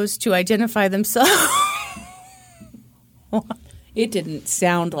chose to identify themselves. It didn't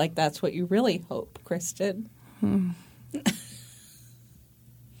sound like that's what you really hope, Kristen.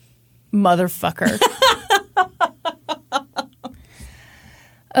 Motherfucker.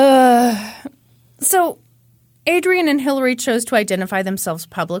 So Adrian and Hillary chose to identify themselves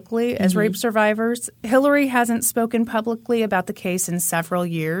publicly as rape survivors. Hillary hasn't spoken publicly about the case in several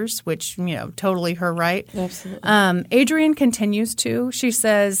years, which, totally her right. Absolutely. Adrian continues to. She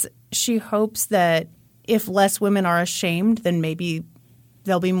says she hopes that if less women are ashamed, then maybe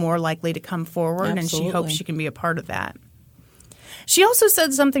they'll be more likely to come forward, and she hopes she can be a part of that. She also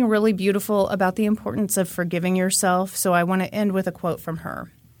said something really beautiful about the importance of forgiving yourself, so I want to end with a quote from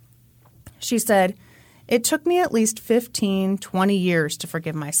her. She said, "It took me at least 15, 20 years to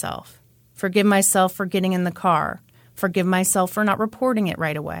forgive myself. Forgive myself for getting in the car. Forgive myself for not reporting it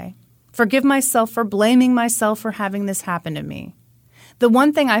right away. Forgive myself for blaming myself for having this happen to me. The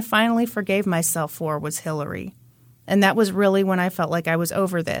one thing I finally forgave myself for was Hillary. And that was really when I felt like I was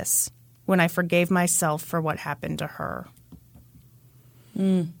over this, when I forgave myself for what happened to her."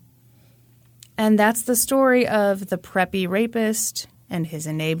 And that's the story of the preppy rapist and his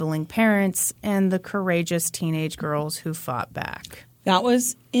enabling parents and the courageous teenage girls who fought back. That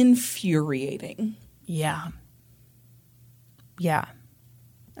was infuriating. Yeah. Yeah.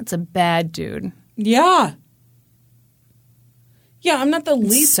 That's a bad dude. Yeah. Yeah, I'm not the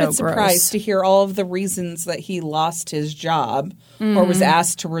least so bit surprised gross. to hear all of the reasons that he lost his job or was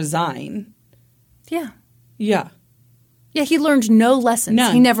asked to resign. Yeah. Yeah. Yeah, he learned no lessons.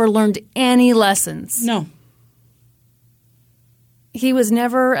 None. He never learned any lessons. No. He was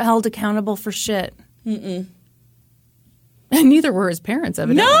never held accountable for shit. And neither were his parents,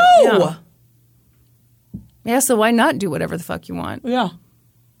 evidently. No! Yeah. Yeah, so why not do whatever the fuck you want? Yeah.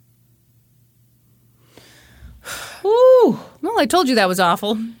 Ooh. Well, I told you that was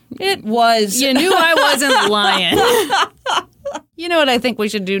awful. It was. You knew I wasn't lying. You know what I think we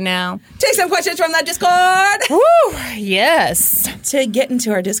should do now? Take some questions from that Discord. Woo! Yes. To get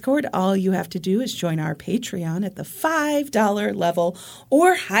into our Discord, all you have to do is join our Patreon at the $5 level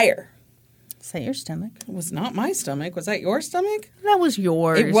or higher. Is that your stomach? It was not my stomach. Was that your stomach? That was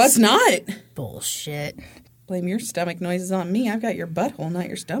yours. It was not. Bullshit. Blame your stomach noises on me. I've got your butthole, not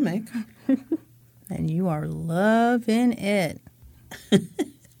your stomach. And you are loving it.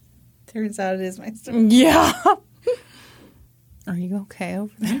 Turns out it is my stomach. Yeah. Are you okay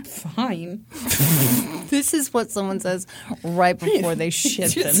over there? I'm fine. This is what someone says right before they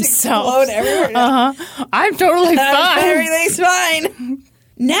shit Just themselves. explode everywhere. I'm totally fine. Everything's fine.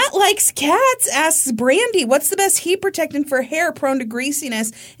 Nat Likes Cats asks Brandy, what's the best heat protectant for hair prone to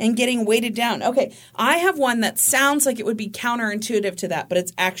greasiness and getting weighted down? Okay, I have one that sounds like it would be counterintuitive to that, but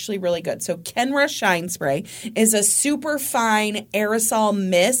it's actually really good. So Kenra Shine Spray is a super fine aerosol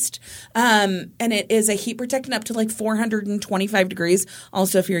mist, and it is a heat protectant up to like 425 degrees.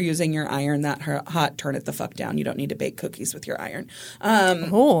 Also, if you're using your iron that hot, turn it the fuck down. You don't need to bake cookies with your iron.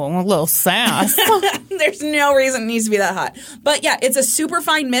 Oh, a little sass. There's no reason it needs to be that hot. But yeah, it's a super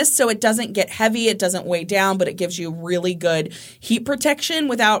fine mist, so it doesn't get heavy, it doesn't weigh down, but it gives you really good heat protection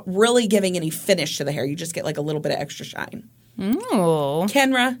without really giving any finish to the hair. You just get like a little bit of extra shine. Oh.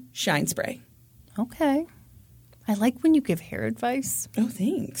 Kenra Shine Spray. Okay. I like when you give hair advice. Oh,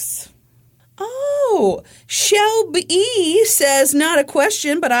 thanks. Oh, Shelby E says, not a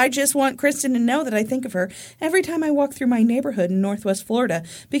question, but I just want Kristen to know that I think of her every time I walk through my neighborhood in Northwest Florida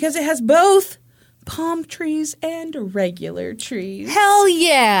because it has both palm trees and regular trees. Hell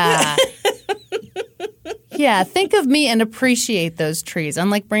yeah. Yeah, think of me and appreciate those trees.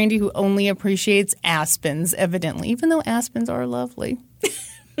 Unlike Brandy, who only appreciates aspens, evidently, even though aspens are lovely.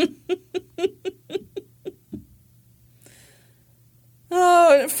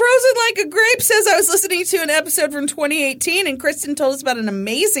 Oh, Frozen Like a Grape says, I was listening to an episode from 2018 and Kristen told us about an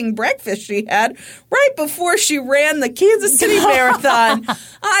amazing breakfast she had right before she ran the Kansas City Marathon.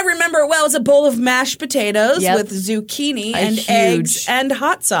 I remember it well. It was a bowl of mashed potatoes with zucchini and eggs and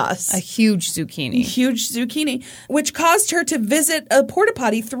hot sauce. A huge zucchini. Huge zucchini, which caused her to visit a porta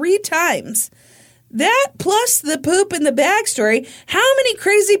potty 3 times. That plus the poop in the bag story. How many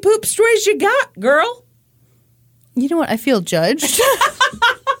crazy poop stories you got, girl? You know what? I feel judged.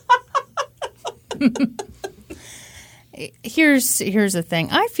 Here's the thing.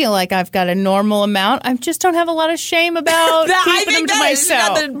 I feel like I've got a normal amount. I just don't have a lot of shame about keeping them to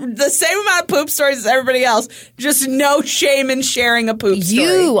myself. You got the same amount of poop stories as everybody else. Just no shame in sharing a poop story.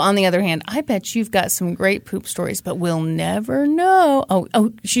 You, on the other hand, I bet you've got some great poop stories, but we'll never know.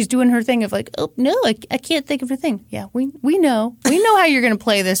 Oh, she's doing her thing of like, oh, no, I can't think of a thing. Yeah, we know. We know how you're going to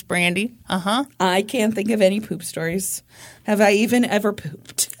play this, Brandy. Uh-huh. I can't think of any poop stories. Have I even ever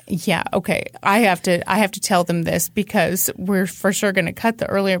pooped? Yeah, okay. I have to tell them this because we're for sure going to cut the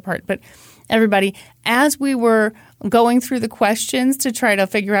earlier part. But everybody, as we were going through the questions to try to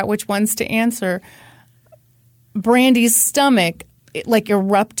figure out which ones to answer, Brandy's stomach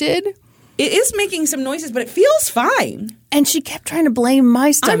erupted. It is making some noises, but it feels fine. And she kept trying to blame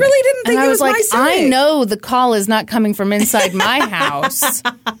my stomach. I really didn't think it was like, my stomach. I know the call is not coming from inside my house.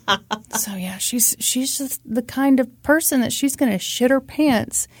 So yeah, she's just the kind of person that she's going to shit her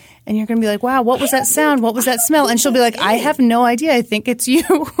pants. And you're going to be like, wow, what was that sound? What was that smell? And she'll be like, I have no idea. I think it's you.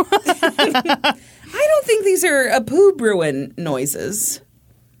 I don't think these are poo brewing noises.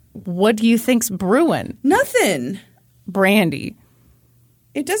 What do you think's brewing? Nothing. Brandy.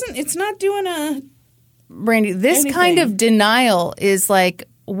 It's not doing a... Brandy, this anything. kind of denial is like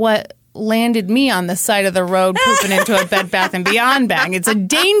what landed me on the side of the road pooping into a Bed Bath & Beyond bag. It's a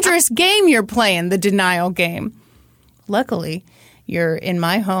dangerous game you're playing, the denial game. Luckily, you're in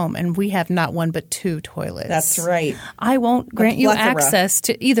my home, and we have not one but 2 toilets. That's right. I won't grant you plethora. access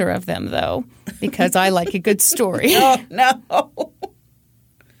to either of them, though, because I like a good story. Oh, no.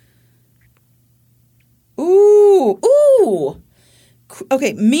 Ooh.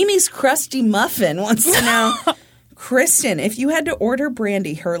 Okay, Mimi's Crusty Muffin wants to know, Kristen, if you had to order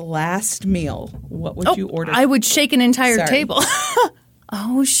Brandy her last meal, what would you order? I would shake an entire table.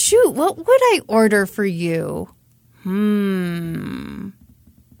 Oh, shoot. What would I order for you? Oh,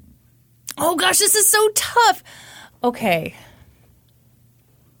 gosh, this is so tough. Okay.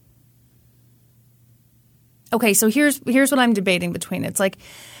 Okay, so here's what I'm debating between. It's like,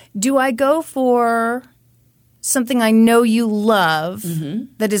 do I go for something I know you love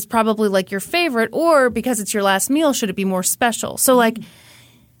that is probably like your favorite, or because it's your last meal, should it be more special? So like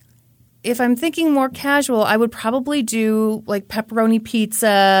if I'm thinking more casual, I would probably do like pepperoni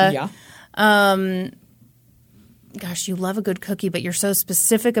pizza. Yeah. Gosh, you love a good cookie, but you're so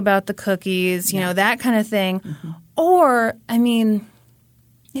specific about the cookies, you know, that kind of thing. Or, I mean,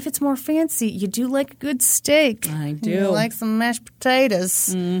 if it's more fancy, you do like a good steak. I do. You like some mashed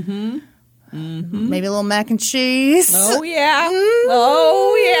potatoes. Maybe a little mac and cheese. Oh, yeah.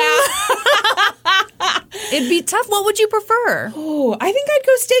 Oh, yeah. It'd be tough. What would you prefer? Oh, I think I'd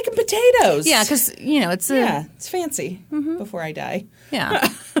go steak and potatoes. Yeah, because, you know, it's it's fancy before I die. Yeah.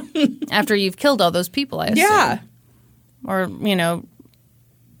 After you've killed all those people, I assume. Yeah. Or, you know,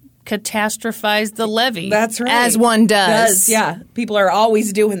 catastrophize the levee. That's right. As one does. Yeah. People are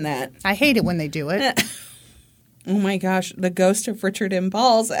always doing that. I hate it when they do it. Oh my gosh, the ghost of Richard M.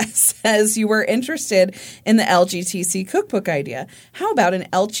 Balls says you were interested in the LGTC cookbook idea. How about an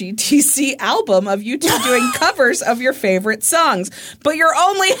LGTC album of you two doing covers of your favorite songs? But you're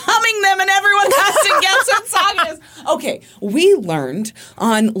only humming them and everyone has to guess what song it is. Okay, we learned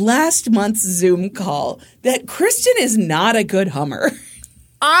on last month's Zoom call that Kristen is not a good hummer.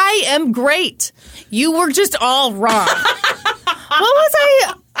 I am great. You were just all wrong. What was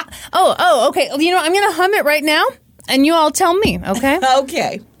I? Oh, okay. You know, I'm going to hum it right now, and you all tell me, okay?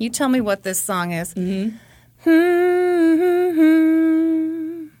 Okay. You tell me what this song is. Anyway,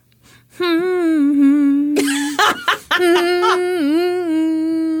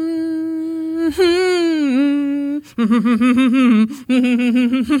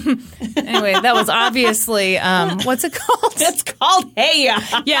 that was obviously, what's it called? It's called Hey Ya.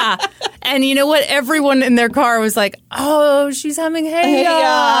 Yeah. And you know what? Everyone in their car was like, oh, she's humming Hey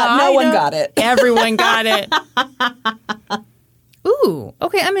Ya. No one got it. Everyone got it. Ooh,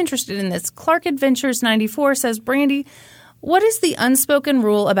 okay, I'm interested in this. Clark Adventures 94 says, Brandy, what is the unspoken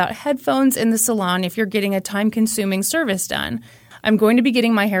rule about headphones in the salon if you're getting a time-consuming service done? I'm going to be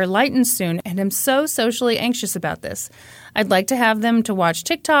getting my hair lightened soon, and I'm so socially anxious about this. I'd like to have them to watch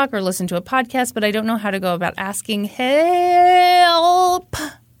TikTok or listen to a podcast, but I don't know how to go about asking help.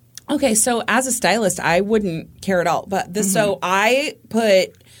 Okay, so as a stylist, I wouldn't care at all. But this, so I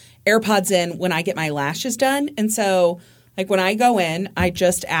put AirPods in when I get my lashes done, and so like when I go in, I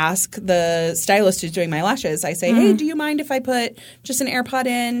just ask the stylist who's doing my lashes. I say, hey, do you mind if I put just an AirPod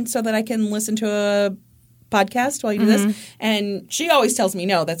in so that I can listen to a podcast while you do this? And she always tells me,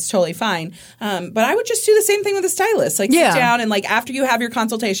 no, that's totally fine. But I would just do the same thing with a stylist. Like sit down and like after you have your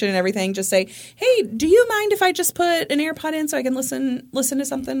consultation and everything, just say, hey, do you mind if I just put an AirPod in so I can listen to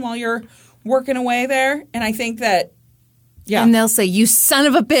something while you're working away there? And I think that, yeah. And they'll say, you son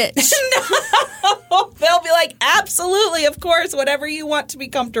of a bitch. They'll be like, absolutely, of course, whatever you want to be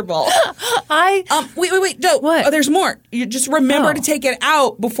comfortable. Wait, no. What? Oh, there's more. You just remember to take it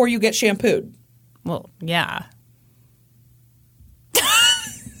out before you get shampooed. Well, yeah.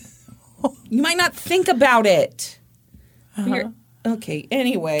 You might not think about it. Okay,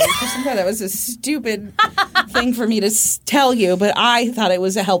 anyway, sometimes that was a stupid thing for me to tell you, but I thought it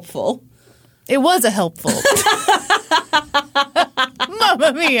was helpful. It was a helpful.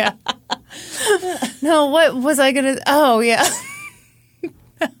 Mamma mia. No, what was I going to... Oh, yeah.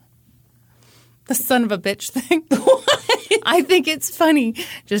 The son of a bitch thing. I think it's funny,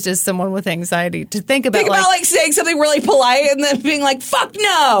 just as someone with anxiety, to think about like saying something really polite and then being like, fuck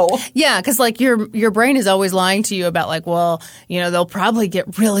no. Yeah, because like your brain is always lying to you about like, well, you know, they'll probably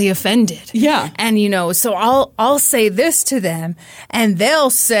get really offended. Yeah. And, you know, so I'll say this to them and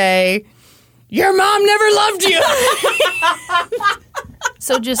they'll say, your mom never loved you.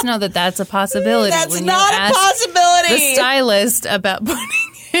 So just know that that's a possibility. That's when not you a ask possibility. the stylist about putting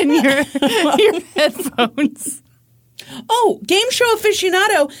in your headphones. Oh, Game Show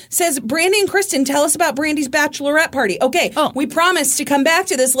Aficionado says, Brandy and Kristen, tell us about Brandy's bachelorette party. Okay, we promise to come back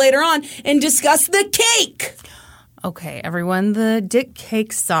to this later on and discuss the cake. Okay, everyone, the Dick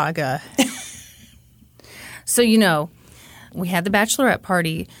Cake saga. So, you know, we had the bachelorette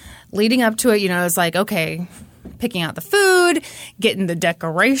party. Leading up to it, you know, it was like, okay, picking out the food, getting the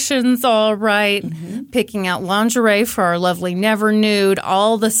decorations all right, picking out lingerie for our lovely Never Nude,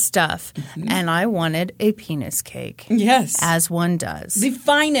 all the stuff. And I wanted a penis cake. Yes. As one does. The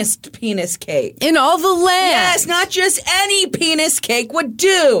finest penis cake. In all the land. Yes, not just any penis cake would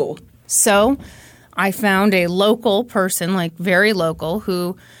do. So I found a local person, like very local,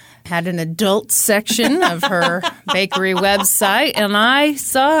 who had an adult section of her bakery website, and I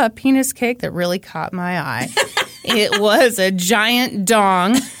saw a penis cake that really caught my eye. It was a giant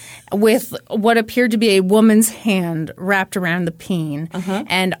dong with what appeared to be a woman's hand wrapped around the peen.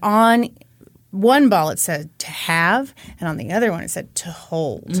 And on one ball it said to have, and on the other one it said to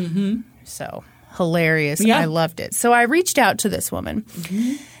hold. So hilarious. Yeah. I loved it. So I reached out to this woman.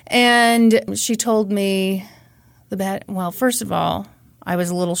 And she told me well, first of all, I was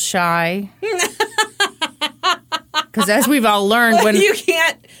a little shy. Because as we've all learned, when you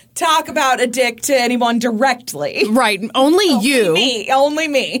can't talk about a dick to anyone directly. Right. Only you. Only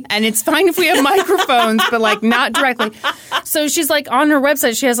me. And it's fine if we have microphones, but like not directly. So she's like on her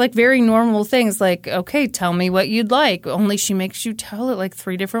website, she has like very normal things like, okay, tell me what you'd like. Only she makes you tell it like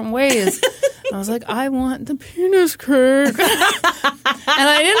 3 different ways. I was like, I want the penis cake. And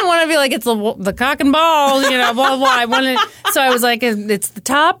I didn't want to be like, it's the cock and balls, blah, blah, blah. So I was like, it's the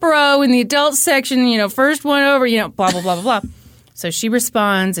top row in the adult section, first one over, blah, blah, blah, blah, blah. So she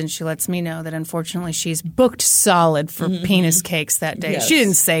responds and she lets me know that unfortunately she's booked solid for penis cakes that day. Yes. She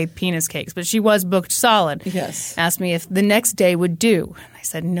didn't say penis cakes, but she was booked solid. Yes. Asked me if the next day would do. And I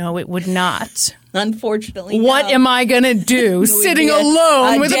said, no, it would not. Unfortunately, what am I going to do sitting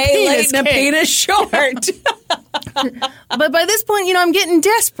alone with a penis late and a penis short? But by this point, I'm getting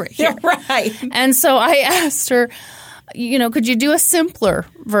desperate here. Right. And so I asked her, could you do a simpler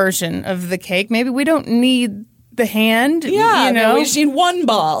version of the cake? Maybe we don't need the hand. Yeah, we just need one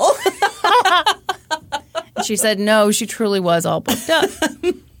ball. And she said no, she truly was all booked up.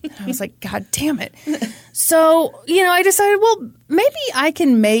 I was like, God damn it. So, I decided, well, maybe I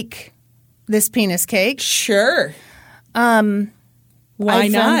can make this penis cake. Sure. Why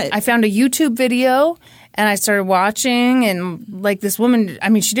not? I found a YouTube video and I started watching, and like this woman,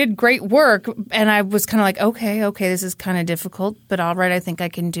 she did great work, and I was kind of like, okay, this is kind of difficult, but all right, I think I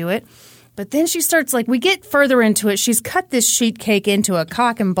can do it. But then she starts we get further into it. She's cut this sheet cake into a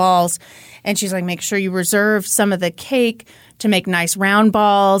cock and balls, and she's like, make sure you reserve some of the cake to make nice round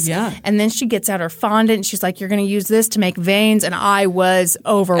balls. Yeah. And then she gets out her fondant, and she's like, you're going to use this to make veins. And I was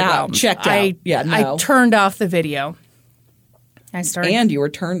overwhelmed. Checked out. I turned off the video. And you were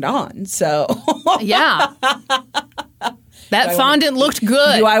turned on, so. Yeah. That fondant looked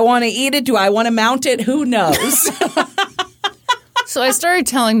good. Do I want to eat it? Do I want to mount it? Who knows? So I started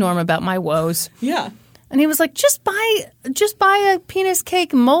telling Norm about my woes. Yeah. And he was like, just buy a penis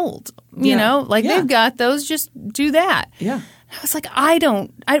cake mold. They've got those, just do that. Yeah. I was like,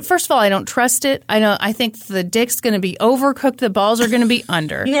 first of all, I don't trust it. I think the dick's going to be overcooked. The balls are going to be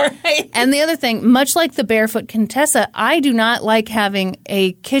under. Right. And the other thing, much like the Barefoot Contessa, I do not like having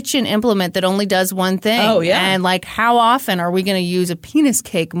a kitchen implement that only does one thing. Oh, yeah. And how often are we going to use a penis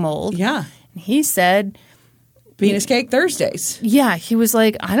cake mold? Yeah. And he said, penis cake Thursdays. Yeah, he was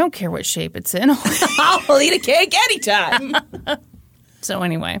like, I don't care what shape it's in. I'll eat a cake anytime. So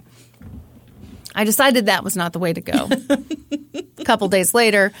anyway, I decided that was not the way to go. A couple days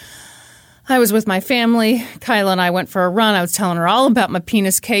later, I was with my family. Kyla and I went for a run. I was telling her all about my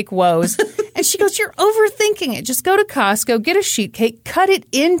penis cake woes. And she goes, you're overthinking it. Just go to Costco, get a sheet cake, cut it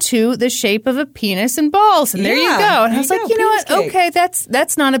into the shape of a penis and balls. And there you go. And I was like, you know what? Cake. Okay,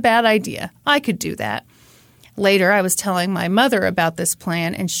 that's not a bad idea. I could do that. Later, I was telling my mother about this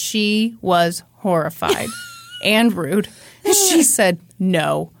plan, and she was horrified and rude. She said,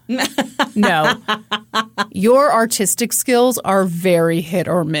 no. Your artistic skills are very hit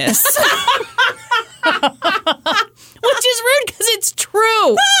or miss. Which is rude because it's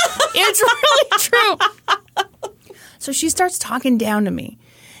true. It's really true. So she starts talking down to me.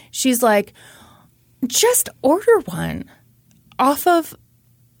 She's like, just order one off of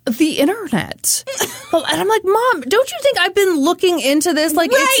the internet. And I'm like, Mom, don't you think I've been looking into this?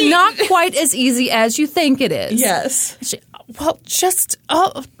 Like, right. It's not quite as easy as you think it is. Yes.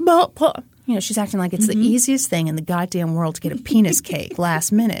 She's acting like it's the easiest thing in the goddamn world to get a penis cake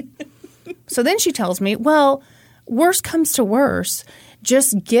last minute. So then she tells me, well, worst comes to worst,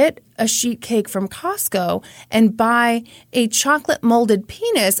 just get a sheet cake from Costco and buy a chocolate molded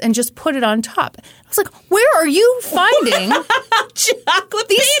penis and just put it on top. I was like, where are you finding chocolate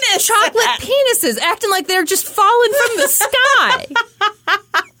these chocolate penises acting like they're just falling from the sky?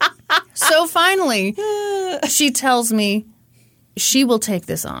 So finally, she tells me she will take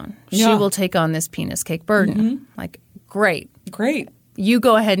this on. Yeah. She will take on this penis cake burden. Like, great. You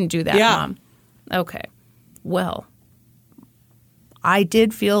go ahead and do that, Mom. Okay. Well, I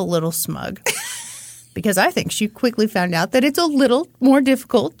did feel a little smug because I think she quickly found out that it's a little more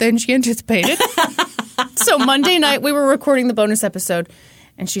difficult than she anticipated. So Monday night, we were recording the bonus episode,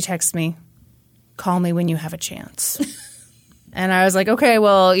 and she texts me, call me when you have a chance. And I was like, okay,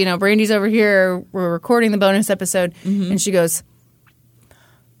 well, Brandy's over here. We're recording the bonus episode. And she goes,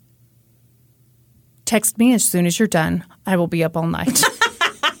 text me as soon as you're done. I will be up all night.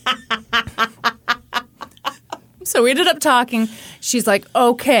 So we ended up talking. She's like,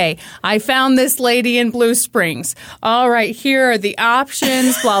 okay, I found this lady in Blue Springs. All right, here are the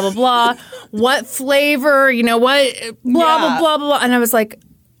options, blah, blah, blah. What flavor, what, blah, blah, blah, blah. And I was like,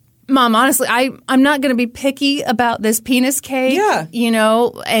 Mom, honestly, I'm not going to be picky about this penis cake. Yeah. You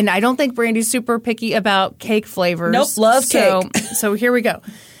know, and I don't think Brandy's super picky about cake flavors. Nope, love cake. So here we go.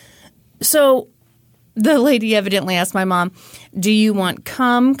 So the lady evidently asked my mom, do you want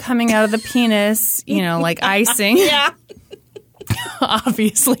cum coming out of the penis, you know, like icing? Yeah.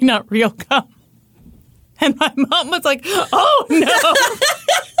 Obviously not real cum. And my mom was like, oh, no.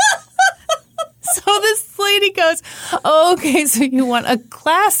 So this lady goes, oh, okay, so you want a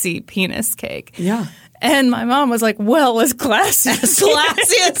classy penis cake. Yeah. And my mom was like, well, as classy as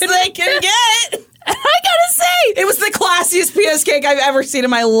Classiest they can get. And I gotta say, It was the classiest penis cake I've ever seen in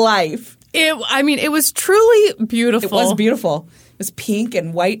my life. it was truly beautiful. It was beautiful. It was pink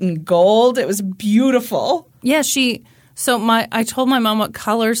and white and gold. It was beautiful. Yeah, I told my mom what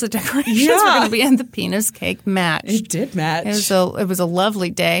colors the decorations were going to be, and the penis cake matched. It did match. It was a lovely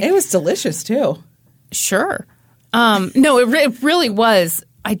day. It was delicious, too. Sure. No, it really was.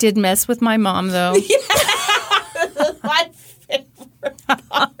 I did mess with my mom, though. My favorite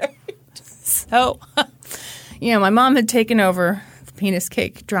part. So, my mom had taken over the penis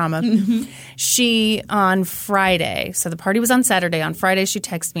cake drama. Mm-hmm. She, on Friday, so the party was on Saturday. On Friday, she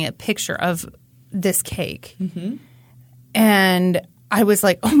texted me a picture of this cake. Mm-hmm. And I was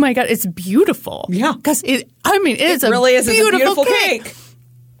like, oh, my God, it's beautiful. Yeah. Because it is really is. a It's a beautiful beautiful cake.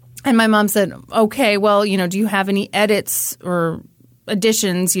 And my mom said, okay, well, do you have any edits or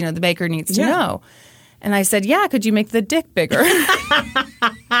additions, the baker needs to know? And I said, yeah, could you make the dick bigger?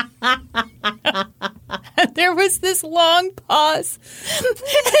 And there was this long pause.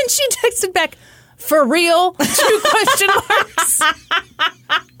 And she texted back, for real? 2 question marks.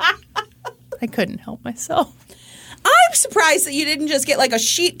 I couldn't help myself. I'm surprised that you didn't just get like a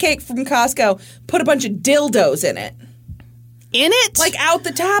sheet cake from Costco, put a bunch of dildos in it. In it? Like out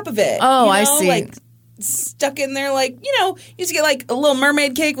the top of it. Oh, I see. Like stuck in there like, you used to get like a little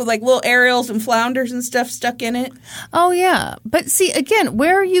mermaid cake with like little Ariels and flounders and stuff stuck in it. Oh, yeah. But see, again,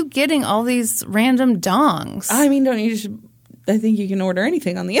 where are you getting all these random dongs? I mean, I think you can order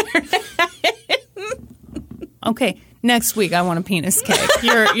anything on the internet. Okay, next week I want a penis cake.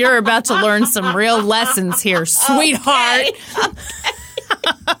 You're about to learn some real lessons here, sweetheart. Okay.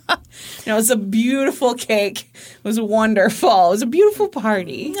 It's a beautiful cake. It was wonderful. It was a beautiful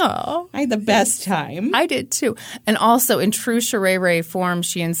party. Oh, I had the best time. I did too. And also, in true Sheree form,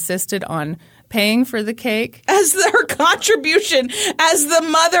 she insisted on paying for the cake as her contribution as the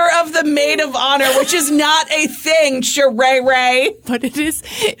mother of the maid of honor, which is not a thing, Sheree. But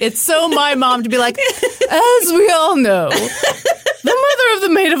it's so my mom to be like, as we all know, the mother of the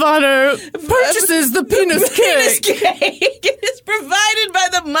maid of honor purchases the penis cake. It is provided by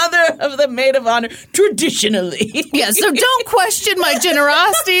the mother of the maid of honor traditionally. Yeah, so don't question my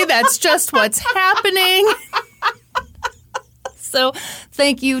generosity. That's just what's happening. So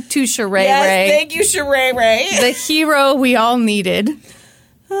thank you to Sheree. Yes, thank you, Sheree. The hero we all needed.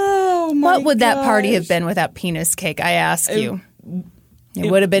 Oh, my What would that party have been without penis cake, I ask you?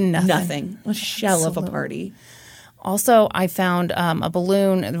 It would have been nothing. Nothing. A shell of a party. Also, I found a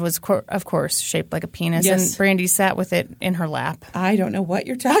balloon. It was, of course, shaped like a penis, Yes. and Brandy sat with it in her lap. I don't know what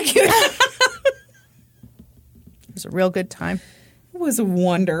you're talking about. It was a real good time. It was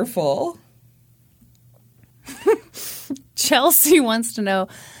wonderful. Chelsea wants to know,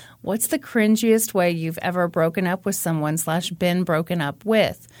 what's the cringiest way you've ever broken up with someone / been broken up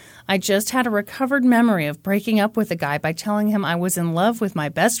with? I just had a recovered memory of breaking up with a guy by telling him I was in love with my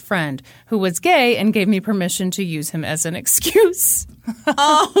best friend who was gay and gave me permission to use him as an excuse.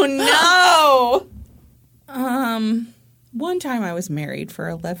 Oh, no. One time I was married for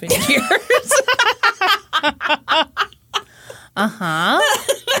 11 years.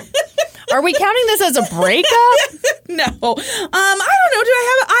 Are we counting this as a breakup? No. I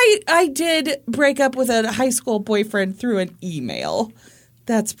don't know. I did break up with a high school boyfriend through an email.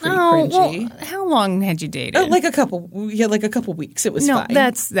 That's pretty cringy. Well, how long had you dated? Like a couple weeks. It was fine.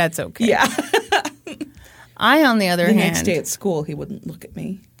 That's okay. Yeah. I, on the other The hand, next day at school, he wouldn't look at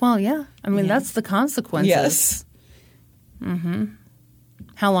me. Well, yeah. I mean, that's the consequences. Yes. Mm-hmm.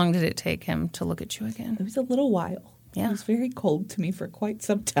 How long did it take him to look at you again? It was a little while. Yeah. He was very cold to me for quite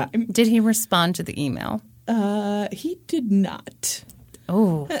some time. Did he respond to the email? He did not.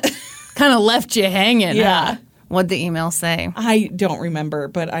 Oh, kind of left you hanging. Yeah. Huh? What'd the email say? I don't remember,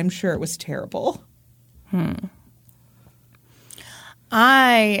 but I'm sure it was terrible.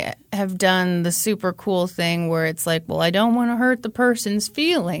 I have done the super cool thing where it's like, well, I don't want to hurt the person's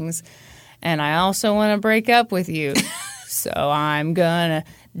feelings, and I also want to break up with you. So I'm gonna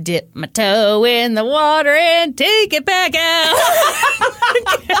dip my toe in the water and take it back out.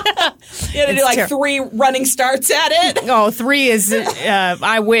 You had to do like 3 running starts at it. Oh, 3 is,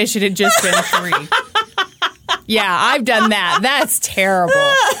 I wish it had just been 3. Yeah, I've done that. That's terrible.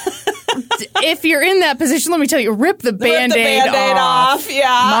 If you're in that position, let me tell you, rip the Band-Aid off. Yeah.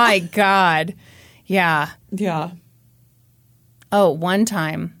 My God. Yeah. Yeah. Oh, one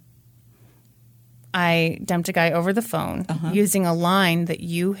time I dumped a guy over the phone using a line that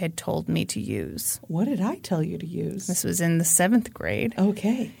you had told me to use. What did I tell you to use? This was in the 7th grade.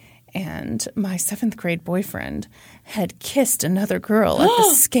 Okay. And my 7th grade boyfriend had kissed another girl at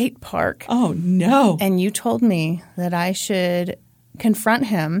the skate park. Oh, no. And you told me that I should confront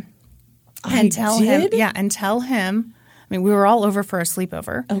him and tell him. Yeah, and tell him. I mean, we were all over for a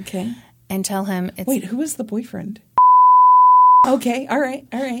sleepover. Okay. And tell him it's. Wait, who was the boyfriend? Okay, all right.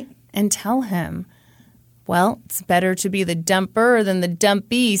 And tell him, well, it's better to be the dumper than the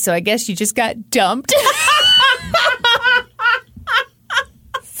dumpy, so I guess you just got dumped.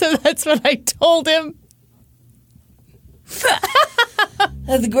 So that's what I told him.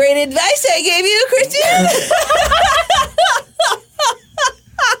 That's great advice I gave you, Kristen.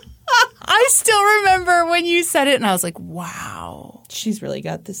 I still remember when you said it, and I was like, wow. She's really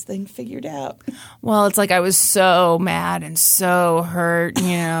got this thing figured out. Well, it's like I was so mad and so hurt,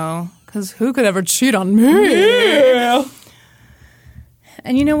 because who could ever cheat on me? Yeah.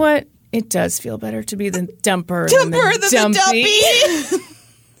 And you know what? It does feel better to be the dumper than the dumpy.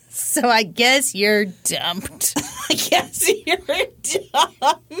 So I guess you're dumped. I guess you're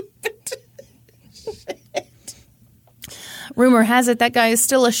dumped. Rumor has it that guy is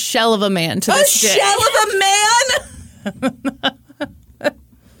still a shell of a man to this day. A shell of a man?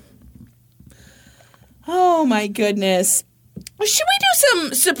 Oh, my goodness. Should we do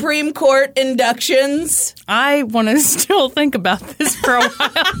some Supreme Court inductions? I want to still think about this for a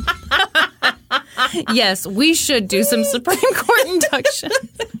while. Yes, we should do some Supreme Court inductions.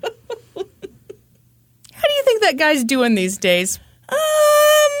 How do you think that guy's doing these days?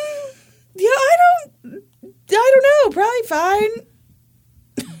 Yeah, I don't know. Probably fine.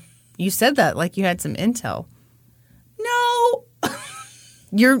 You said that like you had some intel. No.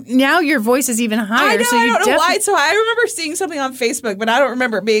 Now your voice is even higher. I know, so I don't know why. So I remember seeing something on Facebook, but I don't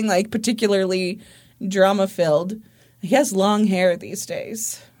remember it being like particularly drama-filled. He has long hair these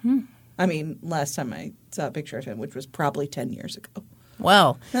days. I mean, last time I saw a picture of him, which was probably 10 years ago.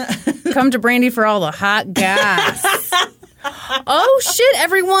 Well, come to Brandy for all the hot gas. Oh, shit,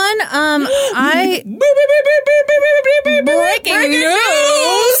 everyone. Breaking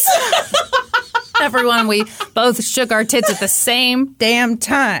news. Everyone, we both shook our tits at the same damn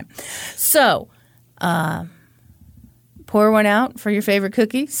time. So, pour one out for your favorite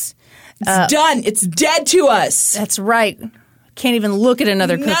cookies. It's done. It's dead to us. That's right. Can't even look at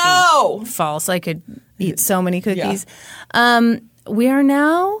another cookie. No. False. I could eat so many cookies. Yeah. We are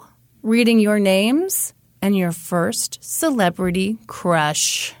now reading your names and your first celebrity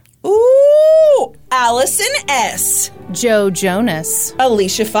crush. Ooh, Allison S. Joe Jonas.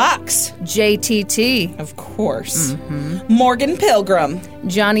 Alicia Fox. JTT. Of course. Mm-hmm. Morgan Pilgrim.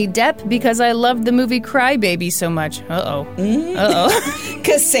 Johnny Depp, because I loved the movie Cry Baby so much. Uh-oh. Mm-hmm. Uh-oh.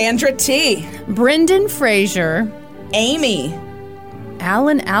 Cassandra T. Brendan Fraser. Amy.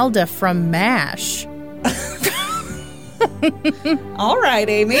 Alan Alda from MASH. All right,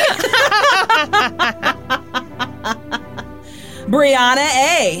 Amy. Brianna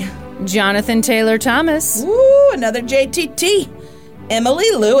A. Jonathan Taylor Thomas. Ooh, another JTT.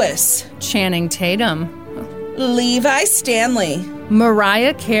 Emily Lewis. Channing Tatum. Levi Stanley.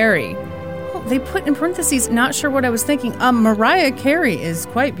 Mariah Carey. Oh, they put in parentheses, not sure what I was thinking. Mariah Carey is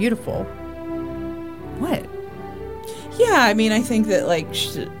quite beautiful. What? Yeah, I mean, I think that,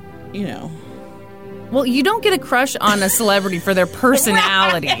 Well, you don't get a crush on a celebrity for their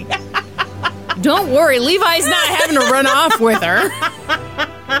personality. Don't worry, Levi's not having to run off with her.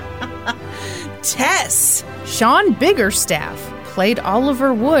 Tess. Sean Biggerstaff played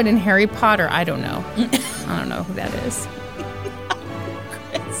Oliver Wood in Harry Potter. I don't know. I don't know who that is.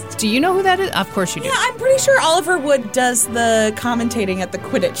 Do you know who that is? Of course you do. Yeah, I'm pretty sure Oliver Wood does the commentating at the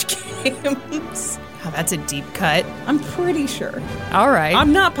Quidditch games. Oh, that's a deep cut. I'm pretty sure. All right.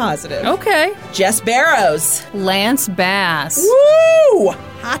 I'm not positive. Okay. Jess Barrows. Lance Bass. Woo!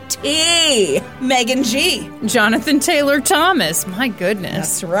 Hot tea. Megan G. Jonathan Taylor Thomas. My goodness.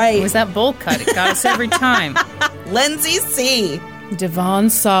 That's right. It was that bowl cut. It got us every time. Lindsay C. Devon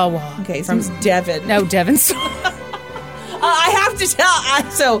Sawa. Okay, so it's Devin. No, Devon Sawa. I have to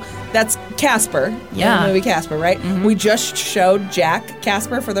tell. So That's Casper. Yeah. The movie Casper, right? Mm-hmm. We just showed Jack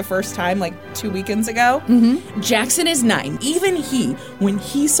Casper for the first time like 2 weekends ago. Mm-hmm. Jackson is 9. Even he, when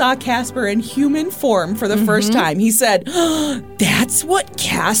he saw Casper in human form for the first time, he said, that's what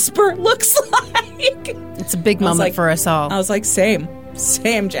Casper looks like. It's a big moment for us all. I was like, same,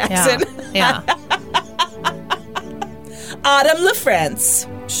 Jackson. Yeah. Autumn LaFrance.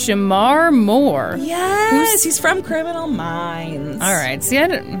 Shamar Moore. Yes, he's from Criminal Minds. All right. See, I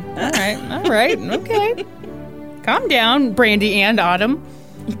didn't. All right. Okay. Calm down, Brandy and Autumn.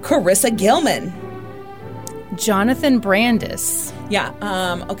 Carissa Gilman. Jonathan Brandis. Yeah.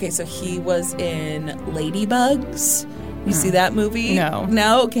 Okay, so he was in Ladybugs. You see that movie? No.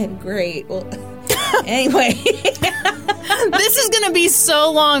 No? Okay, great. Well, anyway. This is going to be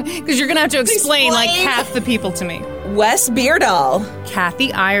so long because you're going to have to explain like half the people to me. Wes Beardall.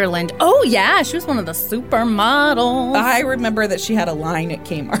 Kathy Ireland. Oh, yeah. She was one of the supermodels. I remember that she had a line at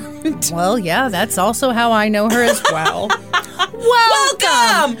Kmart. Well, yeah, that's also how I know her as well.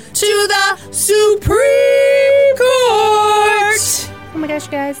 Welcome to the Supreme Court. Oh my gosh,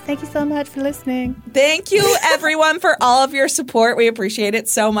 guys. Thank you so much for listening. Thank you, everyone, for all of your support. We appreciate it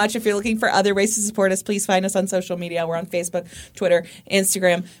so much. If you're looking for other ways to support us, please find us on social media. We're on Facebook, Twitter,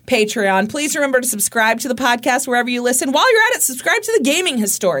 Instagram, Patreon. Please remember to subscribe to the podcast wherever you listen. While you're at it, subscribe to The Gaming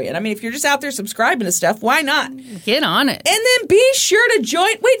Historian. I mean, if you're just out there subscribing to stuff, why not? Get on it. And then be sure to join.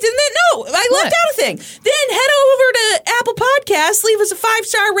 Wait, didn't that? No, I left out a thing. Then head over to Apple Podcasts, leave us a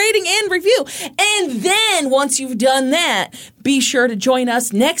 5-star rating and review. And then once you've done that, be sure to join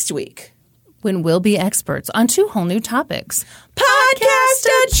us next week when we'll be experts on 2 whole new topics. Podcast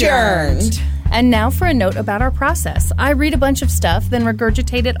adjourned. And now for a note about our process. I read a bunch of stuff, then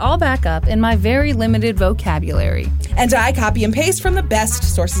regurgitate it all back up in my very limited vocabulary. And I copy and paste from the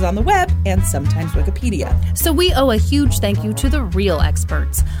best sources on the web and sometimes Wikipedia. So we owe a huge thank you to the real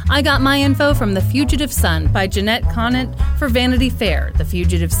experts. I got my info from The Fugitive Son by Jeanette Conant for Vanity Fair, The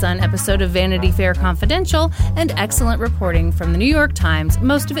Fugitive Son episode of Vanity Fair Confidential, and excellent reporting from the New York Times,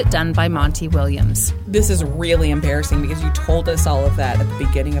 most of it done by Monty Williams. This is really embarrassing because you told us all of that at the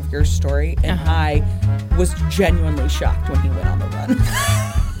beginning of your story, and I was genuinely shocked when he went on the run.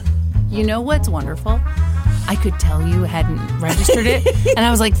 You know what's wonderful? I could tell you hadn't registered it, and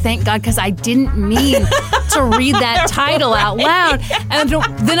I was like, thank God, because I didn't mean to read that title out loud. And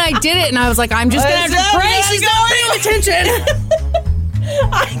then I did it, and I was like, I'm just going to have to pray she's not paying attention.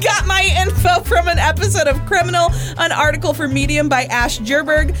 I got my info from an episode of Criminal, an article for Medium by Ash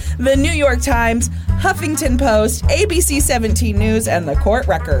Gerberg, The New York Times, Huffington Post, ABC 17 News, and The Court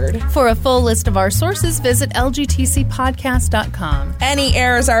Record. For a full list of our sources, visit lgtcpodcast.com. Any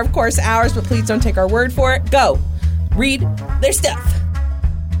errors are, of course, ours, but please don't take our word for it. Go read their stuff.